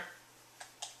after.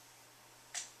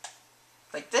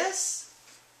 Like this?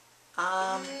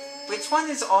 Which one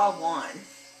is R1?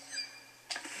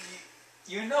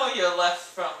 You know your left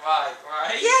from right,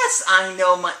 right? Yes, I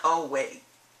know my... Oh, wait.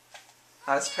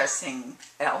 I was pressing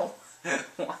L1.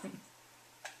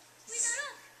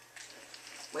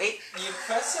 Wait. You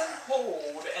press and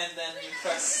hold, and then you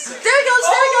press circle. There he goes,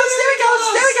 there he goes, there he goes,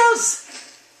 there he goes!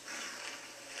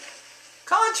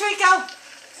 Come on, Trico!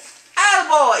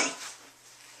 Attaboy!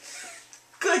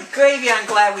 Good gravy, I'm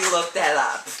glad we looked that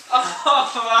up.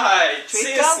 Alright, Trico?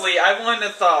 seriously, I wouldn't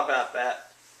have thought about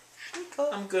that.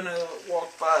 Trico. I'm gonna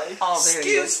walk by. Oh, there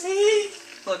he Excuse me?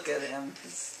 Look at him.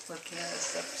 He's looking at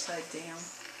us upside down.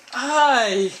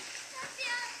 Hi.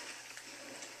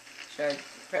 Should I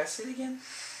press it again?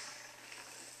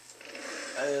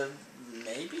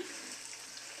 Maybe?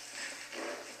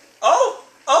 Oh!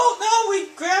 Oh, no, we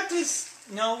grabbed his...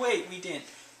 No, wait, we didn't.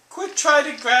 Quick, try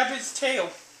to grab his tail.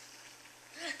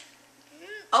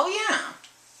 Oh, yeah.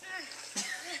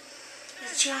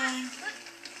 Trying.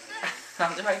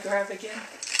 How do I grab again?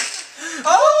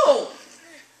 Oh!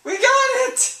 We got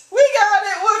it! We got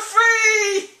it! We're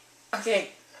free!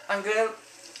 Okay, I'm gonna...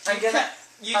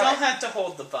 You don't have to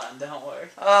hold the button, don't worry.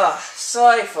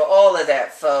 Sorry for all of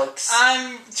that, folks.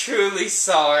 I'm truly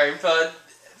sorry, but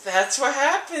that's what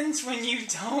happens when you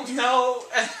don't know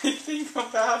anything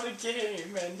about a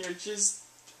game and you're just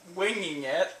winging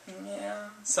it. Yeah.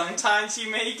 Sometimes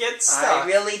you may get stuck. I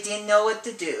really didn't know what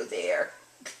to do there.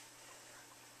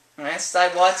 Last I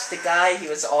watched the guy, he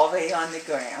was already on the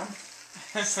ground.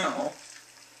 So...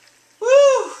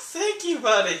 Woo! Thank you,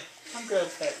 buddy. I'm gonna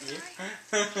pet you.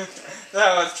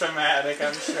 That was traumatic,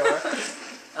 I'm sure.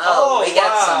 Oh, we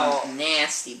got some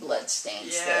nasty blood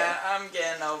stains there. Yeah, I'm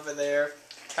getting over there.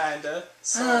 Kinda.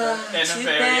 Sorta. In a Too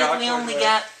very bad awkward we only way.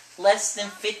 got less than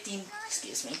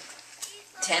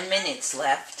 10 minutes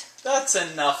left. That's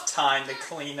enough time to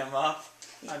clean them up.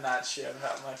 I'm not sure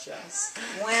how much else.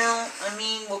 Well, I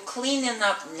mean, we'll clean him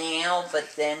up now,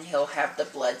 but then he'll have the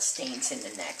blood stains in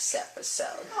the next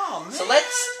episode. Oh, man. So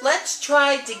let's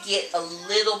try to get a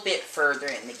little bit further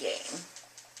in the game.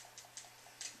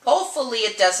 Hopefully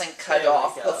it doesn't cut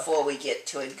off before we get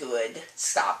to a good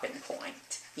stopping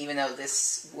point. Even though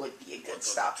this would be a good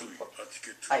stopping point.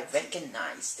 I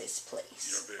recognize this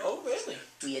place. Oh, really?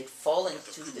 We had fallen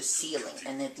through the ceiling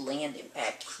and it landed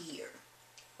back here.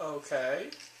 Okay.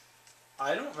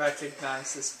 I don't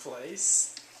recognize this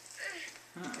place.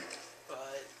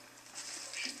 But...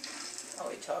 Are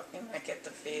we talking like at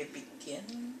the very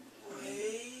beginning?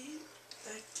 Wait.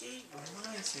 That gate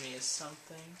reminds me of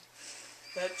something.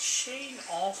 That chain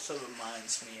also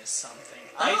reminds me of something.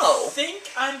 Oh. I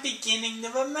think I'm beginning to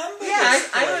remember this place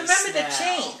I remember now. the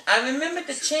chain. I remember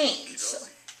the chain. So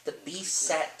the beast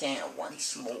sat down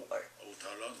once more.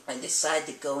 I decided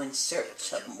to go in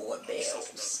search of more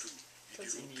barrels.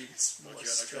 Because he needs more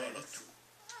strength.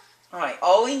 Alright,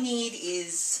 all we need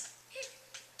is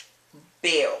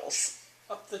barrels.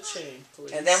 Up the chain,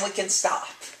 please. And then we can stop.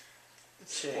 The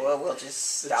chain. Or we'll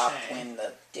just stop chain. when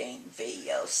the dang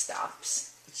video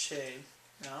stops. The chain.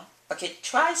 No? Okay,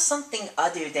 try something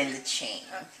other than the chain.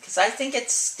 Because I think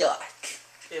it's stuck.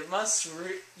 It must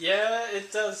yeah,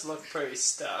 it does look pretty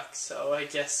stuck, so I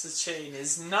guess the chain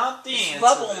is not the answer.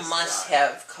 Rubble this must time.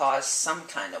 have caused some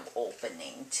kind of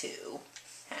opening to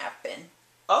happen.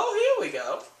 Oh, here we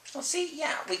go. Well, see,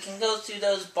 yeah, we can go through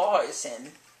those bars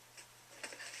and...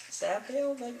 Is that a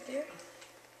barrel right there?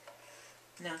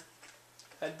 No.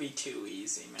 That'd be too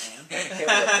easy, man. It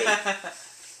would be.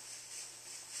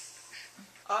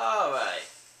 Alright.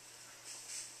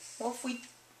 Well,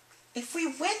 if we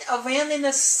went around in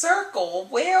a circle,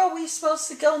 where are we supposed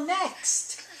to go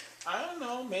next? I don't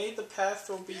know, maybe the path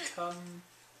will become...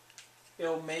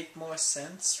 It'll make more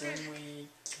sense when we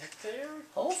get there?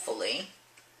 Hopefully.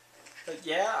 But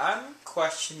yeah, I'm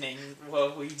questioning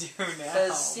what we do now.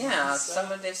 Because, yeah, so.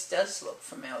 some of this does look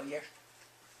familiar.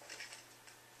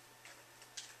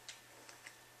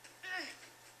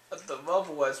 But the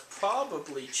rubble has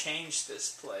probably changed this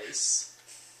place.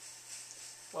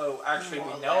 Well, actually More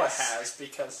we or know less. it has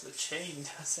because the chain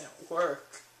doesn't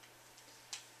work.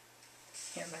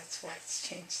 Yeah, that's why it's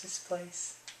changed this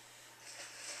place.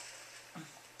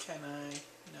 Can I?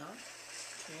 No?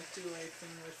 Can't do anything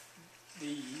with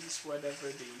these, whatever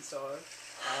these are.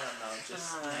 I don't know,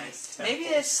 just nice Maybe temples.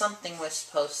 there's something we're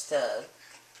supposed to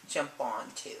jump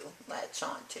onto, latch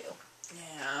onto.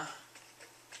 Yeah.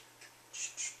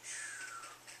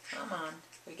 Come on,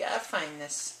 we gotta find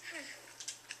this.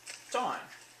 Darn.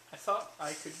 I thought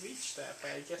I could reach that,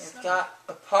 but I guess We've not. got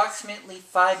approximately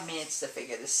 5 minutes to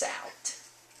figure this out.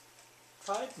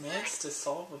 5 minutes to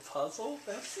solve a puzzle?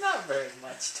 That's not very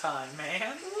much time, man.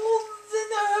 Well,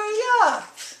 then hurry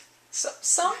up.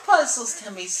 Some puzzles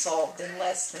can be solved in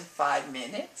less than 5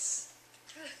 minutes.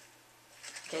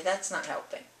 Okay, that's not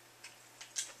helping.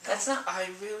 That's not... I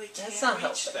really can't That's not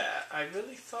reach helping. that. I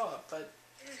really thought, but...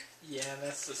 Yeah,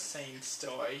 that's the same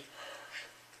story.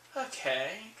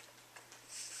 Okay.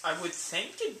 I would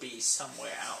think it'd be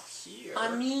somewhere out here.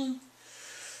 I mean...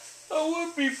 It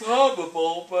would be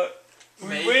probable, but... We've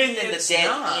maybe been in the it's dead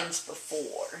not. ends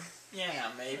before.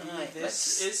 Yeah, maybe Alright,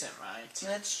 this isn't right.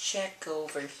 Let's check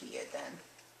over here then.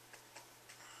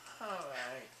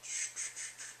 Alright.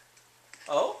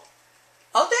 Oh?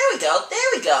 Oh, there we go. There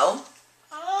we go.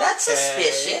 That's Okay.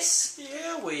 suspicious.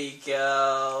 Here we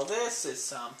go. This is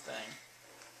something.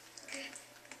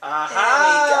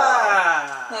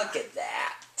 Aha! There we go. Look at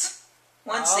that.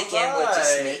 Once again, we're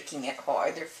just making it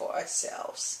harder for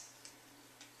ourselves.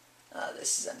 Oh,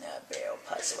 this is another barrel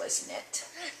puzzle, isn't it?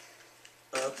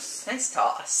 Oops. Nice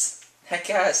toss. That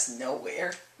got us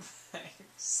nowhere.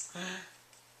 Thanks.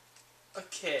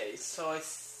 Okay, so I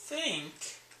think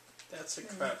that's a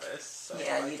crevice. So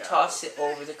Yeah, I you got toss it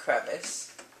over the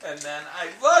crevice. And then I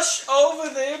rush over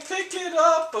there, pick it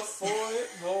up before it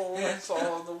rolls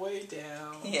all the way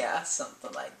down. Yeah,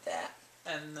 something like that.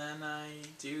 And then I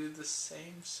do the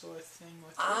same sort of thing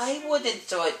with this. I wouldn't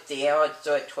throw it there. I would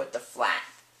throw it toward the flat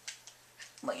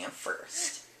land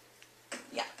first.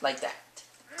 Yeah, like that.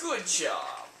 Good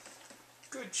job.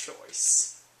 Good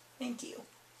choice. Thank you.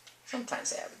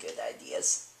 Sometimes I have good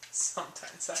ideas.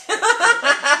 Sometimes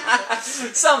I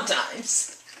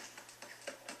Sometimes.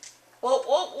 Whoa,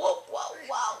 whoa, whoa, whoa,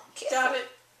 whoa. got it.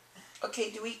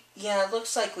 Okay, do we... Yeah, it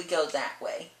looks like we go that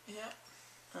way. Yeah.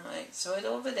 Alright, so it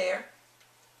over there.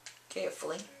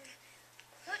 Carefully.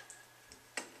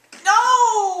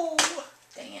 No!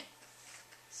 Dang it.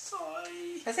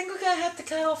 Sorry. I think we're gonna have to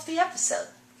cut off the episode.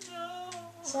 No.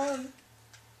 Sorry.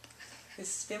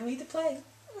 This has been We the Play.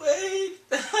 Wait,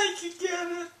 I can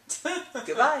get it.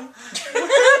 Goodbye. No,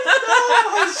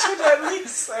 I should at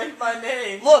least say my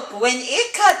name. Look, when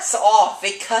it cuts off,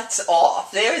 it cuts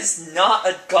off. There is not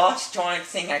a gosh darn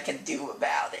thing I can do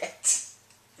about it.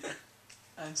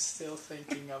 I'm still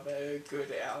thinking of a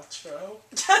good outro.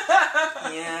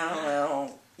 Yeah,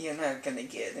 well, you're not gonna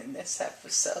get in this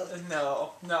episode.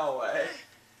 No, no way.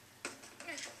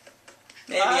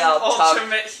 Maybe I'm I'll talk.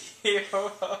 Ultimate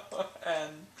Hero,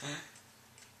 and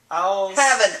I'll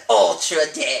Have an ultra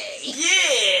day.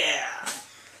 Yeah.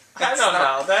 I That's don't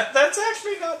not- know. That's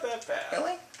actually not that bad.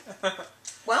 Really?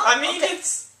 Well, I mean, okay.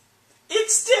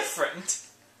 it's different.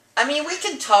 I mean, we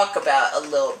can talk about a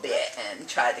little bit and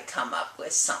try to come up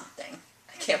with something.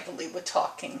 I can't believe we're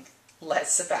talking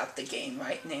less about the game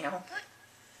right now.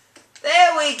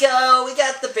 There we go. We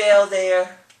got the bell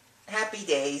there. Happy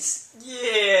days.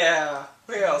 Yeah.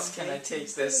 Where else can I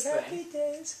take this Happy thing?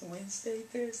 days. Wednesday,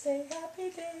 Thursday, happy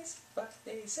days.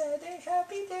 Friday, Saturday,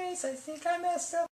 happy days. I think I messed up.